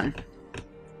 He's done.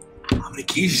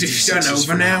 Is it done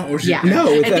over now? Or is Yeah. No,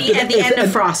 it's at the end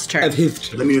of Frost's turn. At his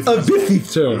turn. Let me do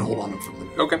Biffy's turn. Hold on for a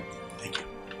minute. Okay. Thank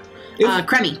you.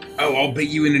 Cremmy. Oh, I'll beat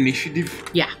you in initiative.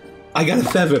 Yeah. I got a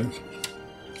 7.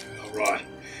 All right.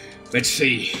 Let's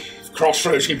see.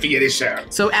 Crossroads can figure this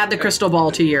out. So add the crystal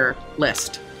ball to your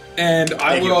list. And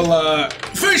I will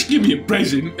first give you a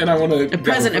present, and I want to. A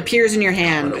present appears in your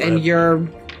hand, and your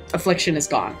affliction is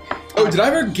gone. Oh, did I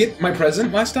ever get my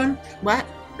present last time? What?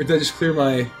 Or did I just clear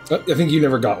my... I think you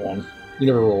never got one. You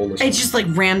never rolled or something. It's just like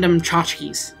random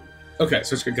tchotchkes. Okay,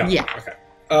 so it's good. Got it. Yeah. Okay.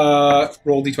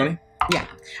 Roll d20. Yeah.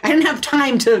 I didn't have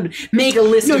time to make a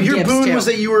list No, of your gifts, boon too. was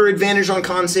that you were advantaged on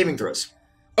con saving throws.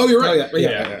 Oh, you're right.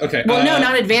 Yeah. Okay. Well, no,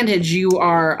 not advantage. You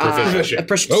are... Proficient.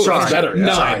 Oh, that's better.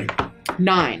 Yeah. 9.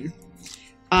 9.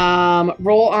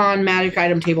 Roll on magic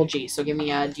item table G. So give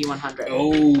me a D100.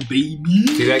 Oh, baby.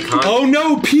 See that con? Oh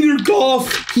no, Peter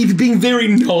Goff! He's being very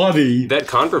naughty. That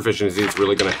con proficiency is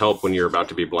really going to help when you're about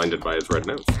to be blinded by his red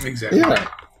nose. Exactly. Yeah.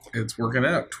 It's working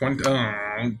out. 21.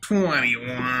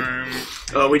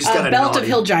 Oh, we just got a belt naughty. of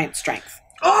hill giant strength.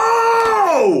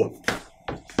 Oh!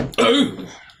 Oh!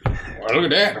 Well,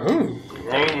 look at that. Oh.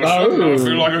 All of a sudden, I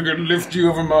feel like I could lift you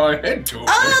over my head to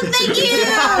Oh, thank you!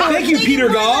 Thank you, Peter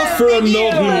Goff, for a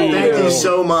naughty. Thank you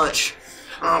so much.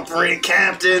 Oh, pretty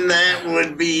captain, that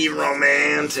would be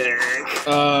romantic.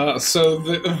 So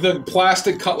the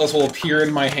plastic cutlass will appear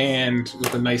in my hand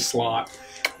with a nice slot.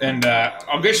 And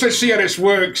I guess let's see how this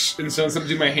works. And so instead of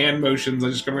doing my hand motions,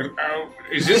 I'm just going to oh,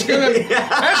 is this going to...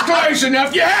 That's close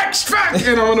enough, you hacks! Fuck!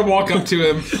 And I'm going to walk up to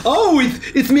him. Oh,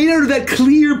 it's made out of that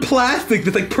clear plastic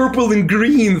that's like purple and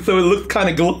green, so it looks kind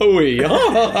of glowy. And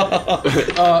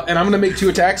I'm going to make 2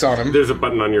 attacks on him. There's a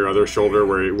button on your other shoulder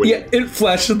where Yeah, it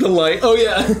flashes the light. Oh,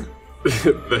 yeah.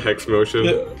 the hex motion.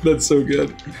 Yeah, that's so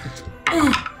good.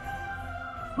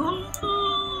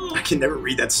 I can never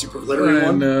read that super glittery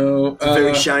one. No. It's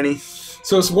very shiny.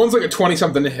 So one's like a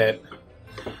 20-something to hit.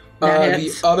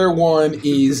 The other one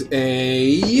is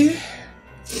a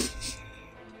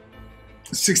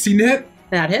 16 to hit.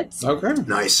 That hits. Okay.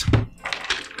 Nice.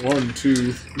 1,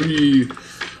 2, 3,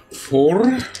 4.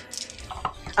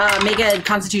 Make a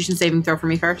Constitution saving throw for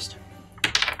me first.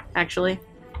 Actually.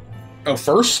 Oh,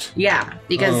 first? Yeah,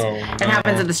 because it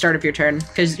happens at the start of your turn,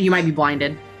 because you might be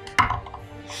blinded.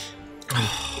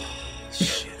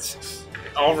 Shit.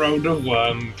 I'll roll a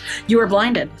 1. You are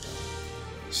blinded.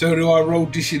 So do I roll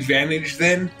disadvantage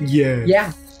then? Yeah.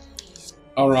 Yeah.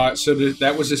 Alright, so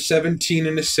that was a 17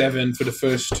 and a 7 for the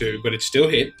first 2, but it still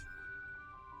hit.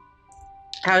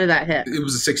 How did that hit? It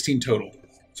was a 16 total.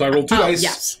 So I rolled 2 dice,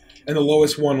 yes. and the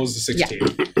lowest one was the 16. So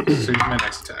here's my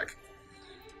next attack.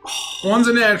 One's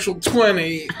a natural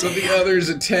 20, but the other's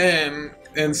a 10.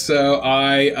 And so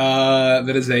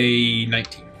that is a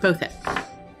 19. Both hit.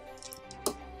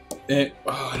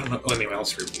 I don't know. Anyway, I'll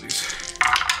read these.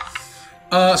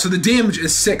 So the damage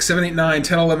is 6, 7, 8, 9,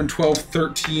 10, 11, 12,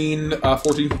 13,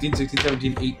 14, 15, 16,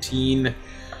 17, 18,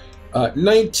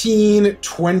 19,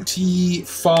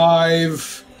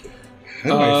 25. How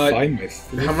do I find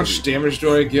my How much damage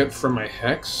do I get from my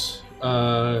hex?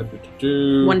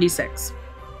 1d6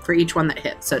 for each one that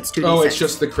hits, so it's 2d6. Oh, it's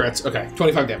just the crits. Okay,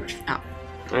 25 damage. Oh.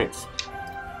 Nice.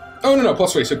 Oh, no,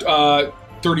 plus 3, so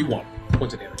 31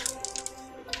 points of damage.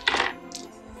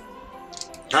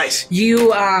 Nice.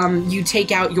 You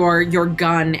take out your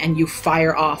gun and you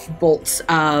fire off bolts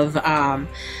of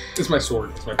It's my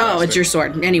sword. It's my Oh, plastic. it's your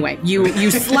sword. Anyway,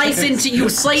 you slice into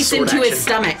Sword into his action.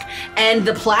 stomach, and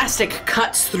the plastic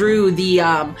cuts through the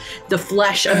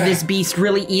flesh of this beast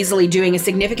really easily, doing a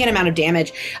significant amount of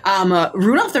damage.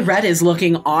 Rudolph the Red is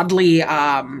looking oddly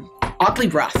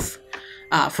rough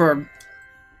for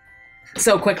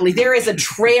so quickly. There is a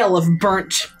trail of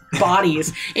burnt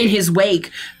bodies in his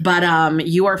wake, but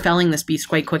you are felling this beast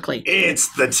quite quickly. It's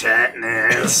the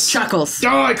tetanus. Chuckles.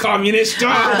 Die, communist!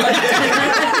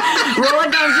 Die! Roll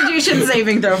a Constitution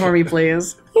saving throw for me,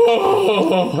 please.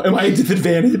 Oh, am I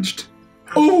disadvantaged?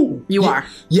 Oh, You are.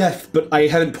 Yes, but I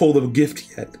haven't pulled a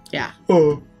gift yet. Yeah.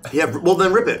 Oh, Yeah, well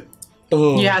then rip it.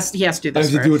 oh. He has to do I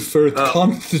this have to do it first. Oh.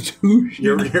 Constitution.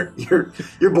 You're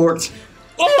borked.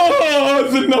 Oh,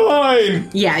 it's a 9.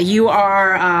 Yeah, you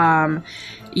are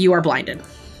blinded.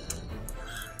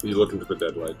 You look into the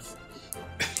deadlights.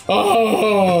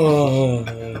 Oh.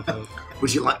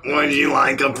 Would you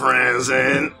like a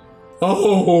present?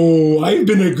 Oh, I've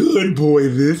been a good boy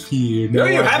this year. No,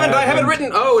 you haven't. I haven't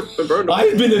written. Oh, it's been burned.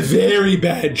 I've been a very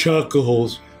bad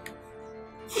Chuckles.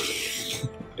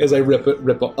 As I rip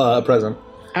a present.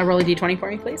 Roll a d20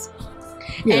 for me, please.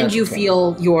 Yeah, and you okay.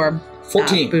 feel your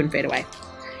 14. boon fade away.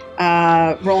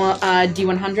 Roll a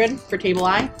d100 for table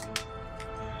I.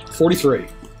 43.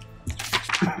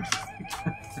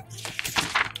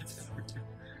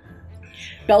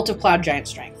 Belt of Cloud Giant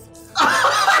Strength.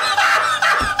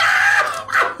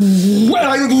 When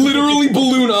I literally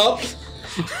balloon up,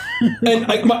 and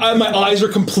my eyes are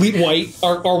complete white,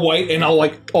 are white, and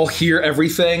I'll hear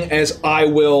everything as I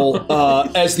will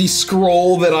as the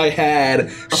scroll that I had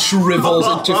shrivels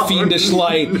into fiendish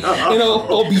light, and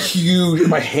I'll be huge.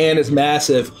 My hand is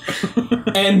massive,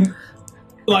 and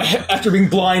after being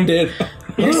blinded.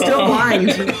 You're still blind.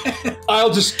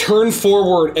 I'll just turn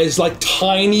forward as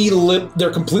tiny they're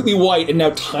completely white, and now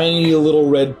tiny little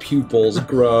red pupils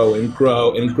grow and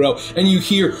grow and grow, and you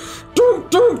hear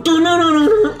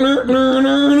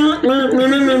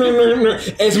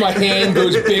as my hand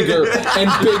goes bigger and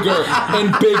bigger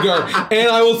and bigger, and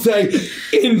I will say,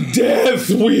 in death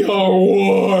we are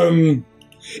one.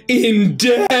 In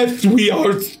death we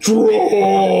are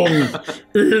strong.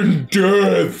 In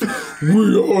death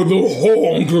we are the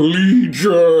Honk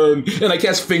Legion. And I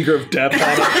cast Finger of Death on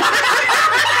it.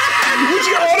 Which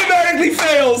automatically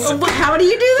fails. How do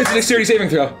you do It's this? a dexterity saving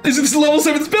throw. This is the level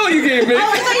 7 spell you gave me. Oh,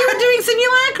 I thought you were doing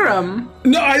simulacrum.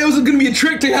 No, it was going to be a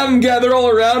trick to have them gather all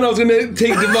around. I was going to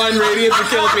take Divine Radiance and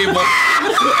kill people.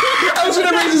 I was going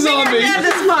to raise a zombie. Yeah,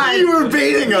 that's fine. You were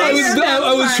baiting us.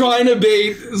 I was trying to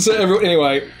bait. So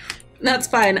anyway. That's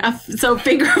fine. So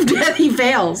Finger of Death, he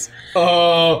fails.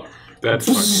 That's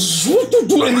fine.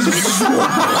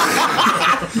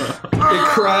 It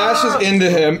crashes into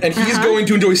him, and he's going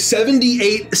to enjoy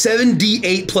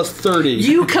 7d8 plus 30.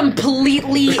 You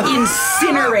completely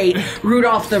incinerate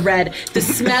Rudolph the Red. The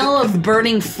smell of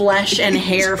burning flesh and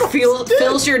hair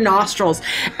fills your nostrils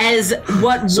as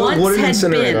what once what did had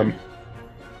incinerate been. him?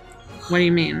 What do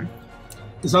you mean?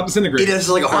 It's not disintegrate. He does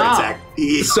like a heart attack.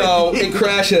 So it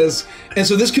crashes, and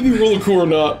so this could be really cool or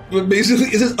not, but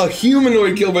basically, this is a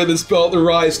humanoid killed by this spell. The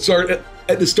rise start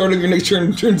at the start of your next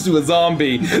turn turns to a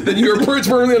zombie, then your bird's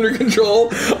permanently under control.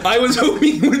 I was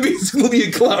hoping it would basically be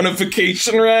a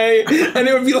clownification, right? And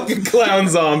it would be like a clown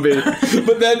zombie.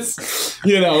 But that's,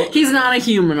 He's not a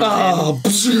humanoid. Oh,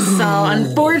 so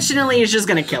unfortunately, it's just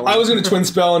gonna kill him. I was gonna twin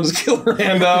spell and just kill her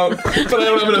hand out, but I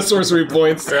don't have enough sorcery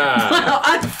points. Well,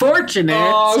 unfortunate.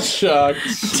 Oh,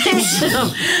 shucks.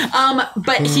 Damn.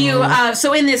 But Hugh,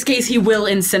 so in this case, he will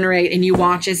incinerate, and you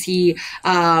watch as he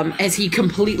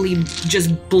completely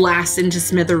just blasts into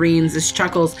smithereens. As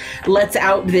Chuckles lets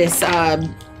out this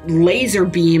laser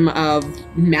beam of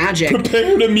magic.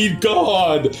 Prepare to meet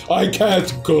God. I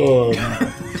can't go.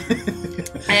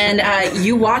 And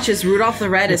you watch as Rudolph the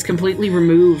Red is completely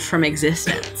removed from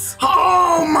existence.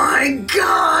 Oh my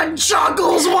God,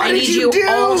 Chuckles! Why did you do? I need you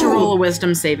all to roll a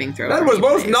wisdom saving throw. That was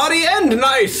both naughty and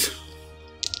nice.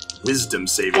 Wisdom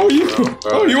saving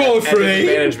throw. Are you all At afraid?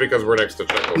 disadvantage because we're next to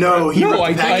Chuckles. No,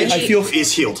 I feel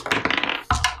is healed.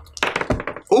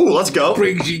 Oh, let's go.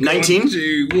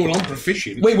 19. Well, I'm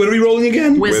proficient. Wait, what are we rolling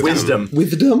again? Wisdom.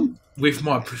 Wisdom? With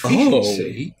my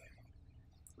proficiency.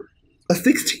 A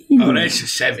 16. Oh, that's a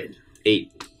 7.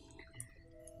 8.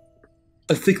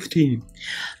 A 16.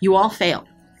 You all fail.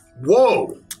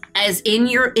 Whoa. As in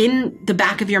the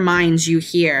back of your minds, you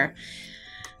hear,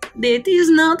 "That is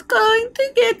not going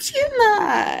to get you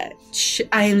much.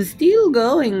 I am still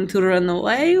going to run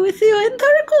away with you and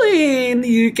Turquoise.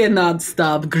 You cannot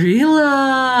stop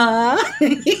Grilla."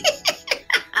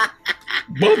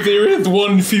 But there is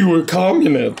one fewer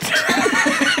communist.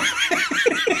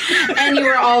 And you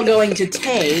are all going to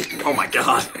take... Oh my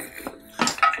God.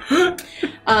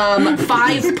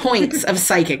 5 points of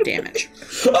psychic damage.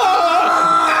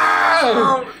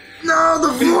 Oh, no,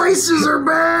 the voices are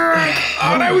back.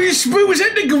 Oh no, was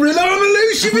that the gorilla on the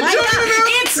loose? You've been talking about?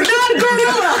 It's not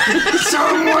Gorilla!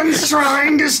 Someone's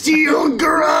trying to steal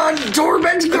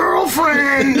Torbeck's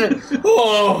girlfriend.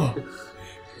 Oh.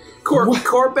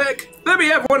 Corbeck, let me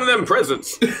have one of them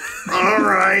presents. All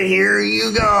right, here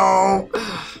you go.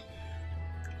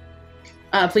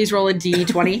 Please roll a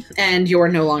d20, and you're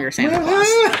no longer Santa Claus.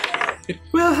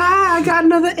 Well, hi, I got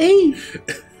another 8.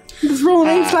 Just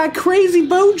rolling 8s like crazy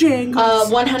Bojangles.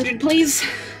 100, please.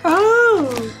 Oh.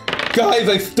 Guys,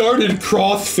 I started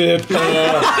CrossFit.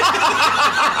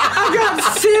 I got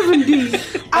 70.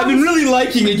 I've been really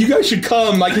liking it. You guys should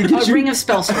come. I can get you... Ring of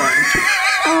Spellstorm.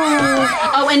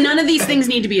 Oh, and none of these things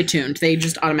need to be attuned. They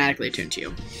just automatically attune to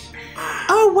you.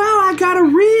 Oh, wow, I got a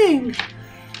ring.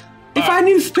 If I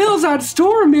knew spells, I'd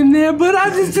store them in there, but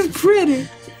it's just pretty.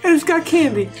 And it's got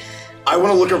candy. I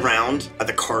want to look around at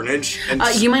the carnage. And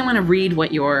You might want to read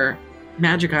what your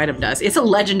magic item does. It's a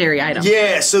legendary item.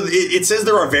 Yeah, so it says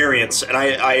there are variants, and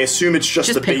I assume it's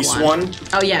just the pick base one.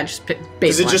 Oh yeah, just pick base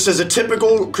Because it one. just says a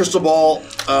typical crystal ball.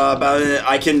 About it,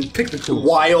 I can Pick the tools.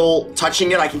 While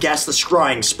touching it, I can cast the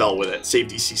scrying spell with it. Save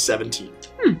DC 17.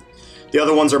 The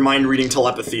other ones are mind reading,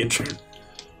 telepathy, and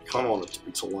come on, it's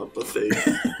telepathy.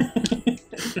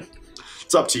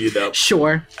 It's up to you, though.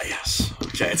 Sure. Yes.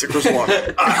 Okay, it's a crystal ball.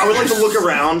 I would like to look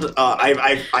around.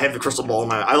 I have the crystal ball in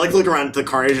my. I like to look around the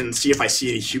carnage and see if I see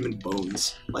any human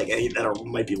bones, like any that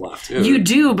might be left. You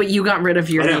do, but you got rid of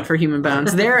your I know. need for human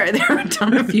bones. There are a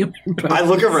ton of human bones. I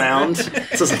look around,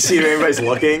 so I see if anybody's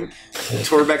looking.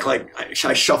 Torbeck,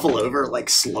 should I shuffle over,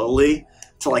 slowly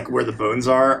to, where the bones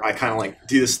are? I kind of,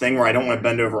 do this thing where I don't want to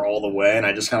bend over all the way, and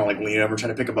I just kind of, lean over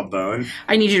trying to pick up a bone.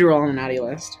 I need you to roll on a naughty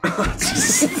list.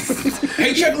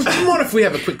 Hey, Chuckles, do you mind if we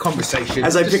have a quick conversation?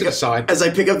 As I Just pick aside. up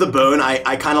the bone,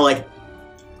 I kind of,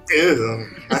 ew.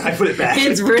 I put it back.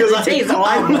 It's really 'Cause tastes I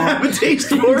awful. don't have a taste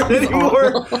for it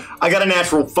anymore. I got a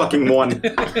natural fucking 1.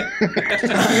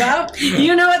 Yep.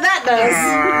 You know what that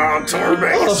does.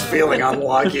 Torbeck is feeling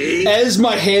unlucky. As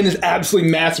my hand is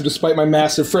absolutely massive, despite my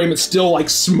massive frame, it's still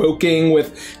smoking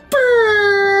with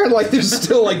brrr, there's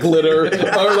still glitter or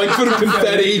foot of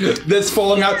confetti that's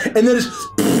falling out, and then it's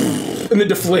and it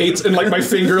deflates, and my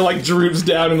finger droops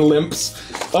down and limps.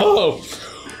 Oh.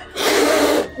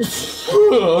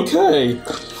 Okay.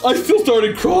 I still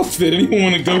started CrossFit. Anyone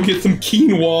want to go get some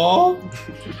quinoa?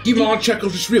 Do you mind,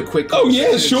 Chuckles, just real quick? Oh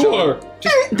yeah, sure.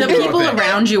 The people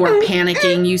around you are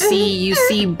panicking. You see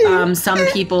some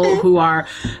people who are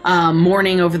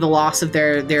mourning over the loss of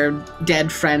their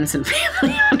dead friends and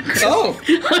family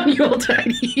on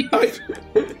Yuletide Eve.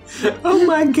 Oh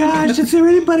my gosh, is there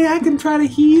anybody I can try to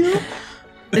heal?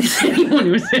 Anyone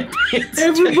who's in pants.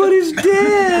 Everybody's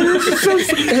dead.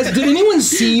 Did anyone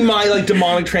see my like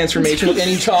demonic transformation with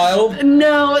any child?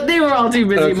 No, they were all too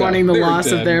busy Okay, mourning the they were loss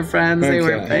dead. of their friends. They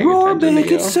weren't paying Roarbeck, attention to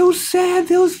you. it's so sad.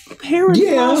 Those parents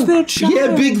lost their child.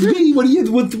 Yeah, Big V.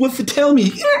 What's to tell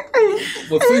me?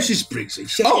 Well, first is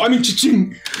Briggsy. Oh, I mean,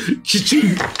 cha-ching,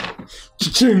 cha-ching,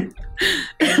 cha-ching.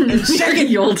 Second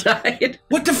Yuletide.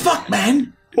 What the fuck,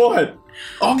 man? What?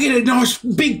 I'll get a nice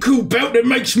big cool belt that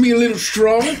makes me a little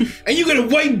strong, and you get a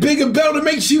way bigger belt that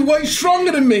makes you way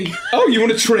stronger than me. Oh, you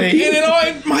want to trade? And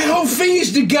then my whole thing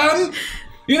is the gun.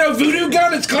 You know, voodoo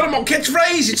gun, it's kind of my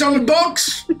catchphrase. It's on the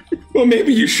box. Well,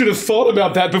 maybe you should have thought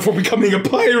about that before becoming a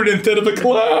pirate instead of a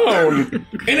clown.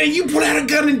 And then you pull out a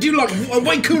gun and do like a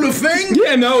way cooler thing.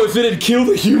 Yeah, no, if it had killed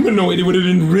a humanoid, it would have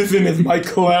been risen as my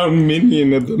clown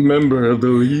minion as a member of the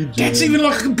Legion. That's even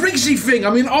like a Briggsy thing. I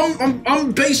mean,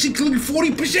 I'm basically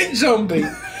 40% zombie.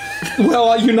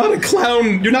 Well, you're not a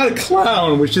clown. You're not a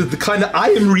clown, which is the kind of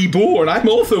I am reborn. I'm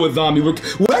also a zombie. Well,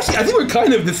 actually, I think we're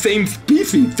kind of the same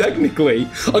species, technically,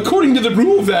 according to the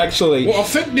rules. Actually, Well, I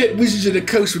think that Wizards of the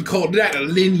Coast would call that a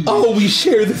lineage. oh, we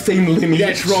share the same lineage.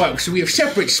 That's right. So we have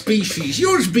separate species.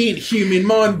 Yours being human,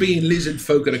 mine being lizard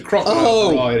folk of the crocodile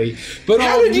Oh. variety. But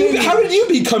How did you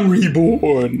become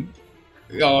reborn?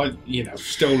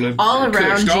 Stolen. All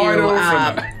around you,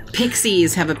 from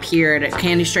pixies have appeared,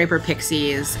 Candy Striper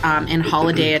pixies, in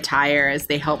holiday attire as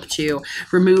they help to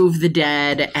remove the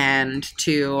dead and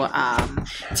to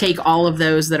take all of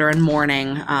those that are in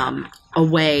mourning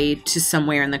away to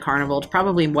somewhere in the carnival to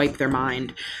probably wipe their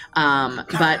mind.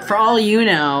 But for all you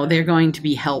know, they're going to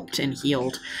be helped and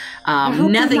healed.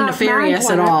 Nothing nefarious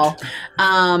at all.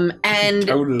 And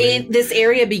this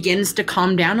area begins to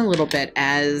calm down a little bit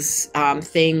as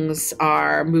things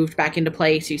are moved back into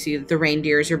place. You see that the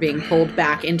reindeers are being pulled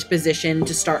back into position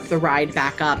to start the ride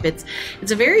back up. It's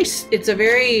a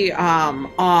very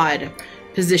odd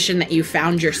position that you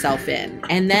found yourself in.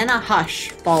 And then a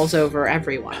hush falls over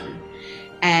everyone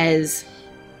as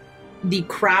the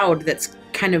crowd that's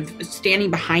kind of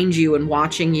standing behind you and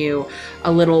watching you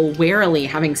a little warily,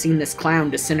 having seen this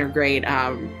clown disintegrate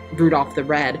Rudolph the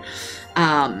Red,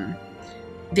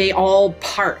 they all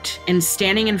part, and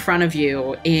standing in front of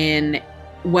you in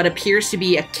what appears to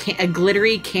be a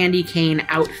glittery candy cane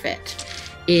outfit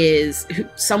is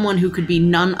someone who could be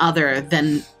none other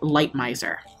than Light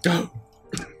Miser.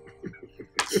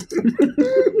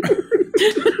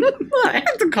 I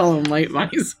have to call him Light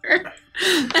Miser.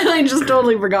 And I just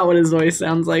totally forgot what his voice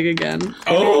sounds like again.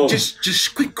 Oh,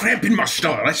 just quit cramping my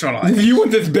style. That's all I. You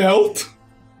want this belt?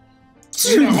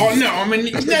 No, I mean,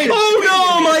 Oh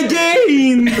no, my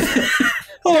gains!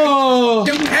 Oh,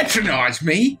 don't patronize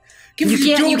me. Give You us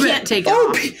a can't take it oh,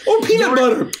 off. peanut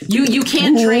butter. You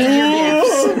can't trade your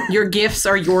gifts. Your gifts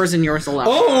are yours and yours alone.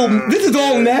 Oh, this is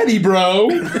all natty, bro.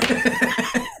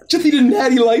 Just need a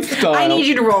natty lifestyle. I need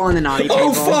you to roll on the naughty table.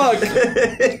 Oh fuck!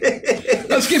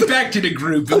 Let's get back to the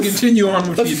group and continue on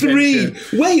with A the 3.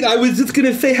 adventure. Wait, I was just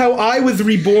gonna say how I was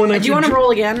reborn. Do you want to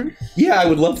roll again? Yeah, I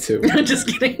would love to. Just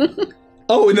kidding.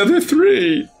 Oh, another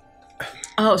 3.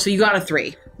 Oh, so you got a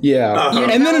 3. Yeah,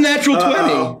 and then a natural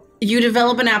 20. You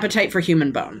develop an appetite for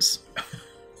human bones.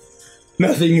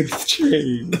 Nothing has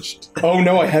changed. Oh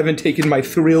no, I haven't taken my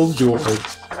thrill joy.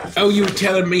 Oh, you were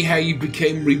telling me how you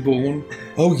became reborn?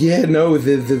 Oh yeah, no,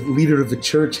 the leader of the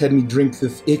church had me drink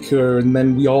this ichor, and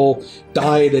then we all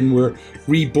died and were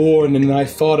reborn, and I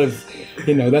thought of,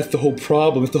 that's the whole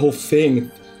problem, it's the whole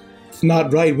thing. It's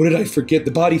not right. What did I forget?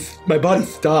 My body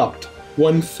stopped.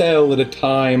 One cell at a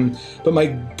time, but my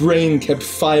brain kept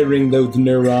firing those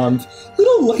neurons.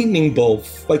 Little lightning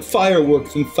bolts, like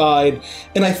fireworks inside,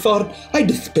 and I thought I'd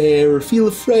despair or feel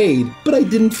afraid, but I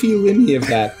didn't feel any of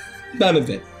that. None of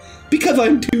it. Because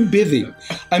I'm too busy.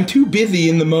 I'm too busy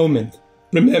in the moment,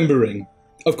 remembering.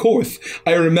 Of course,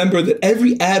 I remember that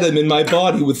every atom in my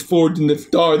body was forged in the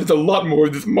star. There's a lot more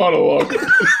of this monologue.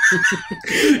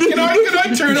 Can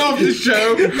I turn off the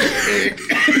show?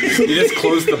 You just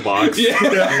close the box.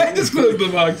 Yeah, just close the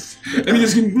box. And you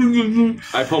just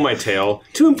I pull my tail.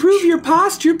 To improve your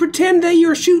posture, pretend that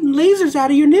you're shooting lasers out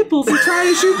of your nipples and try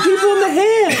to shoot people in the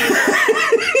head.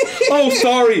 Oh,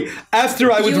 sorry.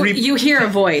 After I was You hear a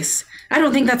voice. I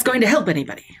don't think that's going to help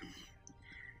anybody.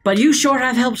 But you sure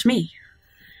have helped me.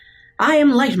 I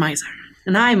am Light Miser,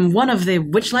 and I'm one of the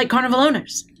Witchlight Carnival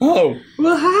owners. Oh.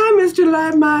 Well, hi, Mr.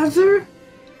 Light Miser.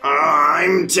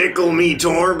 I'm Tickle Me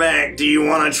Torback. Do you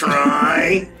want to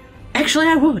try? Actually,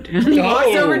 I would. And he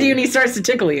walks over to you and he starts to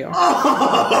tickle you. I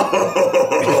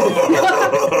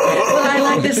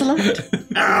like this a lot.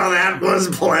 Oh, that was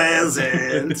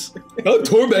pleasant. Oh,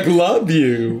 Torbeck loved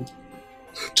you.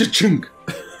 Cha-chunk.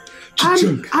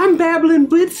 I'm Babbling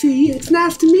Blitzy. It's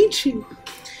nice to meet you.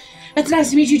 It's nice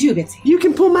to meet you too, Bitsy. You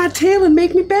can pull my tail and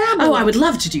make me babble. Oh, I would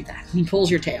love to do that. He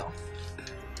pulls your tail.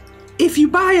 If you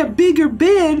buy a bigger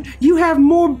bed, you have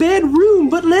more bedroom,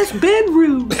 but less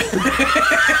bedroom.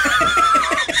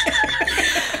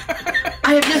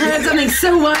 I have never heard something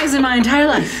so wise in my entire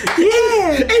life.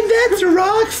 Yeah, and that's a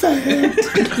rock fact.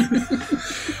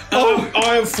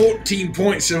 I have 14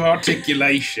 points of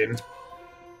articulation.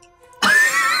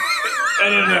 I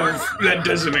don't know if that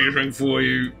does anything for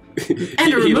you.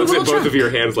 And a He looks at removable both chunk. of your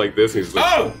hands like this, and he's like,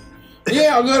 Oh!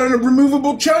 Yeah, I got a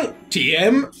removable chunk,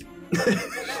 TM.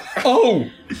 Oh!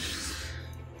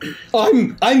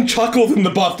 I'm Chuckles in the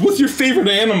Buff. What's your favorite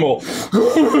animal?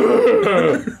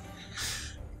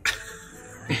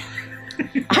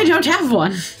 I don't have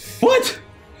one. What?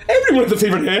 Everyone's a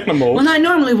favorite animal. Well, I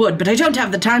normally would, but I don't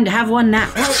have the time to have one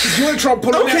now. Do you want to try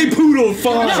pulling Okay, out? Poodle,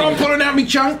 fine. Try pulling out me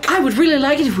chunk? I would really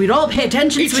like it if we'd all pay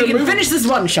attention It's so we can removable. finish this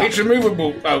one shot. It's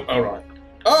removable. Oh, alright.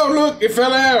 Oh, look, it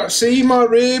fell out. See my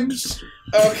ribs?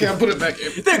 Okay, I'll put it back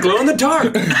in. They glow in the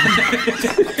dark.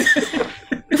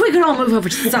 If we could all move over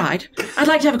to the side, I'd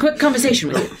like to have a quick conversation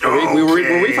with you.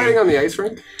 were we fighting on the ice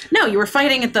rink? No, you were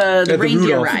fighting at the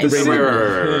reindeer Rudolph, ride. the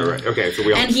reindeer. Right. Okay, so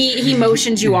we all. And he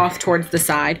motions you off towards the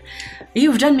side.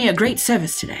 You've done me a great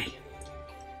service today.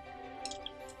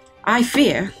 I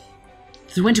fear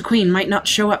the Winter Queen might not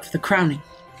show up for the crowning.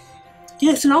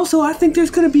 Yes, and also I think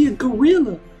there's going to be a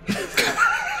gorilla.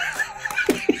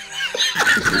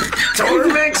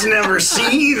 Torbeck's never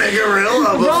seen a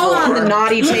gorilla before. Roll on the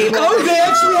naughty table. Oh, they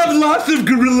actually have lots of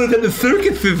gorillas at the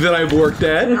circuses that I've worked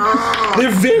at.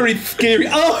 They're very scary.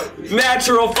 Oh,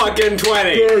 Natural fucking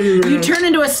 20. You turn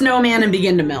into a snowman and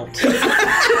begin to melt.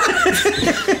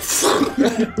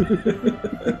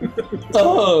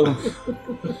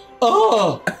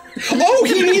 oh,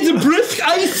 he needs a brisk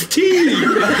iced tea.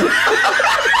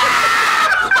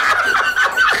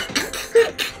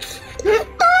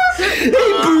 Hey,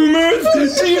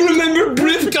 boomers! Do you remember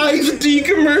brisk iced tea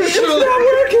commercial? It's not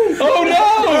working. Oh no!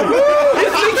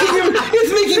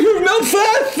 It's making her melt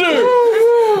faster.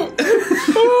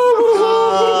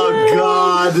 Oh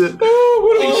God!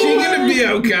 Is she gonna be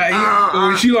okay?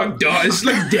 Or is she like die? It's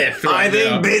like death I right think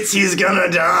now. Bitsy's gonna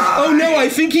die. Oh no! I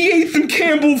think he ate some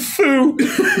Campbell's soup.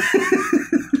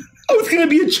 Oh, it's gonna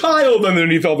be a child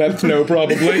underneath all that snow,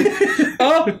 probably.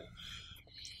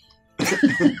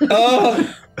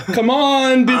 Come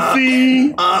on,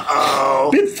 Bitsy.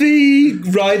 Uh-oh.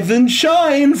 Bitsy, rise and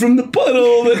shine from the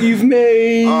puddle that you've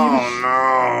made. Oh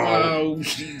no. Oh,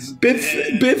 she's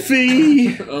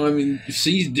Bitsy. Oh, I mean,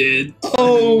 she's dead.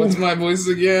 Oh. What's my voice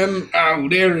again? Oh,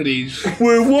 there it is.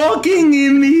 We're walking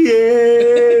in the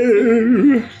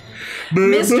air.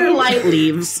 Mr. Light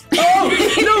leaves. Oh,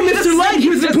 no, Mr. Light,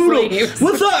 here's the Just poodle. leaves.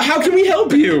 What's up? How can we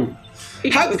help you?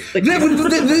 How,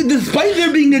 despite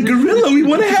there being a gorilla, we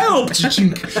want to help.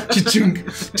 Cha-chunk, cha-chunk,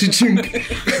 cha-chunk,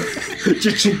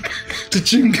 cha-chunk,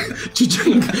 cha-chunk,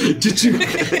 cha-chunk, cha-chunk,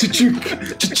 cha-chunk,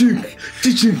 cha-chunk,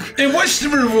 cha-chunk. And what's the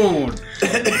reward?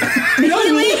 He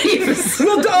leaves.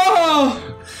 Well,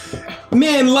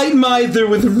 man, Light Miser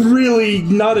was really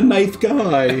not a nice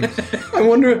guy. I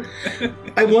wonder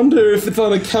if it's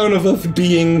on account of us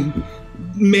being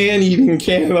man-eating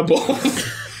cannibals.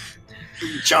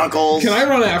 Chuckles. Can I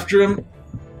run after him?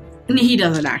 He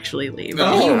doesn't actually leave.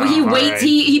 Oh, he waits. alright.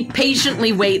 He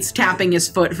patiently waits, tapping his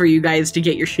foot for you guys to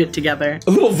get your shit together.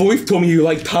 A little voice told me you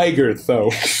like tigers,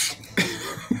 though.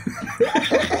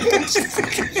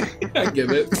 I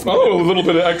get it. Oh, a little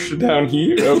bit of extra down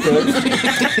here. Okay.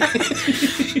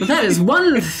 But that is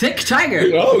one thick tiger.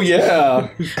 Oh, yeah.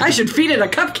 I should feed it a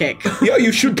cupcake. Yeah,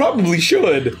 you should.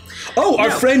 Oh,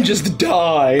 our friend just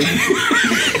died.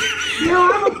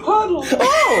 No, I'm a puddle.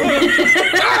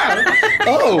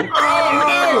 Oh,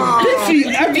 Biffy,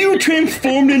 have you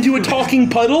transformed into a talking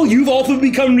puddle? You've also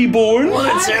become reborn? I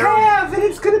have, and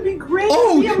it's going to be great.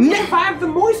 Oh, I'm going to survive the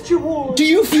moisture wars. Do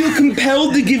you feel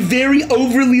compelled to give very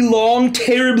overly long,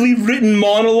 terribly written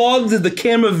monologues as the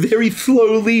camera very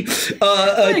slowly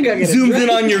zooms in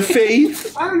on your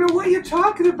face? I don't know what you're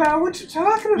talking about. What you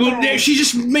talking about? Well, she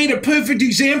just made a perfect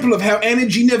example of how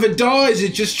energy never dies,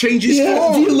 it just changes Yeah,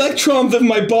 form. the electrons of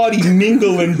my body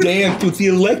mingle and dance with the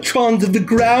electrons of the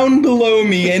ground below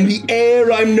me and the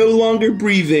air I'm no longer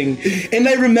breathing. And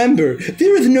I remember,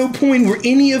 there is no point where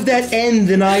any of that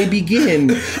ends and I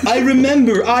begin. I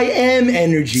remember I am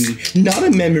energy, not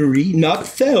a memory, not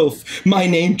self. My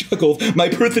name, Chuckles, my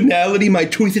personality, my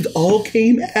choices all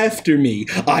came after me.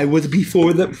 I was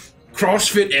before them.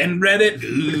 CrossFit and Reddit.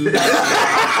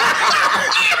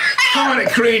 Kind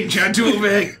of cringe, I do,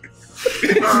 Vic.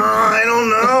 I don't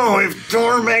know. If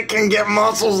Torbeck can get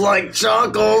muscles like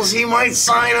Chuckles, he might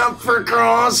sign up for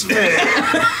CrossFit.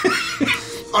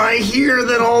 I hear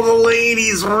that all the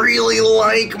ladies really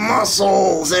like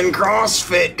muscles and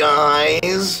CrossFit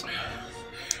guys.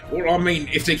 Well, I mean,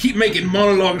 if they keep making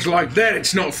monologues like that,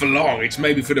 it's not for long. It's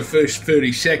maybe for the first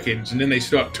 30 seconds, and then they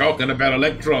start talking about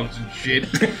electrons and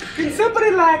shit. Can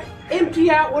somebody, like,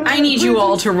 empty out one of I the need you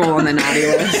all prisons? to roll on the naughty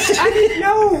list. I didn't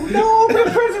know. No, open a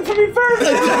prison for me first.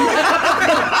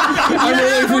 I'm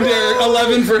rolling for Derek.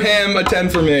 11 for him, a 10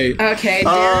 for me. Okay,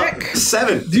 Derek.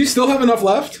 7. Do you still have enough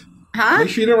left? Huh? Make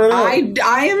sure you don't run out.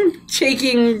 I am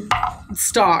taking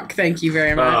stock. Thank you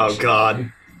very much. Oh,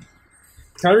 God.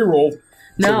 Can I re-roll?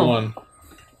 No. 1.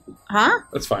 Huh?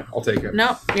 That's fine. I'll take it.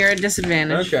 Nope. You're at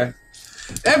disadvantage. Okay.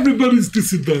 Everybody's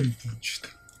disadvantaged.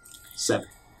 7.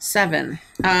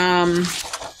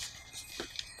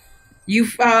 You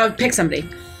pick somebody.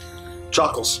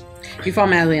 Chuckles. You fall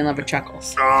madly in love with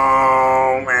Chuckles.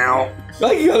 Oh, wow.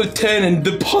 I got a 10 in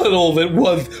the puddle that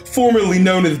was formerly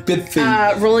known as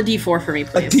Bitsy. Roll a d4 for me, A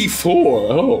please. D4.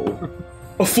 Oh.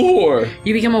 A 4.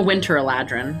 You become a winter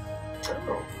Eladrin.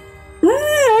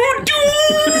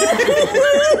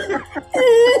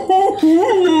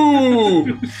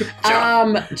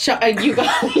 You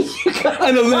got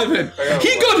An 11.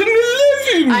 He got an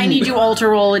 11. I need you all to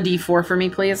roll a d4 for me,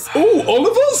 please. Oh, all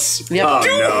of us? Yep.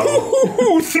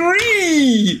 Oh,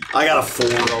 3. I got a 4.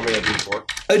 Roll me a D4.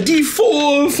 A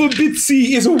D4 for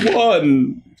Bitsy is a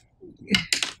 1.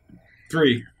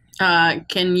 3.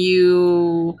 Can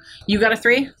you got a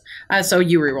 3? So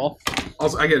you reroll.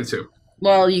 Also, I get a 2.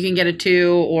 Well, you can get a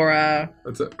 2 or a...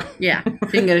 That's it. Yeah, you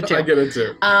can get a 2. I get a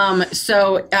 2.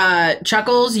 So,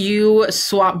 Chuckles, you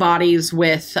swap bodies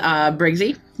with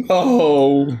Briggsy.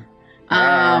 Oh.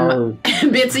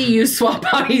 Bitsy, you swap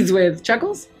bodies with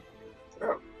Chuckles?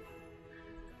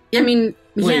 I mean,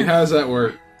 Wait, yeah. how does that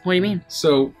work? What do you mean?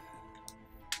 So,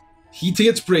 he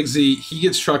gets Briggsy, he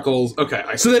gets Chuckles. Okay,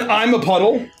 So then I'm a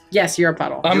puddle? Yes, you're a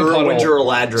puddle. I'm You're a puddle. a winter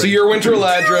Eladrin. So you're a winter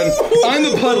Eladrin. I'm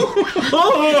a puddle. You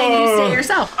say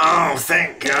yourself. Oh,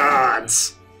 thank God.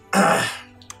 Are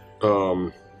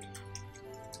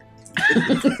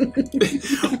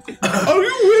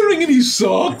you wearing any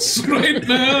socks right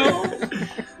now?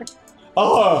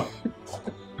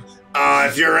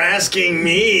 If you're asking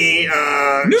me,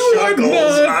 I'm Chuckles,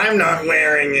 not. I'm not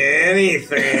wearing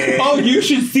anything. Oh, you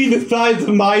should see the size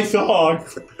of my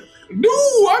socks. No,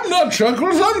 I'm not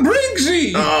Chuckles, I'm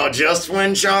Briggsy! Oh, just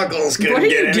when Chuckles What couldn't are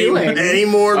get you any, doing? any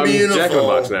more I'm beautiful. Jack in the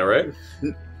Box now, right?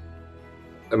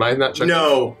 Am I not Chuckles?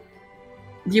 No.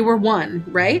 You were 1,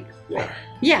 right? Yeah.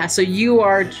 Yeah, so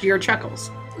you're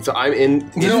Chuckles. So I'm in.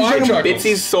 No, I'm Chuckles.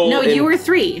 Bitsy's soul. No, in, you were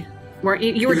 3.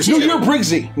 You were 2. No, you're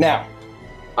Briggsy now.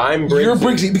 I'm Briggsy. You're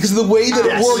Briggsy because of the way that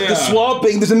Yes. it worked, the Yeah.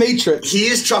 swapping, there's a matrix. He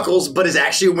is Chuckles, but is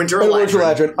actually a winter I'm a winter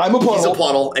Eladrin. Eladrin. I'm a puddle. He's a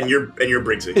puddle, and you're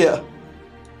Briggsy. Yeah.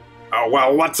 Oh,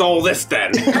 well, what's all this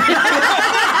then?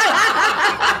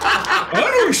 I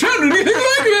don't sound anything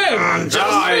like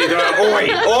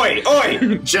that!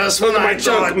 Oi! Just when I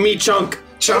thought Me chunk.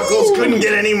 Chuckles couldn't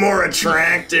get any more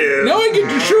attractive. Now I get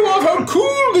to show off how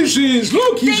cool this is!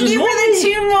 Look, he's Thank a you for the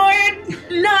 2 more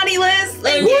naughty lists.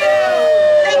 Thank you.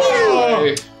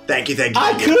 Thank you. Thank you.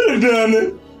 I could have done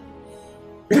it.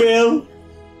 Well,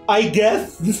 I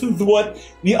guess this is what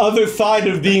the other side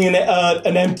of being an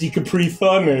empty Capri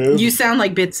Sun is. You sound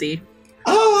like Bitsy.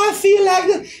 Oh, I feel like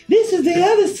this is the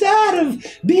other side of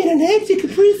being an empty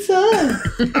Capri Sun.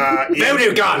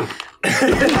 Voodoo gun!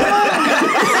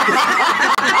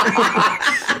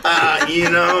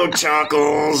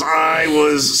 Chuckles, I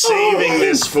was saving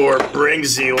this for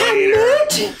Briggsy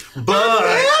later.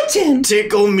 But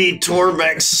Tickle Me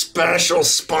Torbeck's special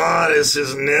spot is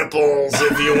his nipples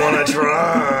if you want to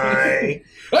try.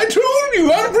 I told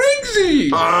you, I'm Briggsy!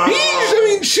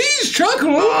 She's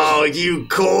Chuckles! Oh, you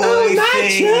coy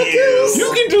thing, Chuckles.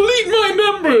 You can delete my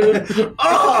number!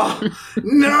 Oh,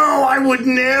 no, I would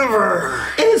never.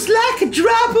 It's like a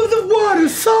drop of the water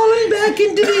falling back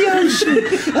into the ocean,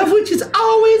 of which has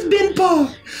always been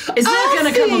part. Is there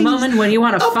going to come a moment when you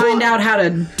want to find out how to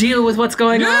deal with what's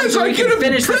going on Yes, so I we get can a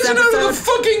finish this present out of the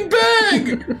episode? fucking bag!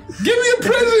 Give me a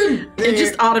present! It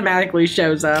just automatically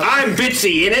shows up. I'm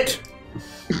Bitsy in it!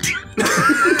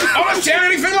 I don't sound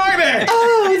anything like that!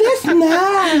 Oh, that's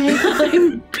nice.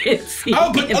 I'm Bitsy.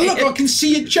 Oh, but look, I can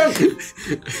see a chunk.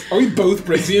 Are we both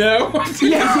Briggsy now?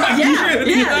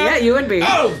 Yeah, you would be.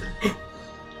 Oh!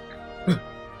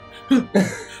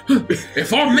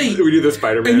 If I'm me, We do the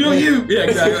Spider-Man. and you're you. Yeah,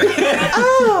 exactly.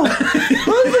 Oh,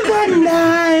 wasn't that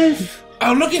nice?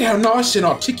 Oh, look at how nice and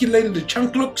articulated the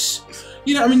chunk looks.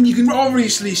 You know, I mean, you can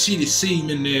obviously see the seam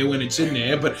in there when it's in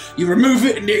there, but you remove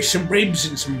it and there's some ribs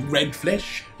and some red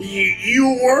flesh.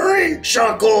 You weren't,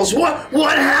 Chuckles.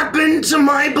 What happened to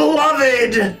my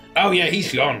beloved? Oh yeah,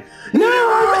 he's gone. No,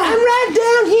 I'm right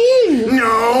down here.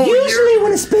 No. Usually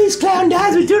when a space clown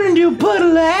dies, we turn into a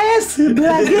puddle of acid, but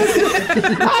I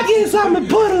guess I'm a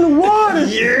puddle of water.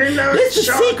 You're no It's the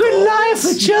Chuckles. secret life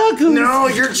of Chuckles. No,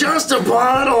 you're just a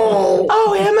bottle.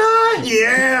 Oh, am I?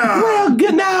 Yeah. Well,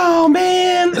 good. No,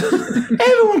 man.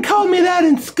 Everyone called me that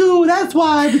in school. That's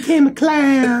why I became a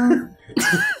clown.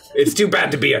 It's too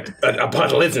bad to be a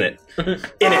puddle, isn't it? In it.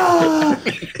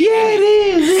 Yeah, it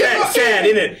is. Sad,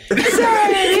 in it.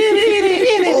 Sad, in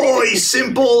it. Boy,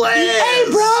 simple as. Hey,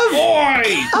 bruv. Boy!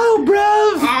 Oh,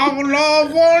 bruv. All I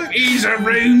want is a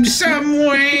room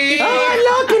somewhere. Oh, I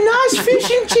like a nice fish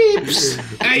and chips.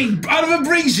 Hey, Oliver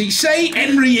Breezy, say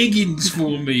Henry Higgins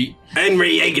for me.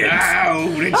 Henry Higgins. Oh,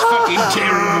 that's fucking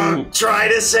terrible. Try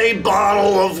to say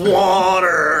bottle of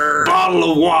water.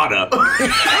 Bottle of water.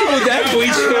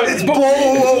 It's bowl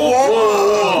of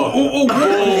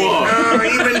water.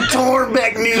 Even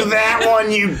Torbeck knew that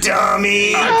one, you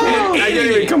dummy. I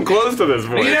can't even come close to this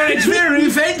voice. You know, it's very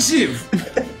offensive.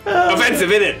 Offensive,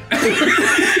 innit?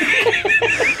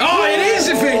 Oh, it is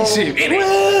offensive, isn't it?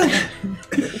 Well,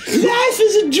 life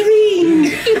is a dream.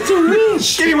 It's a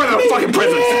wish. Give me one of those fucking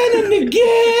presents. Again and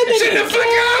again and Shut the fuck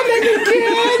again up! and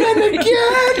again and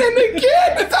again and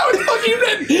again. That's how it's fucking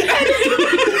written.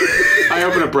 I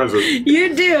open a present.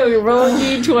 You do. Roll a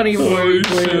d20 for me,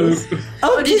 please.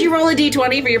 Oh, did you roll a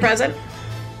d20 for your present?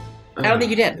 I don't think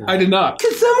you did. I did not.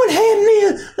 Can someone hand me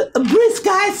a brisk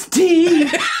iced tea,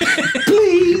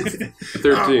 please?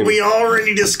 13. We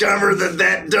already discovered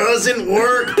that doesn't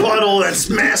work, Puddle. That's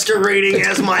masquerading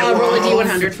as my love. Roll a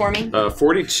d100 for me.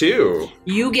 42.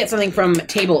 You get something from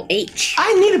table H.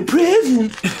 I need a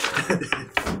present.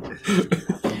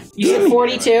 You get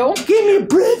 42. Give me a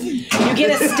present. You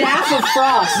get a staff of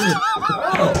frost.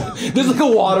 There's like a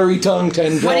watery tongue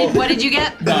tendril. What did you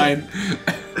get? 9.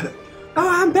 Oh,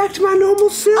 I'm back to my normal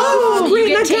self. Oh, You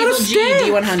get table G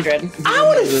d100. I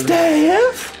want a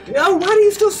staff. Oh, why do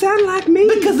you still sound like me?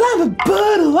 Because I'm a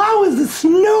puddle. I was a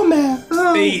snowman.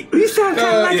 Oh, you sound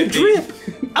kind of like a drip.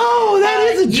 Oh, that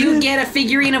is a drip. You get a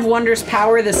figurine of Wonder's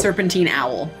Power, the Serpentine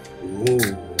Owl.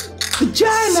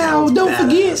 Giant owl, don't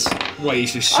forget. Wait,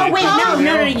 it's just Oh, wait,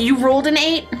 no. You rolled an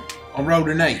 8. I rolled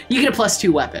an 8. You get a +2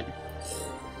 weapon.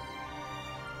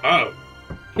 Oh.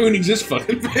 Who needs this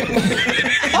fucking thing?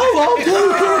 Oh, okay.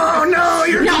 Oh no,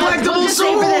 your No, collectible we'll just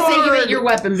say for the sake of sword. it, your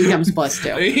weapon becomes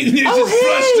 +2. It's Oh, a thrust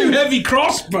hey! too heavy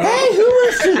crossbow. Hey, who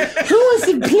wants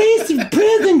to place a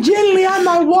present gently on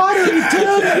my watery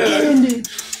tongue candy?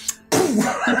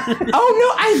 Oh no,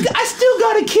 I still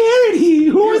got a carrot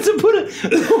here. Who wants to put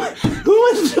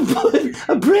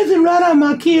a present right on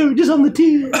my carrot, just on the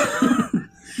tip?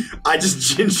 I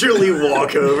just gingerly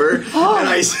walk over and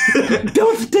I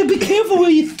Don't step. Be careful where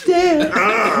you step.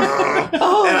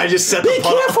 Oh, and I just set the be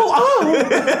careful. Oh,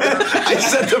 I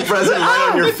set the present right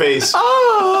on your face.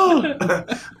 oh,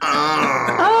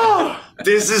 oh.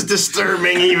 This is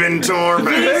disturbing even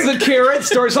Torbeck. The carrot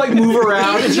starts to like move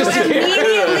around. It's You just a carrot.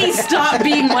 immediately stop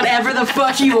being whatever the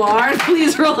fuck you are.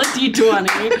 Please roll a d20.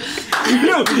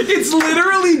 No, it's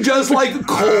literally just like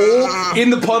coal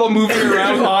in the puddle moving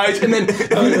around eyes, and then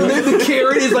the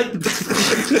carrot is like.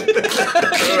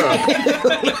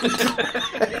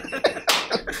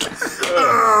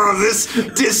 Oh, this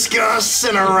disgusts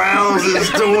and arouses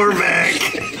Torbeck.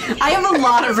 I have a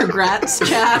lot of regrets,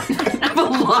 chat. I have a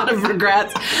lot of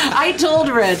regrets. I told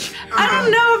Rich, I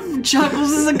don't know if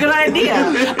Chuckles is a good idea.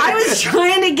 I was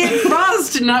trying to get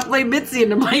Frost to not play Mitzi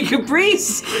into my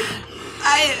Caprice.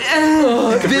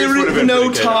 There is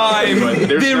no time.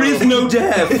 There is no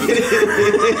death.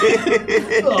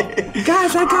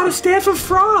 Guys, I got a staff of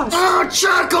frost. Oh,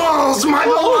 Chuckles, my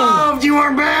beloved, you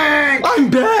are back. I'm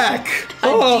back. A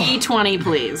d20,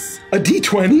 please. A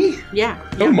D20? Yeah.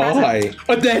 Oh my.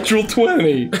 A natural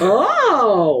 20.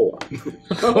 Oh!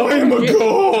 I am a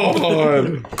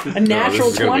god. A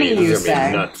natural 20, you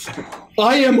say. Nuts.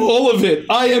 I am all of it.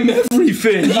 I am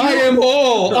everything. I am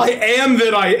all. I am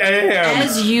that I am.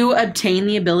 As you obtain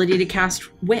the ability to cast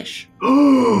Wish.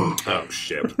 Oh,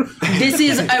 shit. This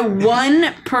is a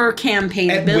 1 per campaign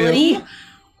At ability.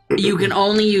 You can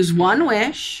only use 1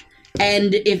 wish.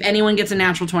 And if anyone gets a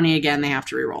natural 20 again, they have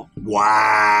to reroll.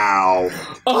 Wow.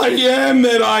 I am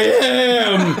that I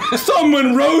am.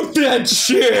 Someone wrote that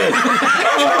shit.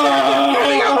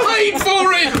 I got paid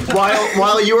for it.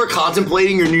 While you are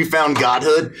contemplating your newfound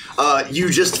godhood, you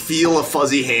just feel a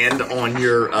fuzzy hand on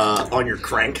your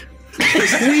crank.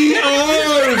 We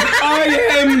are! I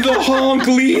am the Honk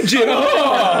Legion!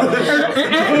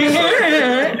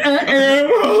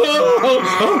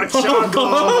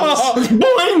 Chuckles!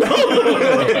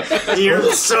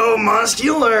 You're so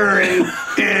muscular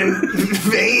and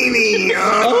veiny.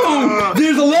 Oh,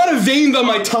 there's a lot of veins on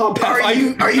my top half.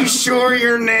 Are you sure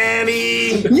you're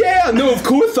natty? Yeah, no, of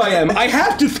course I am. I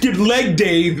have to skip leg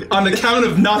day on account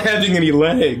of not having any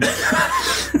legs.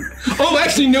 Oh,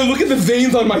 actually, no, look at the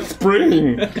veins on my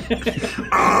spring.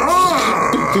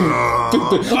 I'm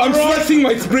flexing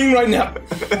my spring right now.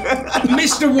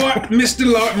 Mr.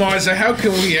 Lightmiser, how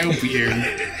can we help you?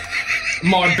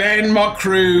 My band, my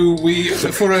crew,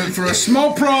 for a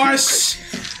small price,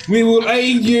 we will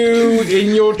aid you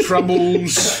in your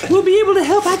troubles. We'll be able to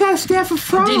help. I got a staff of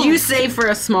frogs. Did you say for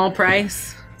a small price?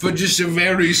 For just a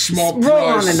very small Roll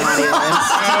price. on a naughty list.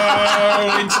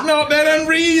 Oh, it's not that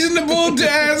unreasonable to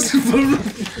ask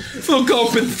For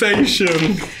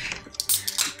compensation.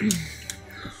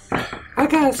 I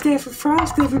got a staff of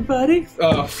frost, everybody.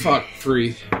 Oh, fuck,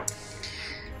 3.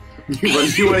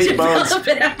 You want to eat bones? Develop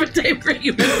an appetite for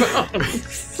human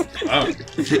bones. Why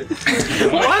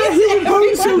are human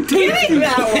bones so tasty?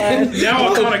 Now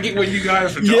I kind of get what you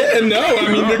guys are talking Yeah, no,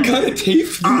 I mean, they're kind of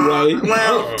tasty, right?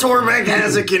 Well, Torbeck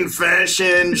has a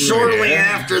confession. Shortly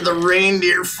after the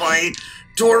reindeer fight,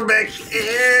 Torbeck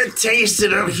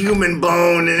tasted a human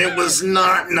bone, and it was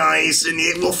not nice, and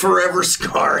it will forever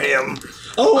scar him.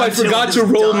 Oh, I Until forgot his to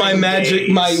roll my dying magic,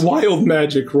 days. my wild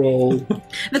magic roll.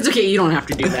 That's okay, you don't have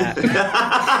to do that.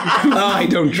 I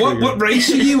don't trigger. What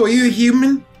race are you? Are you a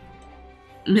human?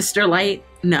 Mr. Light?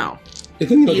 No. I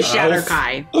think He's like Shatter elf.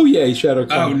 Kai. Oh yeah, he's Shatter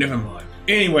Kai. Oh, never mind.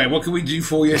 Anyway, what can we do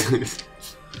for you?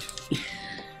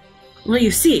 Well,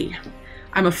 you see,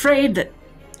 I'm afraid that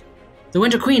the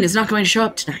Winter Queen is not going to show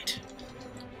up tonight.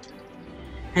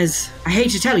 As I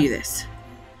hate to tell you this,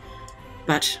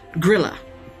 but Grilla.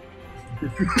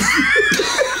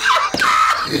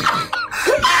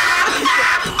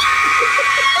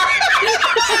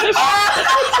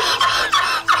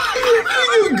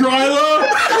 Gryla?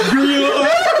 Grilla?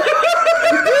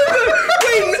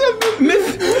 Wait, Miss...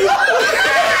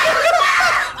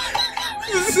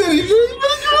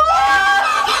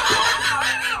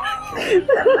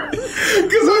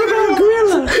 Because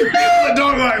I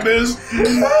don't like this. I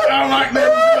don't like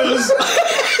this.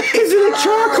 Is it a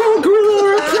charcoal gorilla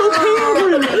or a propane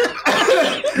gorilla?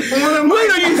 Wait,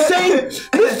 are you saying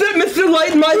Mr.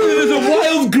 Lightmiser is a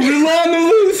wild gorilla on the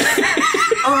loose?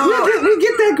 We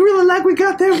get that gorilla like we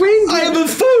got that reindeer. I have a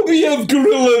phobia of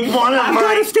gorillas. I've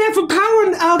got a staff of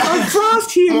power of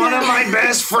frost here. One now. of my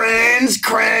best friends,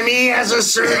 Crammy, has a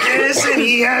circus, and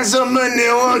he has a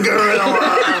Manila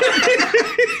gorilla.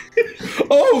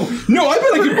 Oh, no, I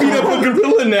bet I could beat up a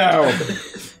gorilla now.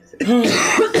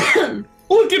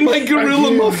 Look at my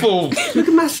gorilla muscles. Look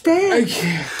at my staff.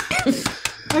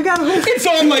 I got a whole... It's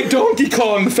on like Donkey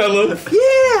Kong, fella.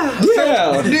 Yeah.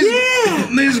 Yeah.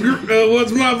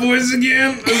 What's my voice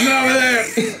again? It's not that.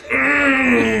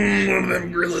 One of them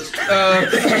gorillas.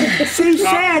 Say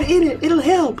sad in it. It'll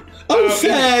help. I'm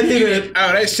sad in it.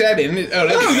 Oh, that's sad, isn't it? Oh,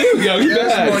 there we go. You're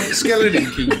that's back. my skeleton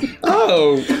key.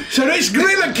 Oh. So this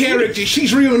gorilla character,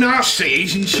 she's real nasty,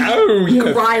 isn't she? Oh, yeah.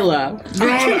 Gryla.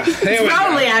 Gryla. There we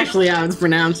Probably go. actually how it's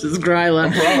pronounced is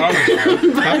Gryla.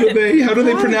 How do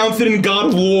they pronounce it in God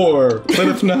of War? Let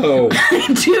us know. I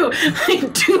do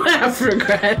have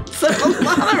regrets. A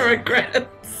lot of regrets.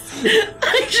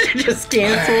 I should have just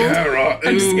canceled. All right.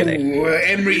 I'm just kidding.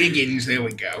 Henry Higgins, there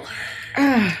we go.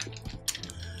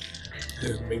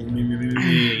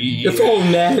 It's all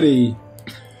natty.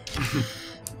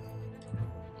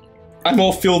 I'm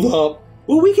all filled up.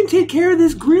 Well, we can take care of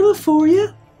this gorilla for you.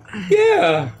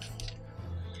 Yeah.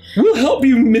 We'll help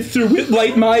you, Mr.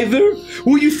 Lightmiser.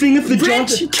 Will you sing us the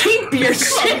Rich, keep your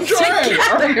shit together.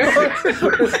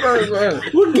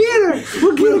 We'll get her.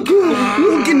 We'll get her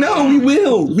good. No, we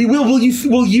will. We will.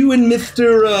 Will you and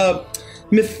Mr.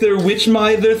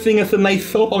 Witchmiser sing us a nice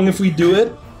song if we do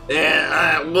it?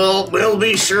 Yeah, we'll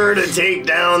be sure to take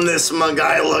down this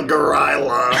Magila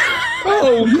gorilla.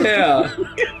 Oh, yeah.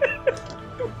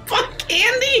 Fuck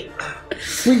Andy.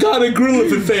 We got a gorilla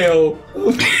for sale.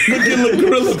 Magilla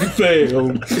gorilla for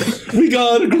sale. We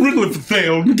got a gorilla for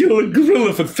sale. Magilla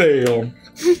gorilla for sale.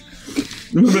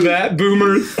 Remember that,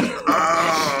 boomers?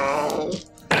 Oh.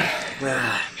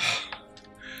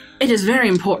 It is very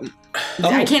important.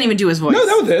 I can't even do his voice. No,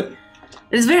 that was it.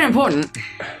 It is very important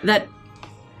that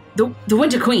the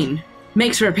Winter Queen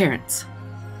makes her appearance.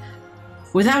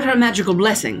 Without her magical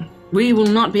blessing, we will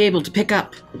not be able to pick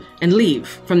up and leave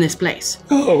from this place.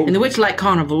 Oh. And the Witchlight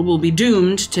Carnival will be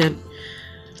doomed to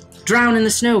drown in the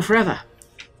snow forever.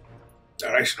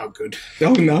 that's not good.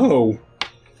 Oh no.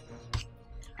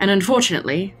 And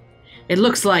unfortunately, it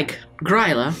looks like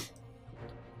Gryla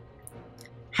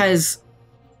has,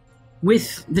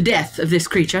 with the death of this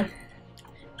creature,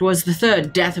 it was the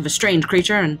third death of a strange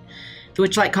creature in the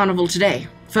Witchlight Carnival today.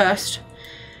 First,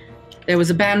 there was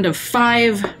a band of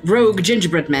 5 rogue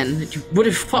gingerbread men that you would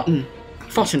have fought. You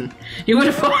would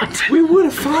have fought. We would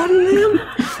have fought them?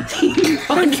 Just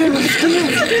let me do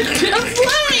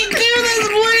this,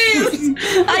 please!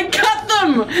 I cut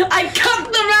them! I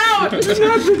cut them out!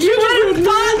 You would have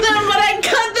fought them, but I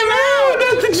cut them out!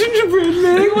 Not the gingerbread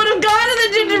man. You would have gone to the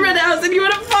gingerbread house and you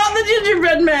would have fought the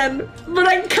gingerbread men, but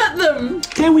I cut them!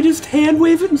 Can't we just hand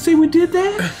wave it and say we did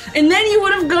that? And then you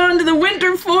would have gone to the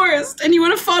winter forest and you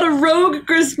would have fought a rogue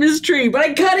Christmas tree, but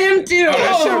I cut him too! Oh,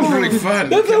 that sounds really fun.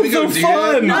 That Can we sounds so go do that? fun.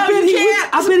 No, I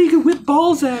bet he could whip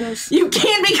balls at us. You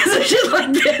can't because of shit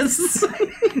like this!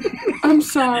 I'm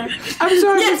sorry. I'm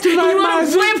sorry, Yes, Mr. he would have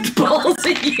Lightmiser. whipped balls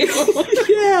at you!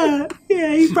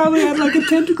 Yeah, he probably had like a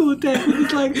tentacle attack with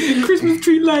his like Christmas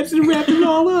tree lights and wrapped it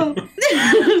all up.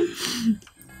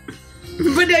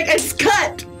 But like, it's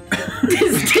cut!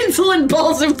 His tinsel and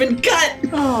balls have been cut!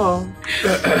 Oh,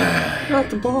 not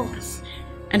the balls.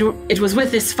 And it was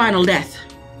with this final death.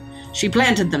 She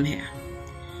planted them here.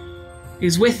 It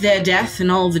was with their death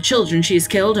and all the children she's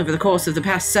killed over the course of the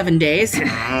past 7 days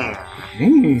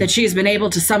that she's been able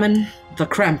to summon the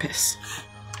Krampus.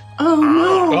 Oh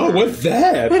no! Oh, what's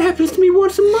that? That happens to me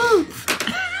once a month.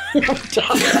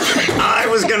 I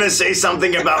was gonna say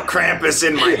something about Krampus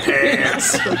in my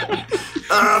pants.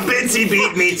 Bitsy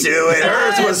beat me to it.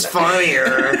 Hers was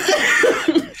funnier.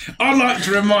 I'd like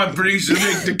to remind producer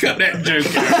Nick to cut that joke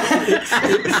out.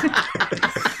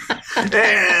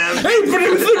 And Hey,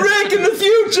 producer Rick in the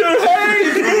future!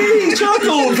 Hey,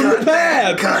 Chuckle from the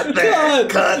past!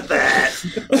 cut that.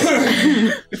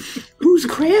 Who's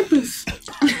Krampus?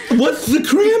 What's the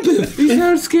Krampus? He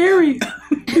sounds scary.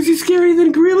 Is he scarier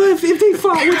than Gorilla? If they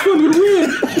fought, which one would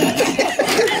win?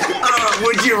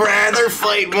 Would you rather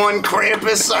fight one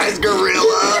Krampus-sized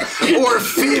gorilla or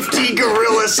 50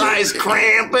 gorilla-sized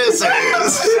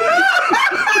Krampuses?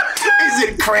 Is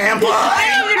it Krampa?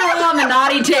 I'm gonna roll on the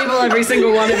naughty table, every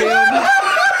single one of you.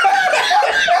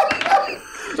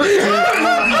 Oh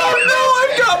no,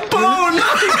 I've got bone!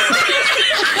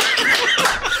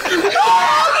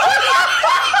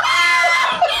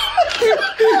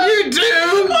 You do?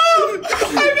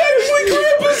 I'm actually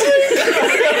Krampusing!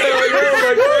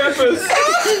 Krampus.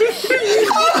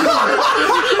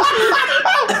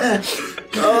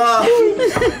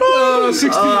 Oh,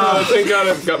 16. Oh, thank God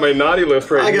I've got my naughty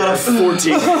list right I got a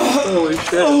 14. Holy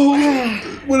shit. Oh,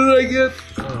 what did I get?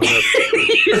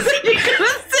 You said you got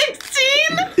a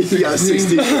 16? You got a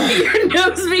 16. Your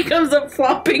nose becomes a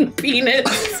flopping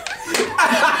penis.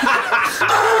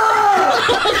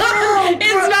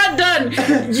 It's not done.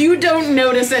 You don't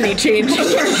notice any change in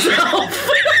yourself.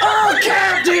 Oh,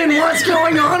 Captain, what's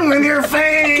going on with your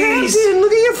face? Captain,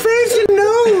 look at your face and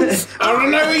nose. I don't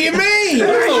know what you mean.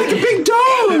 It's like a big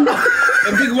dog.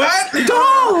 A big what?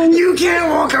 Dog. You can't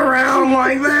walk around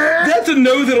like that. That's a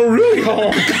nose that'll really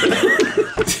honk.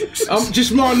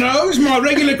 Just my nose, my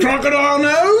regular crocodile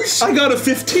nose. I got a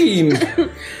 15.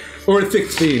 Or a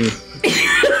 16.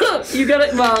 You got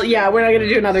it. Well, yeah, we're not gonna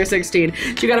do another 16.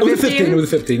 You got a It was a 15. 15. It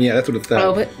was a 15. Yeah, that's what it's that.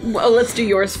 Oh, but well, let's do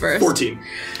yours first. 14.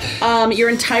 Your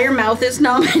entire mouth is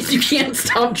numb and you can't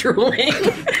stop drooling.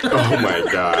 Oh my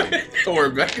God. Or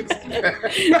back. And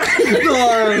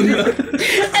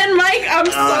Mike, I'm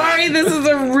sorry, this is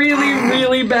a really,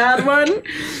 really bad one.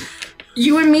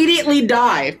 You immediately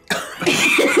die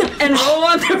and roll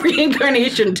on the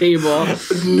reincarnation table.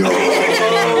 No!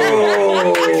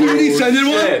 You descended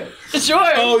one?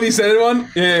 Sure. Oh, the descended one?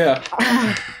 Yeah.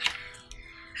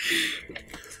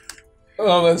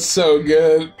 Oh, that's so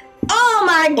good. Oh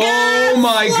my God! Oh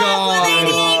my God!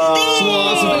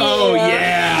 Oh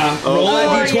yeah! Roll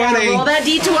that d20. Yeah, roll that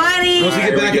d20. Once we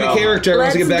get back into character,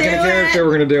 Let's do it.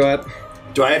 we're gonna do it.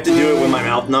 Do I have to do it with my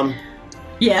mouth numb?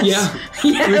 Yes. Yeah. Yes.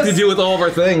 We have to do with all of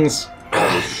our things.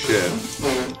 Oh shit.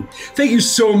 Thank you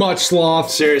so much,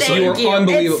 Sloth. Seriously. You are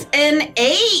unbelievable. It's an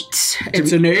 8.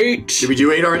 It's an 8. Did we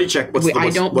do 8 already? Check. What's Wait, the, I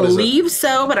what's, don't what is it? believe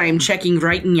so, but I'm checking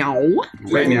right now.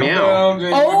 Right now.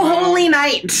 Oh, holy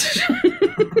night.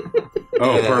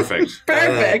 Oh, perfect.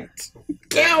 Perfect.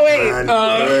 Can't wait.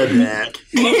 Good, Mac.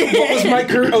 What was my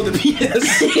current? Oh, the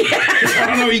penis. I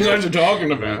don't know what you guys are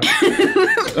talking about.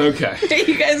 Okay.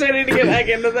 You guys ready to get back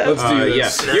into this? Let's do this.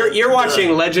 Yes. You're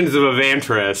watching Legends of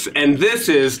Evantris, and this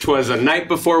is 'Twas a Night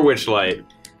Before Witchlight.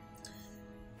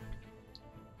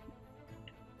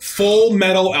 Full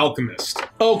Metal Alchemist.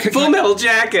 Oh, Full Metal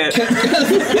Jacket.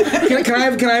 Can I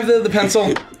have the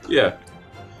pencil? Yeah.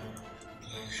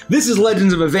 This is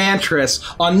Legends of Evantris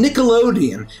on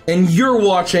Nickelodeon, and you're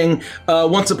watching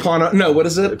Once Upon a... No, what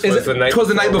is it? Twas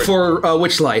the Night Before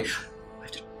Witchlight. I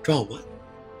have to draw what?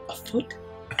 A foot?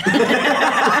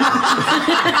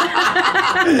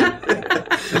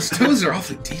 Those toes are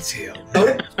awfully detailed.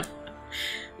 Oh.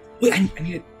 Wait, I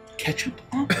need ketchup?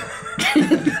 Huh?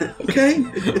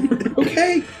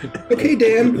 Okay,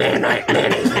 Dan.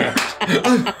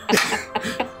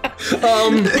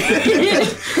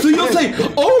 So you'll say,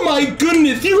 "Oh my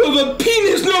goodness, you have a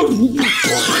penis nose,"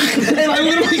 and I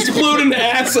literally explode into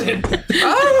acid.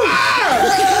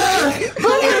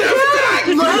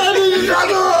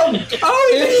 Oh,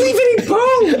 you didn't leave any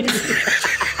bones.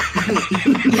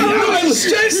 Oh, it's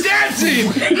just acid.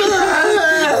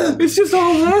 It's just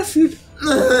all acid.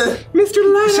 Mr.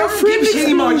 Light, Someone keeps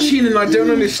hitting my chin and I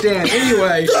don't understand.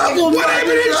 Anyway, what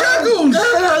happened to Chuckles?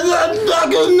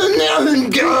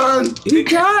 You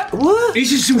got what?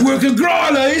 This is the work of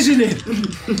Gryla, isn't it?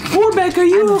 Warbeck, are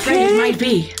you I'm afraid okay? it might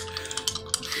be.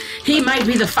 He might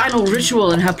be the final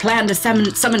ritual in her plan to summon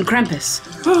Krampus.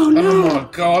 Oh no. Oh my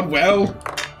god, well,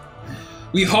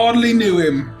 we hardly knew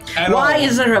him at Why all.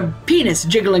 is there a penis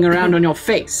jiggling around on your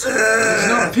face? There's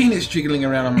not a penis jiggling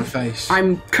around on my face.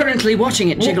 I'm currently watching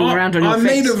it jiggle around on your I'm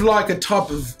face. made of like a type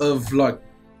of like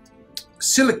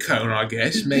silicone, I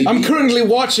guess, maybe. I'm currently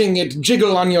watching it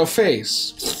jiggle on your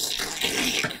face.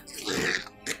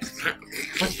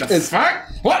 What the fuck?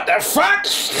 What the fuck?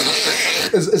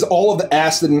 As all of the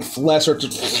acid and flesh are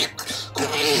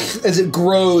as it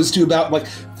grows to about like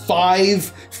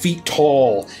 5 feet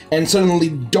tall, and suddenly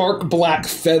dark black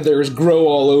feathers grow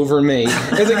all over me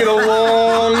as I get a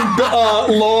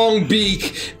long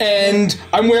beak, and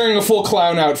I'm wearing a full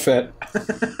clown outfit.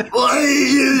 Why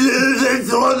did you do this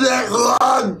for that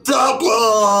long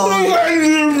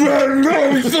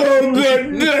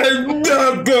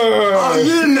Are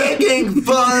you making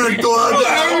fun of Twas?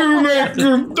 I'm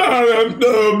making fun of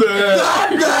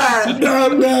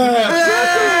Stop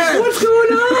that! What's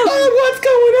going on? What's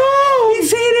going on? He's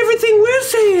saying everything we're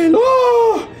saying.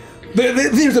 Oh,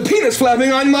 there's a penis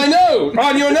flapping on my nose,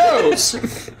 on your nose.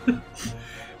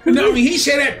 No, I mean, he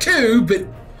said that too, but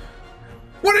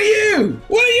what are you?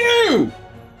 What are you?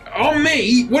 On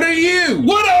me? What are you?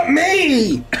 What up,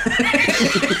 me?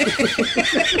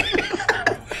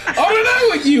 I don't know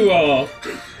what you are.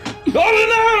 I don't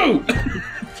know.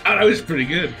 Oh, that was pretty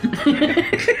good.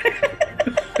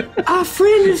 Our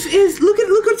friend is look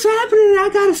what's happening. I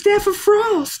got a staff of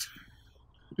frost.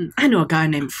 I know a guy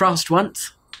named Frost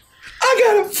once. I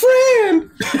got a friend.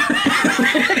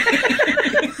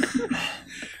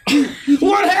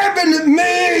 What happened to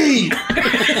me?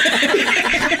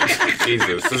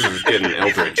 Jesus, this is getting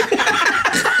eldritch.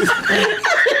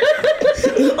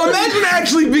 Imagine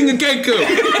actually being a Kenku.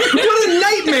 What a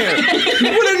nightmare!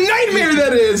 What a nightmare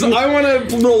that is! I want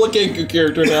to roll a Kenku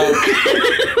character now.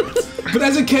 But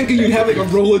as a Kenku, you'd have like a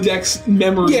Rolodex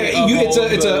memory. Yeah,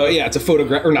 it's a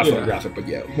photograph or not photographic, but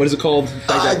yeah. What is it called?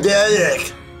 I did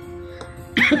it.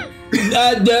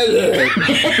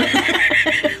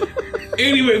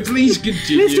 Anyway, please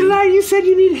continue. Mr. Light, you said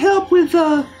you need help with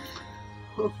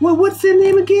what's their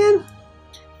name again?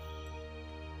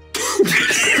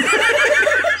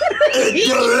 It's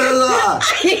Gorilla.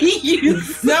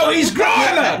 No, he's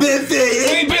Gryla. Biffy.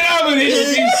 We've been over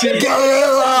this. It's We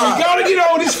Gorilla. gotta get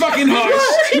on this fucking heist.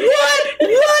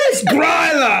 What is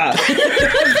Gryla?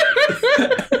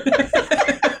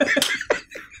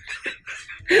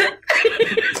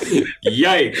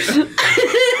 Yikes.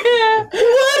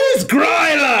 What is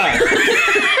Gryla?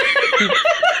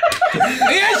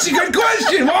 He asked a good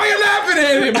question. Why are you laughing at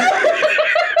him?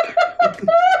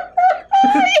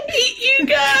 You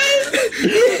guys.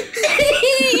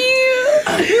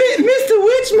 Mr.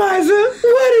 Witch Miser,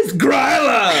 what is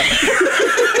Gryla?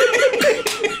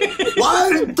 Why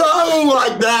are you talking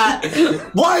like that?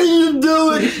 Why are you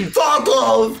doing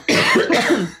tacos?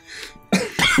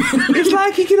 It's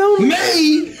like he can only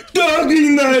Me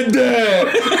talking like that?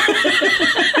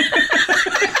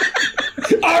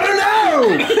 I don't know.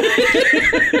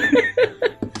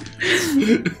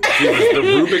 Jesus, the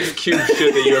Rubik's Cube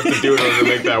shit that you have to do in order to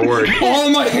make that work. All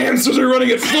my hamsters are running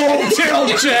at full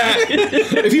tilt, chat.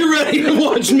 If you're ready to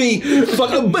watch me, if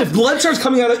blood starts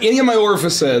coming out of any of my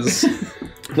orifices,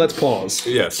 let's pause.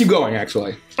 Yes. Keep going,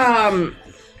 actually.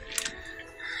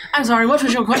 I'm sorry, what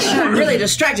was your question? I'm really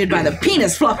distracted by the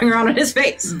penis flopping around on his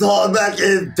face. Talk back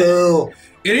into.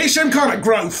 It is some kind of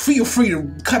growth. Feel free to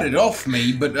cut it off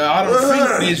me, but I don't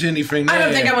think there's anything there. I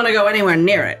don't think I want to go anywhere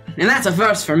near it. And that's a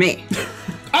first for me.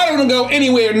 I don't want to go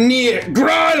anywhere near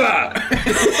Gryla.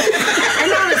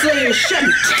 And honestly, you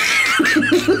shouldn't.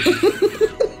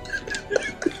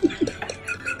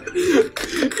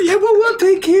 Yeah, but we'll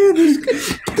take care of this.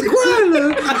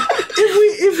 Gryla,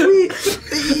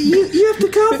 you have to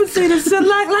compensate us. So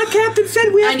like Captain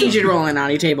said, we have I need you to roll a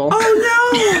naughty table. Oh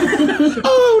no!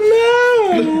 Oh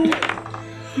no!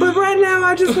 But right now,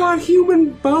 I just want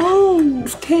human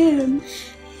bones. 10.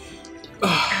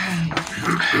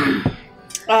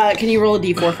 Can you roll a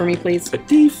d4 for me, please? A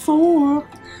D4.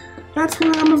 That's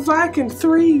when I'm a Viking.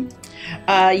 3.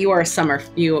 You are a summer.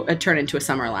 You turn into a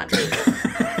summer eladrin.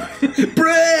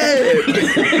 Bread!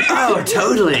 Oh,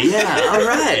 totally. Yeah. All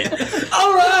right.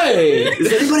 All right.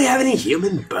 Does anybody have any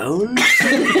human bones?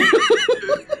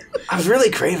 I was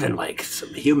really craving like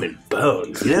some human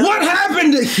bones. You know? What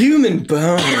happened to human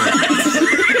bones?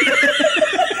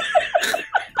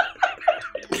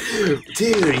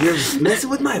 Dude, you're messing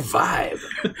with my vibe.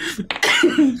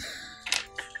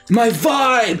 My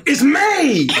vibe is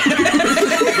made.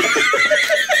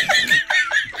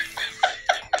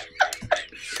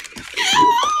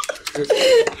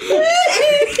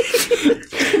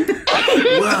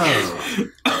 Whoa.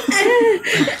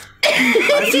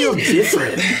 I feel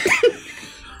different.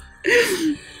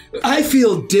 I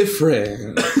feel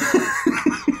different.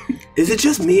 Is it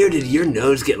just me, or did your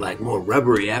nose get like more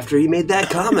rubbery after he made that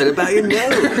comment about your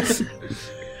nose?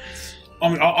 I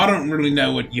mean, I don't really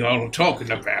know what y'all are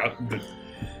talking about, but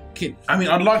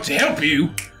I'd like to help you.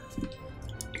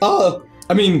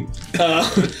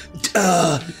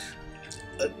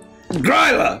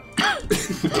 Gryla.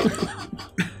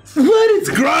 What is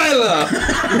Gryla?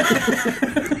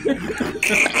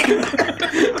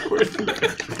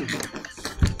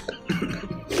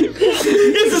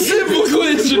 It's a simple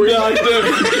question, Doctor.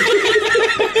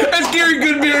 As Gary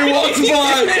Goodberry walks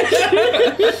by.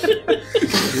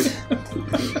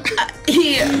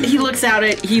 He looks out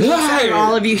at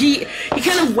all of you. He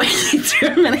kind of waits for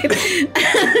a minute.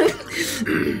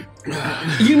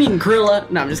 You mean Grilla?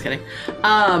 No, I'm just kidding.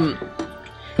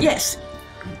 Yes,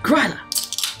 Gryla.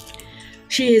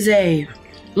 She is a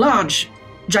large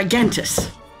gigantus.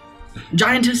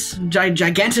 Gigantus,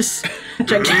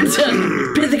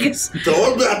 Pithecus.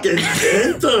 Thorback is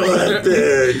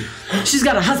interesting. She's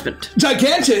got a husband.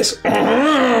 Gigantus.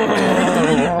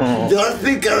 Just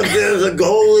because there's a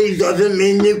goalie doesn't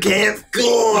mean you can't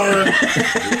score.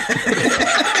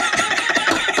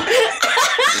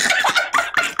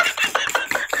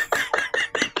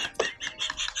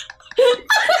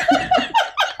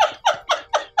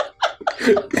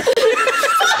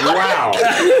 Wow.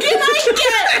 Can I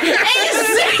get a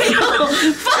single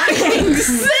fucking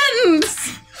sentence?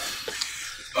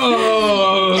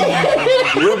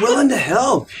 We're willing to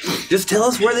help. Just tell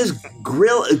us where this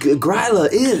Gryla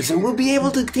is, and we'll be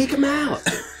able to take him out.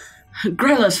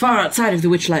 Gryla's far outside of the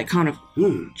Witchlight Carnival.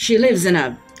 She lives in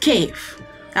a cave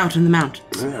out in the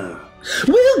mountains.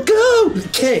 We'll go to the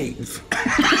cave.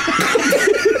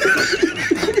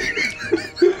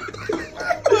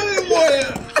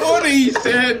 What he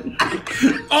said.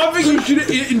 I think you should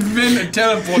invent a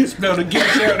teleport spell to get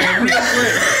us out there real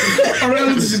quick. Or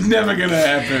else this is never gonna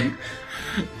happen.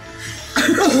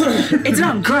 It's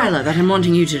not Gryla that I'm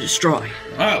wanting you to destroy.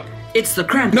 Oh. It's the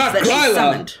Krampus Not that she Gryla.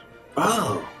 summoned.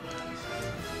 Oh.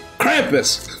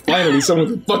 Krampus. Finally, someone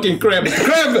with fucking Krampus.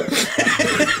 Krampus.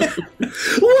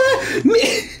 What?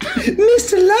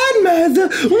 Mr. Landmother,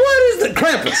 what is the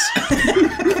Krampus?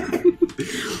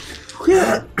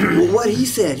 Yeah. What he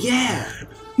said, yeah.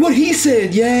 What he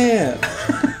said, yeah.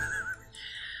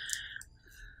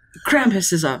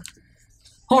 Krampus is a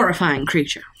horrifying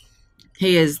creature.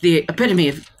 He is the epitome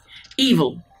of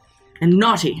evil and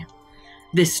naughty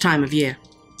this time of year.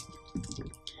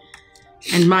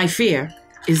 And my fear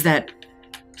is that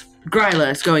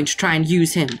Gryla is going to try and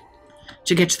use him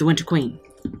to get to the Winter Queen.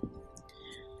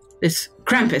 This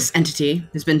Krampus entity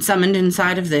has been summoned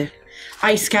inside of the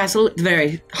ice castle at the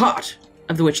very heart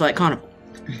of the Witchlight Carnival.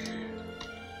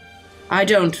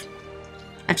 After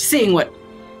seeing what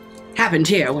happened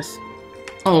here with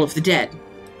all of the dead,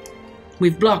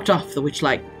 we've blocked off the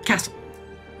Witchlight Castle.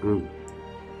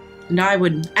 And I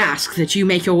would ask that you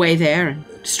make your way there and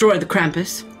destroy the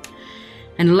Krampus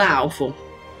and allow for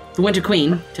the Winter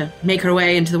Queen to make her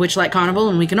way into the Witchlight Carnival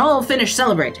and we can all finish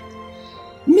celebrating.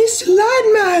 Mr.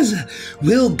 Landmeiser,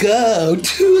 we'll go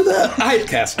to the ice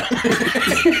castle.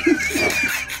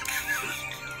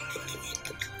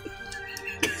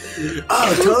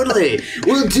 Oh, totally.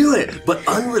 We'll do it, but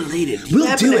unrelated. Do you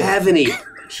happen to have any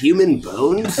human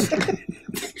bones?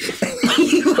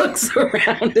 He looks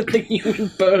around at the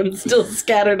human bones still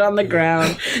scattered on the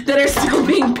ground that are still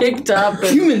being picked up.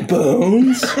 Human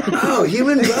bones? Oh,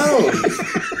 human bones.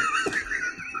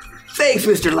 Thanks,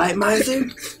 Mr. Light Miser.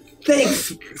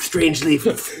 Thanks, strangely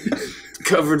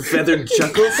covered feathered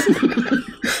Chuckles.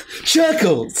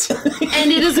 Chuckles.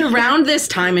 And it is around this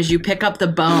time, as you pick up the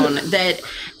bone, that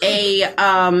a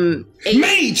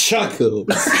May Chuckles.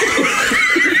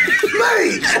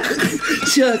 Mate!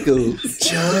 Chuckles.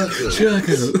 Chuckles.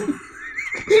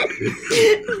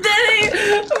 that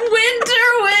a winter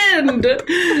wind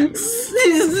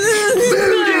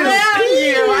around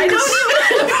you. I don't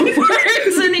even have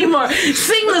words anymore.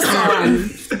 Sing the song.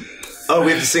 Oh,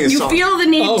 we have to sing a song. You feel the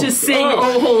need to sing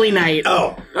 "Oh Holy Night."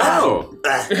 Oh.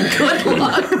 Good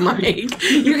luck, Mike.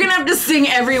 You're gonna have to sing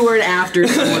every word after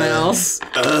someone else.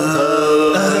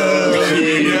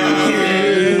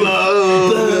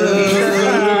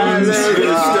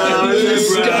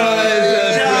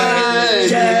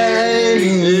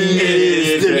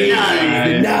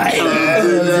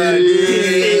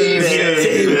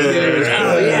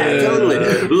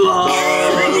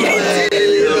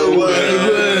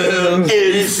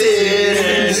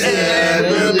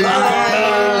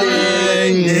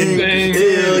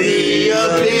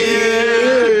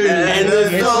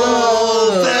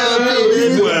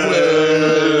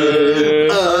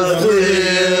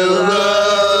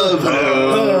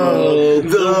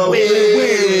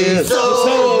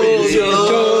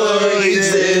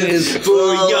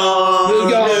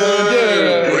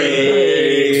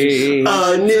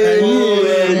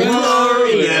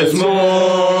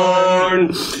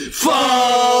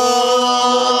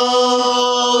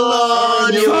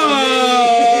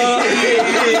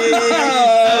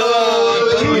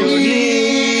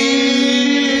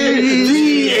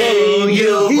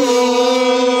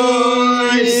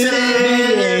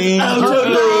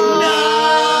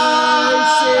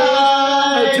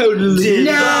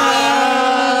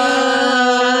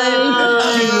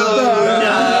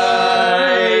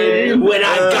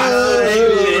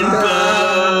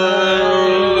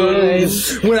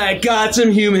 Got some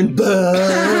human bones.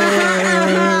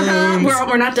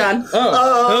 We're not done.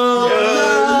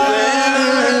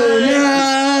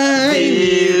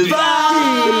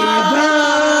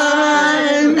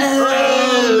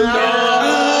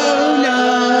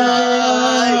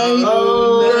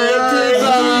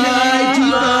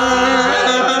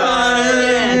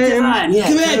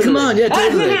 Come on, yeah,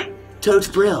 totally. Toad's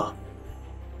Brill.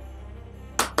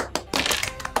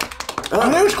 Oh,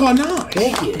 that was quite nice.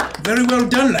 Thank you. Very well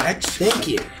done, lads. Thank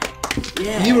you.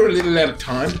 Yeah. You were a little out of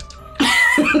time.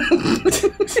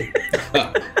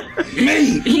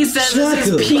 Me! He says this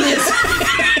is penis.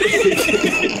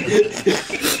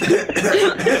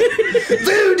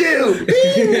 Voodoo!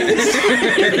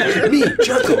 Me,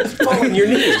 Chuckles, fall on your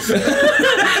knees. Slugs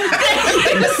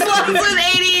with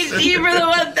ADHD for the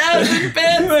 1,000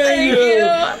 bits. Thank you.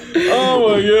 Oh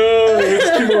my god, it's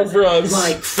too much for us.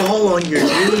 Like, fall on your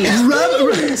knees.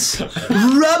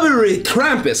 Rubbery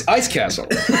Krampus Ice Castle.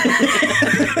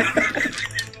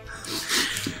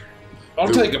 I'll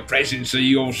take a present so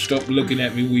you all stop looking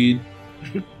at me weird.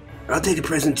 I'll take a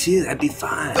present too, that'd be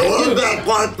fine. I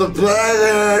want the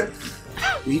present.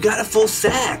 You got a full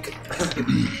sack.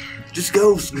 Just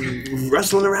go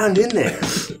rustling around in there.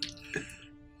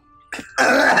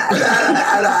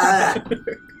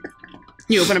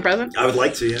 You open a present? I would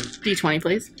like to, yeah. D20,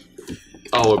 please.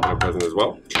 I'll open a present as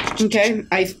well. Okay,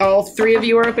 all three of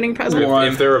you are opening presents?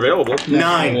 If they're available.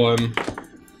 9. One.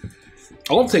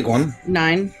 I'll take one.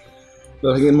 9.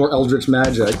 But I get more Eldritch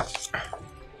magic.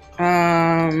 Roll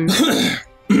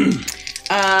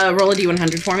a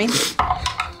D100 for me.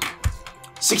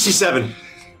 67.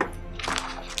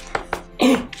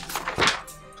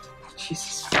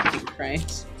 Jesus fucking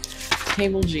Christ.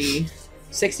 Table G.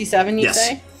 67, you Yes.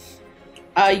 say?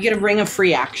 You get a ring of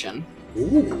free action.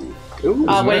 Ooh.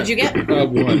 What did you get?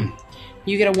 1.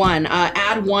 You get a 1.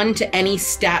 Add 1 to any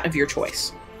stat of your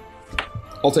choice.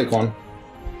 I'll take one.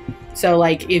 So,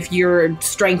 like, if your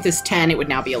strength is 10, it would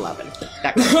now be 11.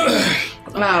 That kind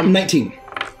of 19.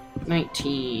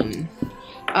 19.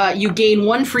 You gain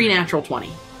 1 free natural 20.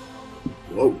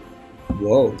 Whoa.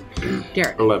 Whoa.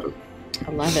 Derek. 11.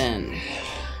 11.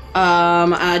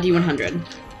 D100.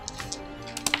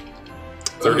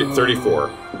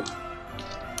 34.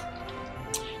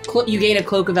 You gain a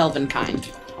cloak of elven kind.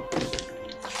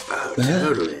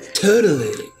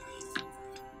 Totally.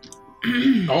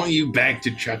 Aren't you back to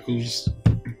Chuckles?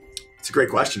 It's a great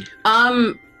question.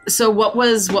 So what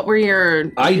were your?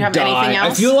 Did you have anything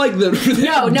else? I feel like no,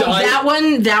 that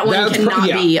one cannot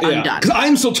be undone. Because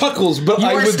I'm still Chuckles, but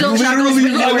I was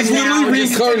literally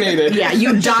reincarnated. Yeah,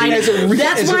 you died.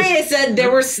 That's why I said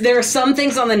there are some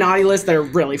things on the naughty list that are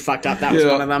really fucked up. That was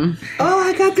one of them. Oh,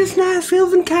 I got this nice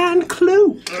elven kind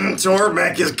cloak.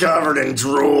 Torbeck is covered in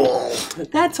drool.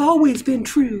 That's always been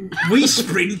true. We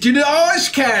spring to the ice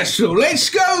castle. Let's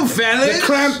go, fellas. The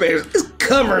Krampus is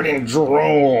covered in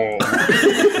drool.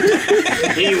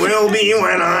 He will be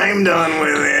when I'm done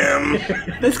with him.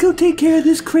 Let's go take care of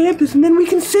this Krampus, and then we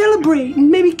can celebrate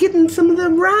and maybe get in some of the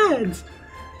rides.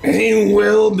 He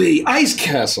will be. Ice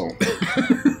Castle.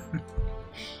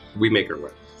 We make our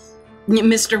way.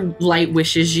 Mr. Light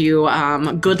wishes you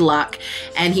good luck,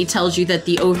 and he tells you that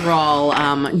the overall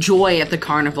joy at the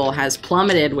carnival has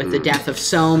plummeted with the death of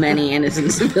so many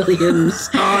innocent civilians.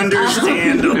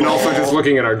 Understandable. And also just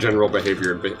looking at our general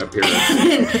behavior and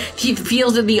appearance. He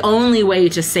feels that the only way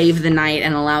to save the night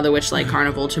and allow the Witchlight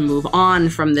Carnival to move on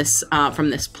from this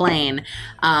plane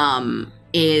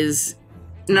is...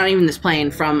 Not even this plane,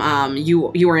 from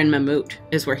you are in Mammut,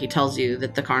 is where he tells you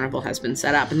that the carnival has been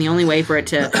set up. And the only way for it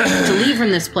to leave from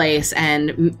this place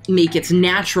and make its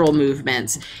natural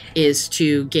movements is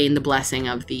to gain the blessing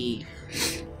of the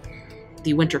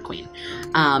Winter Queen.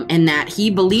 And that he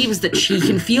believes that she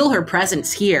can feel her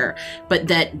presence here, but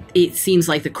that it seems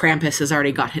like the Krampus has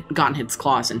already gotten its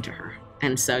claws into her.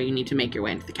 And so you need to make your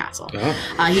way into the castle.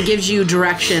 He gives you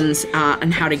directions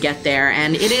on how to get there,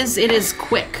 and it is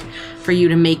quick for you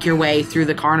to make your way through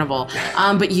the carnival.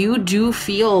 But you do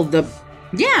feel the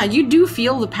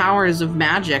powers of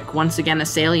magic once again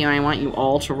assail you, and I want you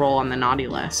all to roll on the naughty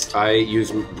list. I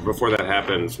use, before that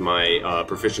happens, my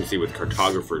proficiency with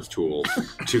cartographer's tools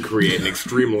to create an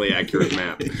extremely accurate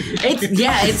map.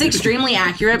 It's extremely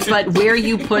accurate, but where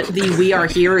you put the "we are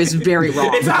here" is very wrong.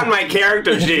 It's on my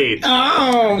character sheet.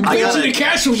 Oh, the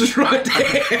castle's just right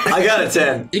there. I got a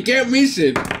 10. You can't miss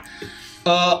it.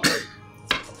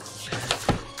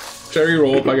 Cherry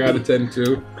roll if I got a 10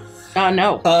 too.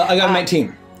 No. I got a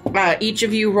 19. Each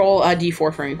of you roll a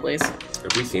d4 for me, please.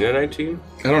 Have we seen a 19?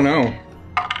 I don't know.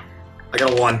 I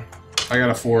got a 1. I got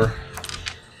a 4.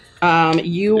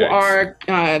 You are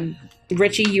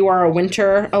Richie. You are a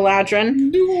winter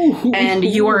Eladrin, and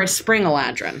you are a spring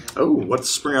Eladrin. Oh, what's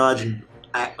spring Eladrin?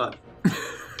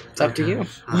 It's up to you.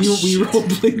 We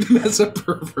roleplayed him as a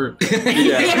pervert.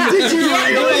 Yeah.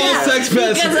 Sex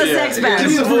pest. Sex pest.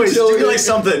 Give me a voice. Give me like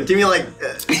something. Give me like.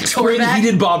 He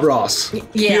did Bob Ross.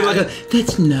 Yeah. Like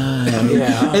that's nice.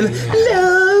 Yeah. And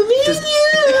loving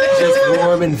Just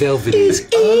warm and velvety. is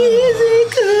easy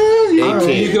come.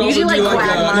 18. You can also do like do like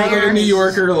Quagmire. a New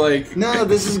Yorker, like. No,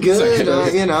 this is good.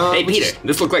 You know. Hey, Peter,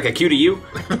 this look like a cue to you?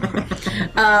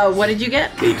 What did you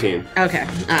get? 18. Okay.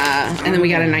 And then we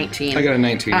got a 19. I got a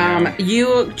 19.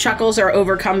 You, Chuckles, are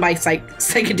overcome by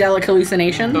psychedelic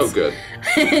hallucinations. Oh, good.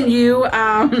 And you,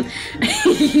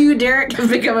 Derek, have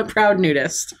become a proud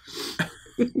nudist.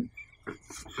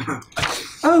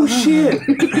 Oh shit!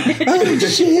 Oh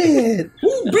shit!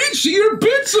 Ooh, Bitsy, your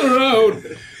bits are out.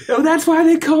 Oh, that's why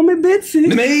they call me Bitsy.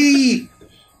 Me,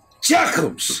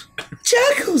 Chuckles.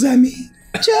 Chuckles.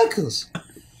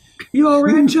 You all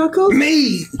right, Chuckles?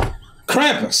 Me,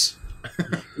 Krampus.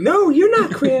 No, you're not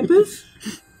Krampus.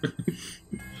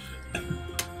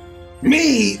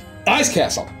 Me, Ice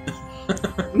Castle.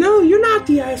 No, you're not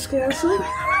the Ice Castle.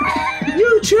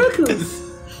 You, Chuckles.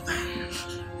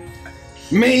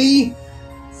 Me,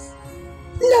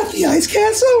 not the Ice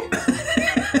Castle.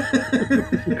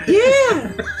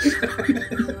 Yeah.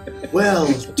 Well,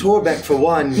 Torbeck for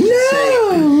one.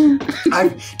 No.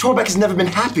 Torbeck has never been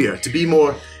happier to be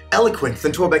more eloquent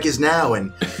than Torbeck is now,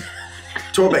 and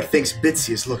Torbeck thinks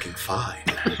Bitsy is looking fine.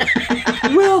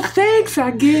 Well, thanks,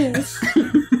 I guess.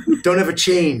 Don't ever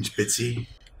change, Bitsy.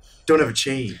 Don't ever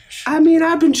change. I mean,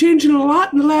 I've been changing a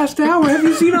lot in the last hour. Have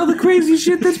you seen all the crazy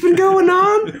shit that's been going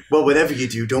on? Well, whatever you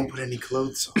do, don't put any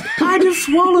clothes on. I just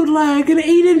swallowed like an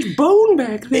 8-inch bone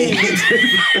back there.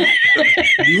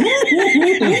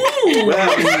 Well,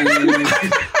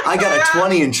 I got a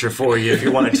 20-incher for you if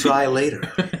you want to try later.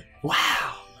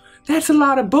 Wow. That's a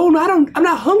lot of bone. I'm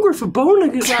not hungry for bone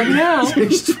right now. It's an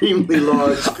extremely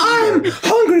large. I'm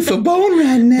hungry for bone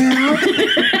right now.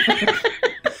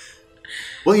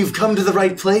 Well, you've come to the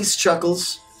right place,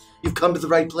 Chuckles. You've come to the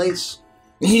right place.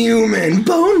 Human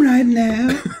bone right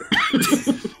now.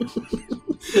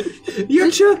 You're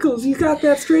Chuckles. You got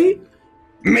that straight?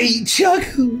 Me,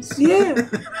 Chuckles. Yeah.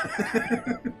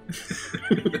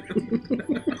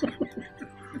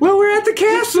 Well, we're at the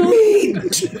castle. Me,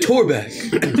 Torbeck.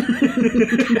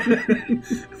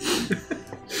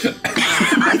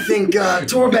 I think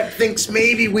Torbeck thinks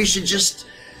maybe we should just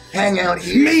hang out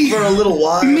here for a little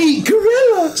while. Me,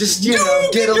 gorilla. Just, you know,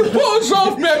 get a little... Paws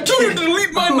off me! I told you to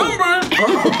delete my number!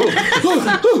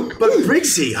 But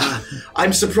Briggsy,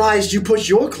 I'm surprised you put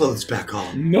your clothes back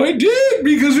on. I did,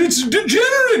 because it's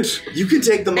degenerate! You can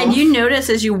take them off. And you notice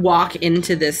as you walk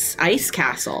into this ice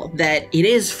castle that it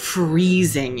is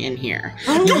freezing in here.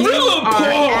 Gorilla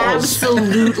paws!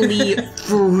 Absolutely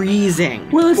freezing.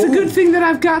 Well, it's a good thing that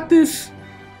I've got this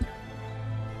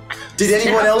Did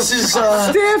anyone else's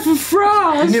staff of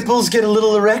frost. nipples get a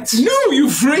little erect? No, you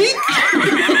freak!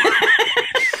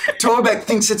 Torbeck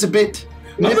thinks it's a bit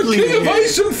I'm the nipply. king of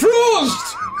ice and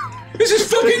frost! This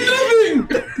is fucking nothing!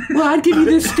 Well, I'd give you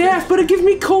this staff, but it gives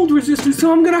me cold resistance,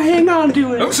 so I'm gonna hang on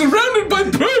to it. I'm surrounded by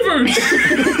perverts!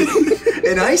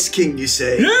 An ice king, you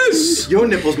say? Yes! Your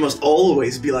nipples must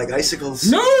always be like icicles.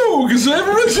 No, because I have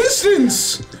a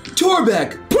resistance!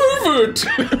 Torbeck! Pervert!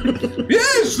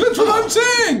 Yes, that's what I'm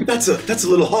saying! That's a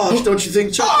little harsh, don't you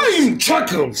think, Chuck? I'm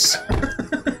Chuckles!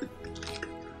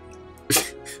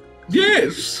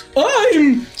 Yes!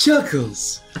 I'm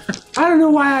Chuckles. I don't know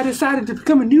why I decided to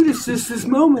become a nudist this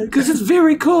moment, because it's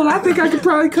very cold. I think I could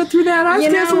probably cut through that ice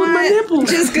castle with my nipples.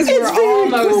 Just because we're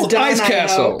almost done, Ice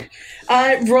castle.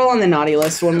 I hope. Roll on the naughty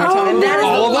list one more time. That is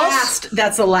all the of us? last.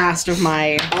 That's the last of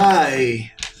my.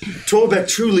 Torbeck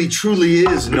truly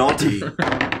is naughty.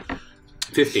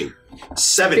 15.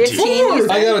 17. 15.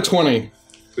 I got a 20.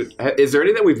 Is there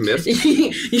any that we've missed?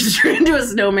 You turn into a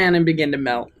snowman and begin to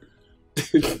melt.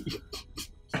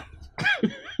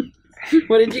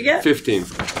 What did you get? 15.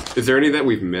 Is there any that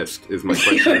we've missed, is my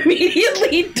question. You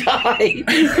immediately die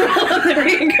on the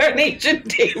reincarnation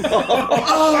table.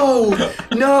 Oh,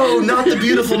 no, not the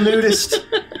beautiful nudist.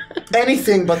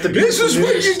 Anything but the beautiful This is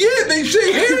what you get! They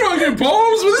say hair on your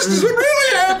palms, but this is what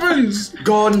really happens!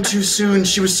 Gone too soon,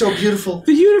 she was so beautiful.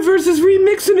 The universe is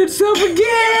remixing itself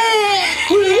again.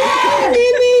 We're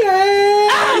in the air.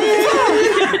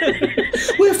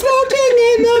 We're floating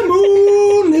in the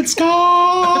moonlit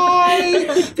sky.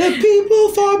 The people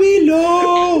far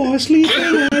below are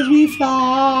sleeping as we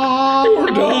fly.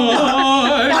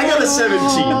 I got a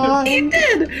 17. You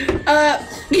did.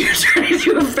 You turn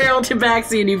into a feral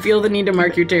tabaxi and you feel the need to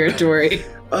mark your territory.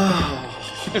 So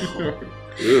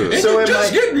am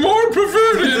Just I, get more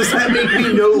perverted! does that make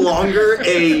me no longer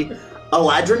a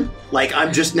ladrin? Like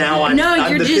I'm just now, I'm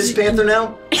you're the just- Piss Panther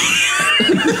now?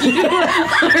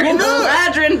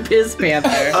 Eladrin Piss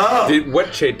Panther.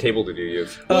 What table did you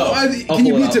use? Can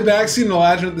you be Tabaxi and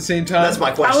Eladrin at the same time? That's my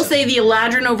I question. will say the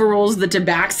Eladrin overrules the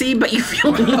tabaxi, but you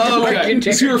feel the need to mark your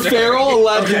territory. So you're feral,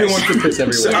 Eladrin, who wants to piss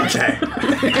everywhere. Okay.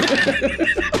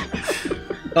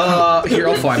 Here,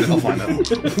 I'll find it.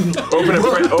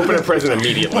 Open a present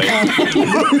immediately.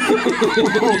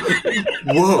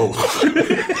 Whoa.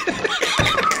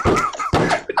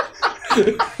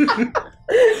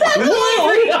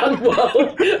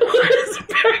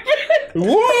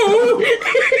 Whoa!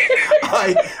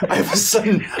 I have a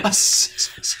sudden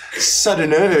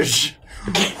urge.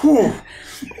 Whew.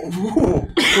 Ooh.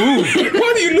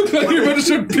 Why do you look like you're about to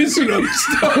start pissing on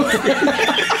stuff?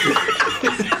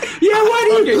 Yeah,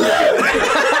 why do you?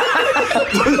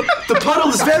 The puddle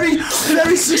is very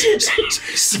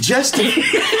suggestive.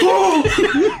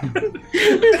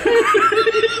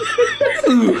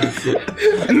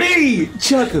 Me,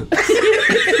 Chuckles.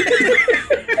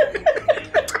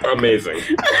 Amazing.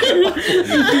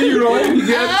 You roll? You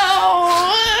get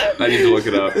I need to look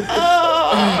it up.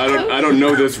 I don't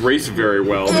know this race very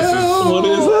well. This is What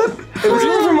is it? It was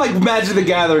really from like Magic the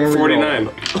Gathering. 49.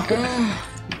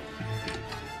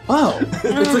 Wow,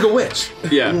 it's like a witch.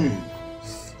 Yeah.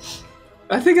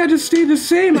 I think I just stayed the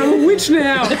same. I'm a witch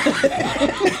now.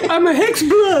 I'm a hex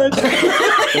blood.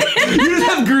 You just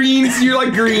have greens. So you're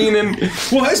like green and.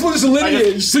 well, I suppose it's a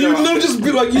lineage, so you don't just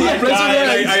be like, yeah,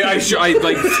 I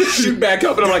like shoot back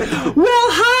up and I'm like, Well,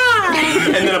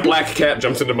 hi. and then a black cat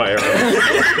jumps into my arm.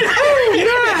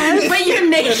 But you're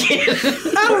naked.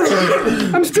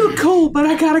 I'm still cold, but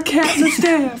I got a cat and a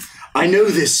staff. I know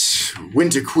this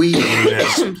Winter Queen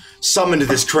has summoned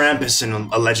this Krampus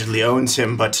and allegedly owns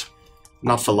him, but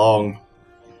not for long.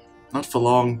 Not for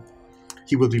long.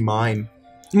 He will be mine.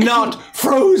 Not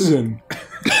frozen.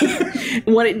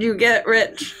 What did you get,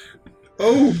 Rich?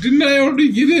 Oh, didn't I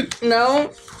already get it? No?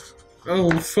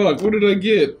 Oh, fuck, what did I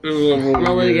get? Oh,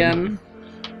 Roll it again.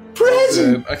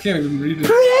 Present. I can't even read it.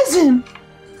 Present.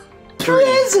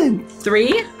 Present.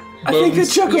 3? I think the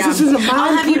Chuckles Yeah. this is a mind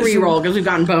I'll have you prison. re-roll because we've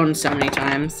gotten boned so many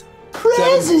times.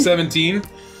 Present. 17.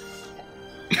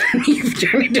 You've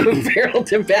turned into a feral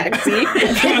tabaxi.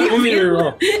 Let me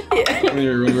reroll. Let me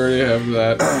reroll. We already have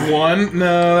that. 1?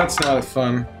 No, that's not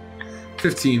fun.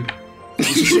 15. Yeah,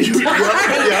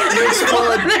 you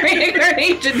explode. The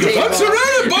reincarnation table. I'm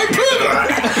surrounded by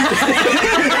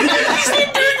privilege!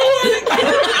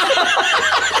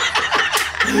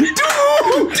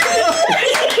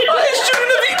 I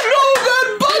shouldn't have eaten all that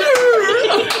butter!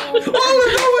 All of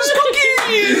those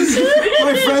cookies!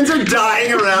 My friends are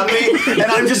dying around me, and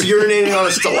I'm just urinating on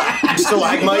a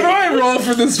stalagmite. What do I roll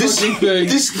for this fucking thing?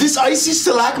 This icy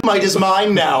stalagmite is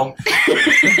mine now.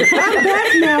 I'm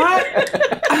back now.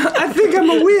 I think I'm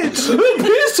a witch.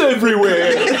 Piss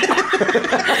everywhere.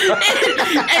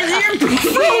 As you're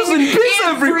Frozen piss it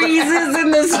everywhere. freezes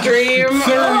in the stream.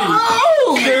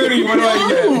 30. 30, what do I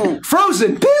get?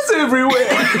 Frozen piss everywhere.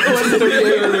 What's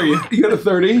 30? You got a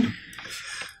 30?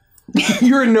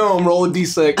 You're a gnome. Roll a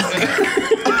d6.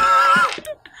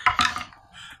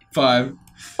 5.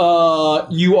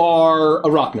 You are a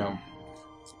rock gnome.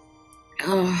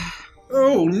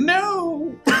 Oh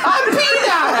no! I'm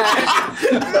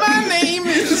Peanut! My name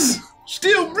is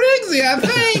still Briggsy, I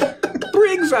think.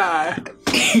 Briggs eye.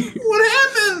 What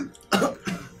happened?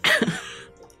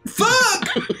 Fuck!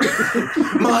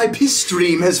 My piss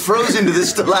stream has frozen to the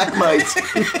stalagmite.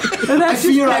 I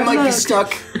fear I might be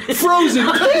stuck.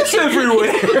 Frozen piss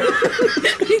everywhere.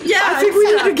 Yeah, I think we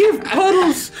need to give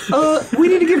Puddles. We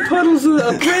need to give Puddles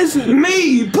a present.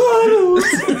 Me, Puddles.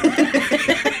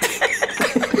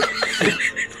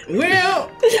 Well,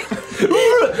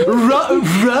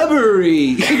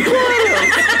 Rubbery.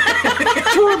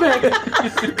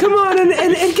 Torbeck, come on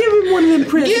and give him one of them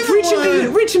presents.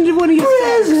 Reach into one of your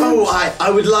presents. Oh, I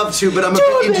would love to, but I'm a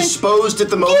bit indisposed at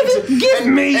the moment. Give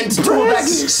me And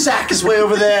Torbeck's sack is way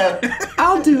over there.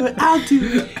 I'll do it.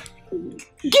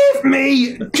 Give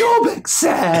me Torbeck's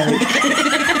sack.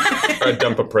 I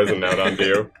dump a present out onto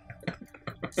you.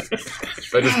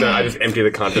 I just empty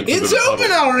the contents. it's into the open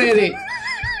puddle. already.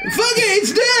 Fuck it,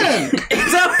 it's done.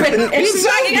 it's open. It's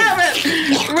fucking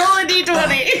open. Roll a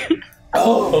d20.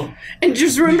 Oh. And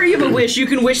just remember, you have a wish. You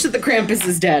can wish that the Krampus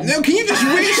is dead. Now, can you just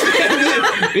wish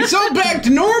that it's all back to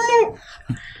normal?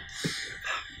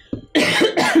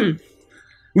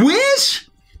 Wish?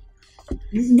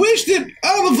 Wish that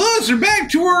all of us are back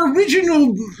to our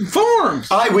original forms.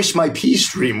 I wish my pee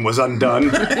stream was undone.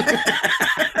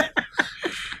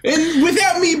 And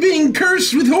without me being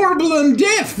cursed with horrible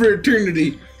undeath for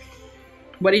eternity.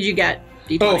 What did you get?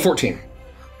 D20. Oh, 14.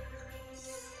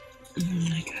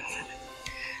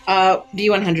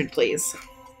 D100, please.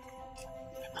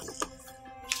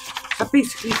 I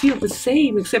basically feel the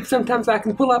same, except sometimes I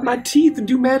can pull out my teeth and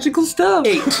do magical stuff.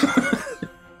 8.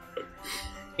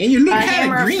 And you look A kind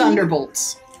hammer of of green.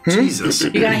 thunderbolts. Jesus. You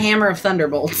got a hammer of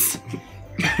thunderbolts.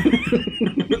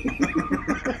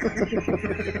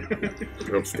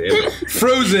 Outstanding.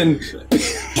 Frozen.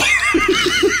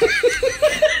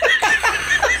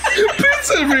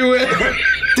 Bits everywhere.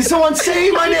 Did someone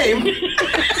say my name?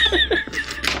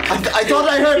 I thought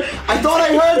I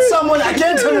heard someone. I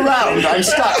can't turn around. I'm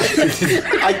stuck.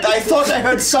 I thought I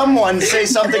heard someone say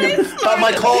something about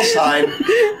my call sign.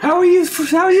 How are you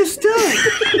stuck?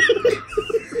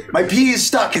 My pee is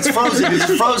stuck. It's frozen.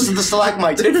 It's frozen to the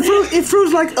stalagmite. It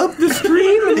froze like up the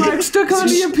stream and like stuck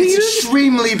onto your It's penis?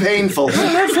 extremely painful.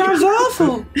 That sounds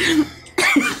awful.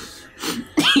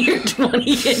 Your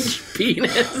 20-inch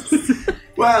penis.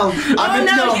 Well, I'm in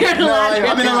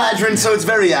a ladrin, so it's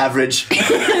very average.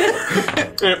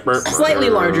 Slightly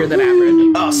larger than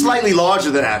average. Slightly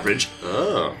larger than average.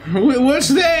 Oh. What's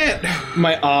that?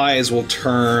 My eyes will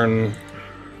turn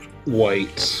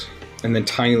white, and then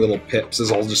tiny little pips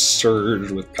as I'll just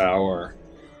surge with power.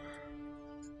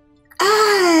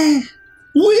 I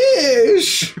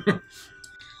wish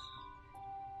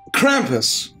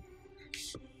Krampus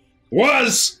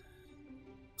was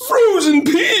frozen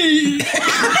pea.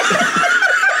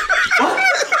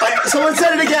 Someone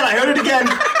said it again. I heard it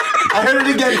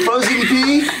again. Frozen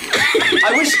pea.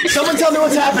 I wish someone tell me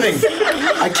what's happening.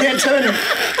 I can't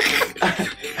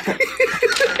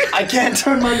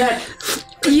turn my neck.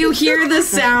 You hear the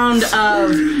sound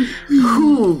of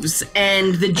hooves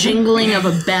and the jingling of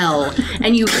a bell,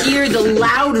 and you hear the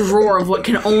loud roar of what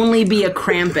can only be a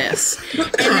Krampus.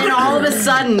 And then all of a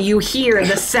sudden, you hear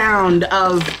the sound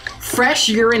of fresh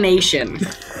urination.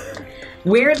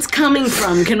 Where it's coming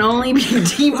from can only be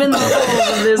deep in the hole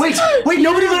of this. Wait,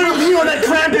 nobody let me know that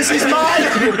Krampus is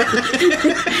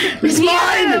mine! He's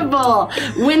mine! Beautiful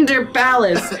Winter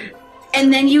Palace.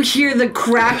 And then you hear the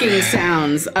cracking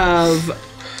sounds of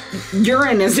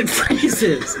urine as it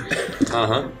freezes.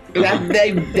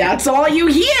 That's all you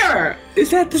hear. Is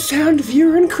that the sound of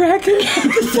urine cracking?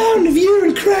 The sound of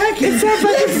urine cracking. It sounds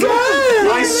like it's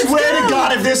I swear to God,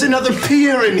 God if there's another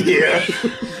pier in here.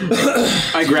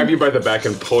 I grab you by the back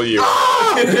and pull you.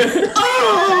 Oh,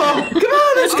 come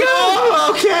on, let's go.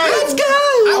 Oh, okay. Let's go.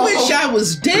 I wish I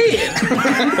was dead.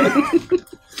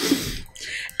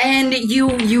 And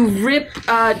you rip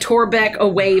Torbeck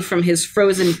away from his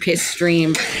frozen piss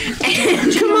stream,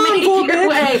 and you make your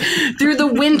way through the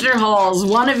winter halls.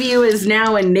 One of you is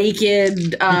now a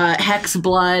naked hex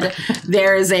blood.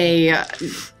 There's a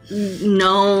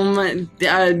gnome,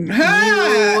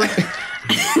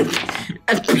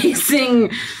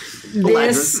 pissing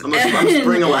this. I'm a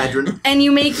spring Eladrin. And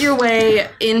you make your way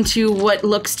into what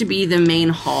looks to be the main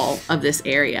hall of this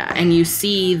area, and you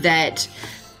see that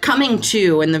coming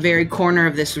to in the very corner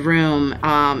of this room,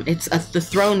 it's the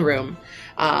throne room,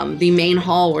 the main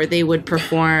hall where they would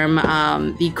perform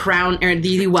the crown or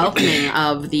the welcoming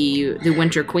of the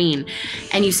Winter Queen.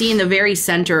 And you see in the very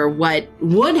center what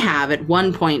would have at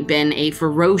one point been a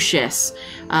ferocious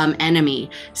enemy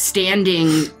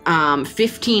standing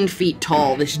 15 feet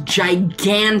tall, this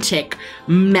gigantic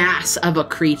mass of a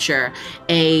creature,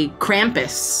 a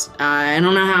Krampus. I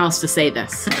don't know how else to say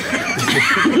this. A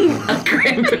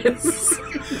Krampus.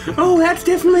 Oh, that's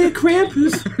definitely a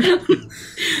Krampus.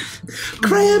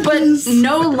 Krampus. But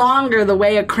no longer the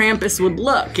way a Krampus would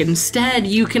look. Instead,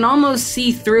 you can almost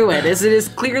see through it, as it has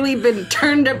clearly been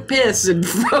turned to piss and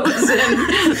frozen.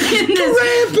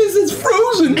 Krampus is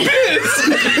frozen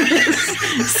piss.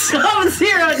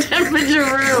 Sub-zero temperature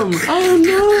room. Oh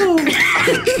no.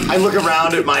 I look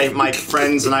around at my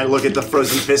friends and I look at the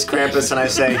frozen piss Krampus and I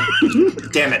say,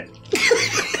 damn it.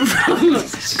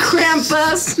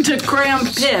 Krampus to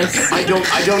Krampus. I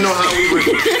don't know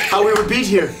how we were beat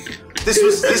here. This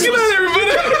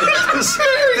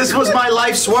was my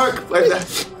life's work.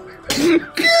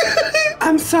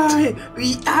 I'm sorry.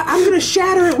 I'm gonna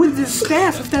shatter it with this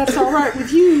staff if that's all right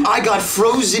with you. I got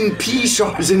frozen pea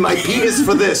shards in my penis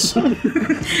for this.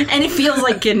 And it feels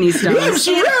like kidney stones. I'm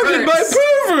surrounded by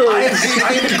perverts.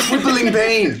 I am in quibbling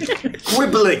pain.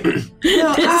 Quibbling.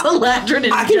 It's a ladron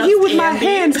and I can heal with my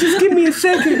hands. Just give me a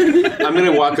second. I'm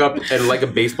gonna walk up and, like a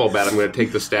baseball bat, I'm gonna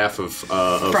take the staff of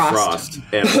Frost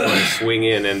and I'm gonna swing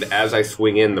in. And as I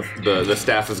swing in, the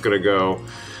staff is gonna go.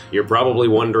 You're probably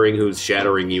wondering who's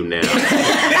shattering you now.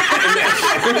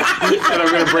 And I'm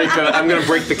gonna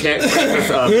break the piss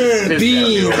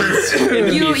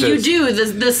You do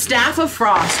the staff of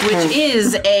Frost, which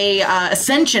is a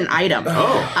ascension item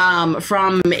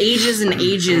from ages and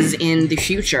ages in the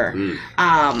future,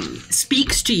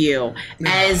 speaks to you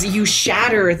as you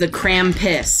shatter the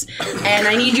Krampus. And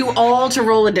I need you all to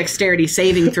roll a dexterity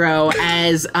saving throw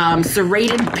as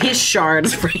serrated piss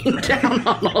shards rain down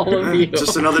on all of you.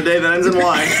 Just another day that ends in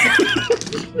Y.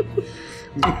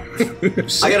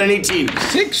 I got an 18.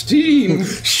 16.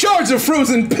 Shards of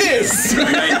frozen piss.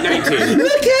 19.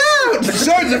 Look out!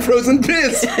 Shards of frozen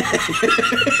piss.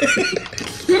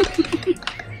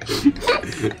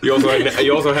 You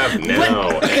also have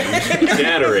now and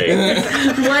shattering.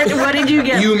 What did you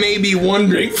get? You may be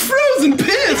wondering, frozen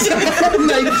piss.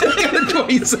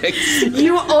 26.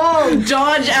 You all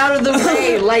dodge out of the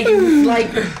way like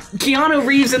Keanu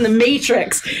Reeves in The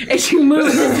Matrix as you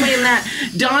move this way and that,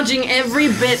 dodging every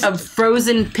bit of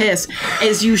frozen piss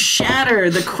as you shatter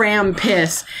the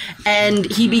Krampus, and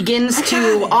he begins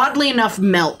to, oddly enough,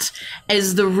 melt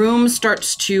as the room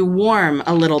starts to warm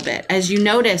a little bit. As you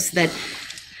notice that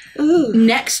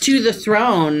next to the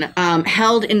throne,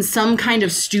 held in some kind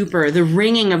of stupor, the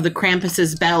ringing of the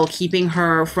Krampus's bell keeping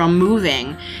her from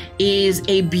moving, is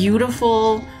a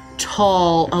beautiful,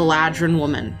 tall Eladrin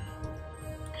woman.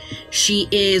 She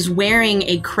is wearing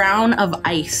a crown of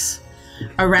ice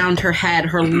around her head.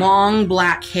 Her long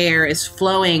black hair is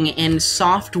flowing in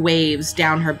soft waves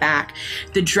down her back.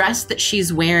 The dress that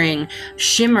she's wearing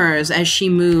shimmers as she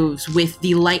moves with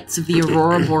the lights of the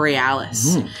Aurora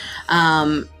Borealis.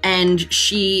 And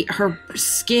her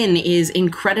skin is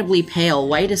incredibly pale,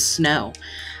 white as snow.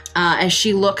 As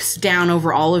she looks down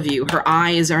over all of you, her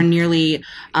eyes are nearly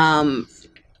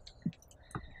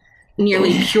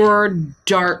pure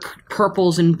dark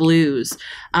purples and blues,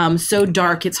 so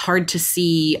dark it's hard to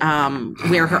see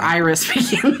where her iris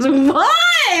begins. What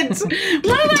did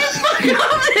I fuck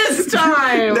up this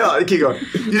time? No, keep going.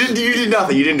 You did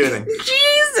nothing. You didn't do anything.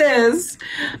 Jesus.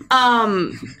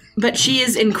 But she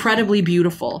is incredibly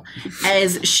beautiful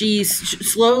as she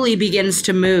slowly begins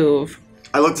to move.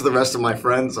 I look to the rest of my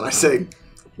friends and I say,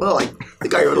 well, I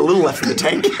think I got a little left in the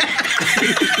tank.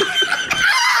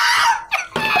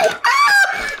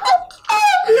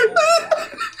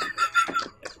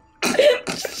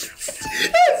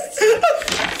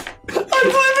 I'm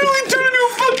literally turned into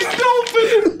a fucking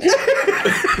dolphin.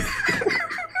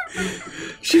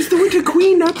 She She's the winter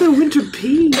queen, not the winter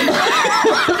pea.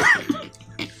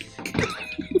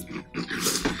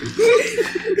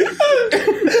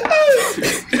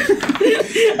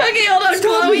 Okay, hold on.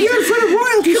 Chloe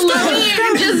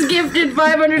just gifted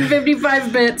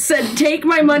 555 bits. Said, "Take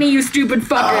my money, you stupid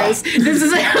fuckers. This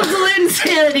is absolute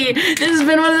insanity. This has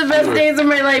been one of the best days of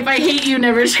my life. I hate you.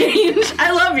 Never change.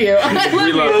 I love you. I love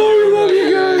you. We love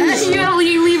you guys.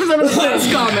 You leave some of the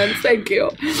best comments. Thank you."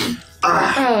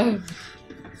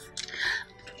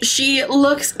 She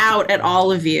looks out at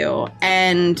all of you,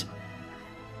 and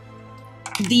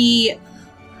the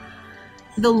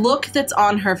look that's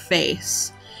on her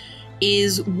face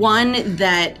is one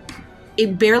that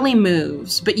it barely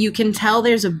moves, but you can tell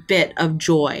there's a bit of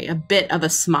joy, a bit of a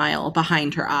smile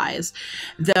behind her eyes,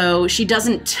 though she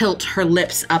doesn't tilt her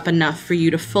lips up enough for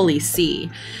you to fully see,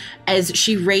 as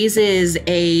she raises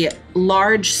a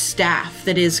large staff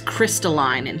that is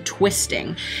crystalline and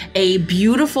twisting, a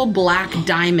beautiful black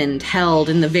diamond held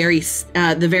in the very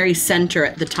center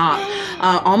at the top,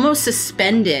 almost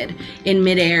suspended in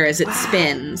midair as it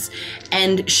spins.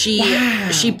 And she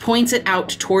points it out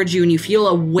towards you, and you feel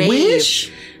a wave.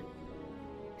 Wish?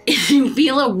 You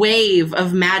feel a wave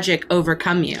of magic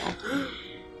overcome you.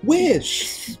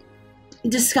 Wish.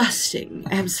 Disgusting,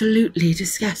 absolutely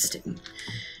disgusting.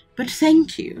 But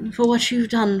thank you for what you've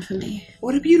done for me.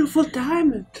 What a beautiful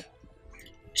diamond.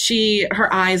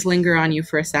 Her eyes linger on you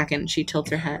for a second. She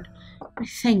tilts her head.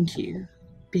 Thank you,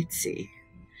 Bitsy.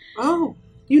 Oh,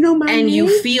 you know my name? And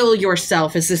you feel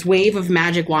yourself, as this wave of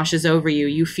magic washes over you,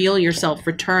 you feel yourself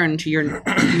return to your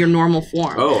normal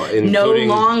form. Oh, no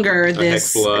longer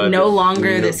this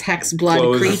hex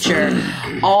blood creature.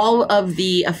 All of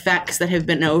the effects that have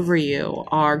been over you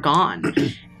are gone,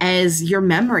 as your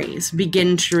memories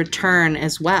begin to return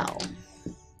as well.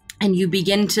 And you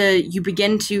begin to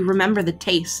remember the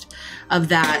taste of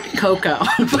that cocoa.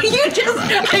 I swear to God,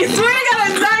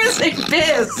 I'm not gonna say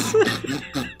piss.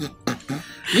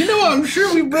 You know, I'm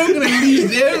sure we've broken at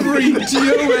least every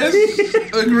TOS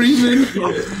agreement.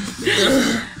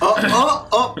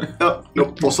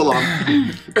 Nope, we'll so long.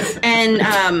 And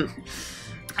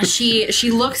she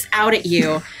looks out at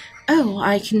you. Oh,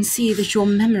 I can see that your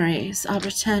memories are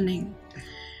returning.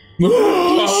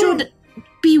 You should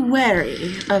be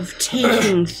wary of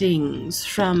taking things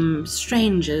from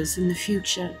strangers in the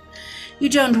future. You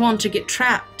don't want to get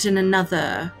trapped in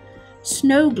another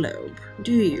snow globe,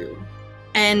 do you?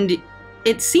 And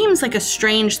it seems like a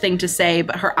strange thing to say,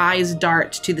 but her eyes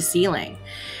dart to the ceiling.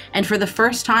 And for the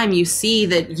first time, you see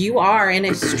that you are in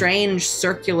a strange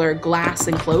circular glass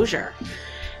enclosure.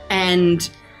 And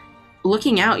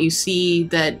looking out, you see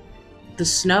that the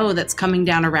snow that's coming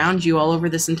down around you all over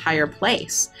this entire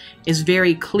place is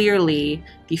very clearly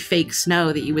the fake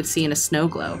snow that you would see in a snow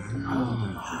globe.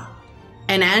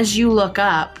 And as you look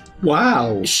up,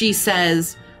 wow, she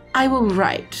says, I will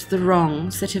right the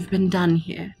wrongs that have been done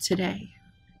here today.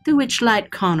 The Witchlight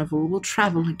Carnival will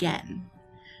travel again.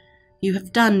 You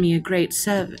have done me a great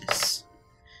service,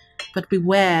 but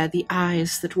beware the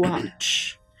eyes that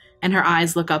watch. And her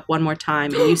eyes look up one more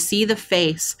time, and you see the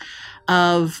face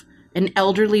of an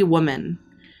elderly woman,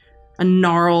 a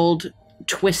gnarled,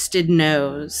 twisted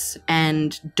nose,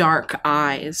 and dark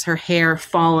eyes, her hair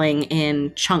falling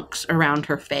in chunks around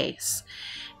her face.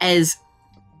 As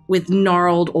with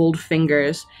gnarled old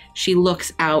fingers, she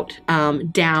looks out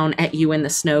down at you in the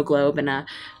snow globe, and a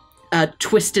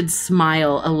twisted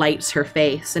smile alights her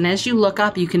face. And as you look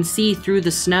up, you can see through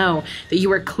the snow that you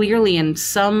are clearly on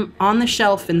the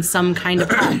shelf in some kind of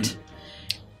hut.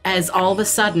 As all of a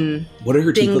sudden, what do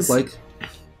her teeth look like?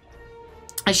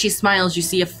 As she smiles, you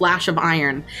see a flash of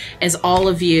iron. As all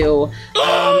of you,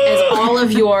 as all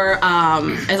of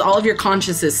your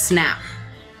consciences snap,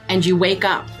 and you wake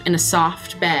up in a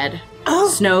soft bed,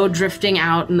 snow drifting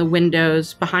out in the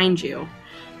windows behind you.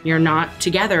 You're not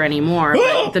together anymore,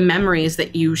 but the memories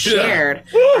that you shared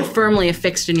are firmly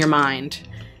affixed in your mind.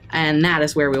 And that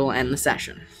is where we will end the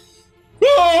session.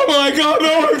 Oh my God,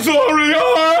 no, I'm sorry.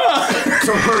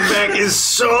 Torbeck is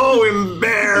so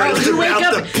embarrassed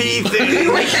about the pee thing.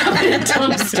 You wake up in a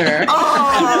dumpster.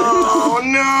 Oh,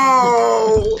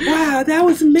 no. Wow, that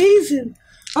was amazing.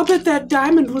 I'll bet that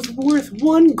diamond was worth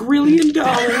 $1 grillion.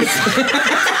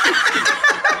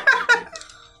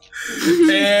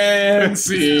 And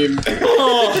scene.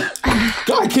 Oh,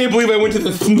 God, I can't believe I went to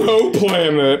the snow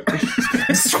planet. I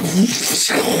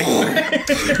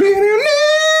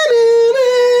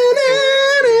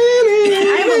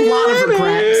have a lot of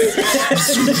regrets.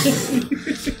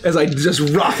 As I just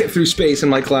rocket through space in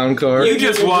my clown car. You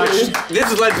just watched. This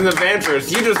is Legend of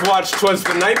Adventures. You just watched Twas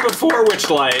the Night Before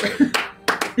Witchlight.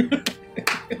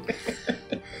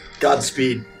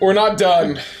 Godspeed. We're not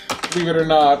done. Believe it or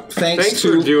not. Thanks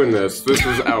for doing this. This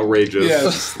was outrageous.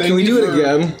 Yes. Can we do it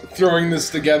again? Throwing this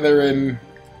together in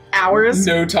hours.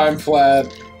 No time flat.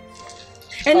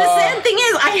 And the sad thing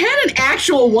is, I had an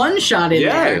actual one shot in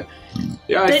there.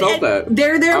 Yeah, I felt that.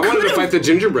 I wanted to fight the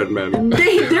gingerbread man.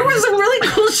 There was some really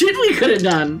cool shit we could have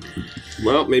done.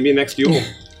 Well, maybe next Yule.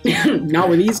 Not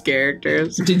with these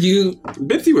characters. Did you?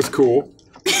 Bitsy was cool.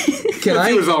 He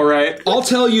was all right. I'll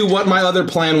tell you what my other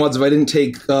plan was if I didn't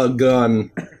take a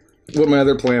gun. What my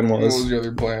other plan was. What was your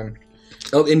other plan?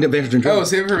 Oh, in Adventures and Chill. Oh,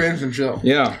 save it for Adventures and Chill.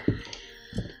 Yeah.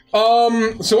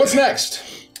 So what's next?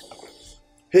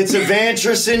 It's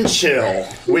Adventures and Chill,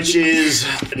 which is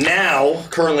now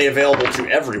currently available to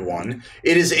everyone.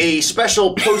 It is a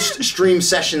special post-stream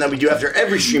session that we do after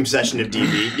every stream session of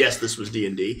D&D. Yes, this was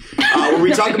D&D. Where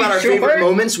we talk about our favorite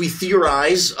moments, we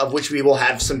theorize, of which we will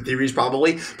have some theories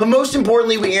probably. But most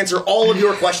importantly, we answer all of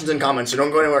your questions and comments, so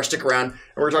don't go anywhere, stick around, and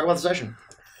we're going to talk about the session.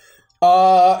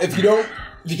 If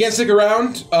you can't stick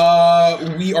around,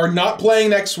 we are not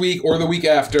playing next week or the week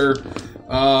after.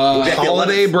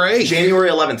 Holiday break. January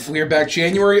 11th. We are back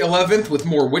January 11th with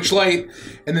more Witchlight,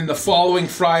 and then the following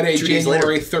Friday, 2 days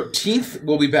January 13th,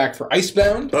 we'll be back for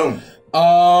Icebound. Boom.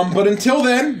 But until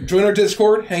then, join our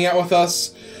Discord, hang out with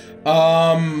us.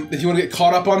 If you want to get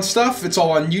caught up on stuff, it's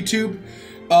all on YouTube.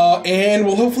 And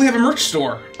we'll hopefully have a merch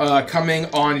store coming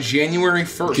on January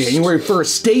 1st. January 1st.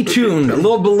 Stay tuned. A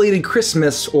little belated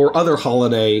Christmas or other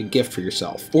holiday gift for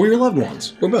yourself. Or your loved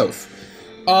ones. Or both.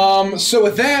 So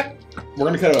with that, we're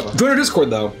going to cut it over. Join our Discord,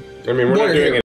 though. I mean, we're not doing it.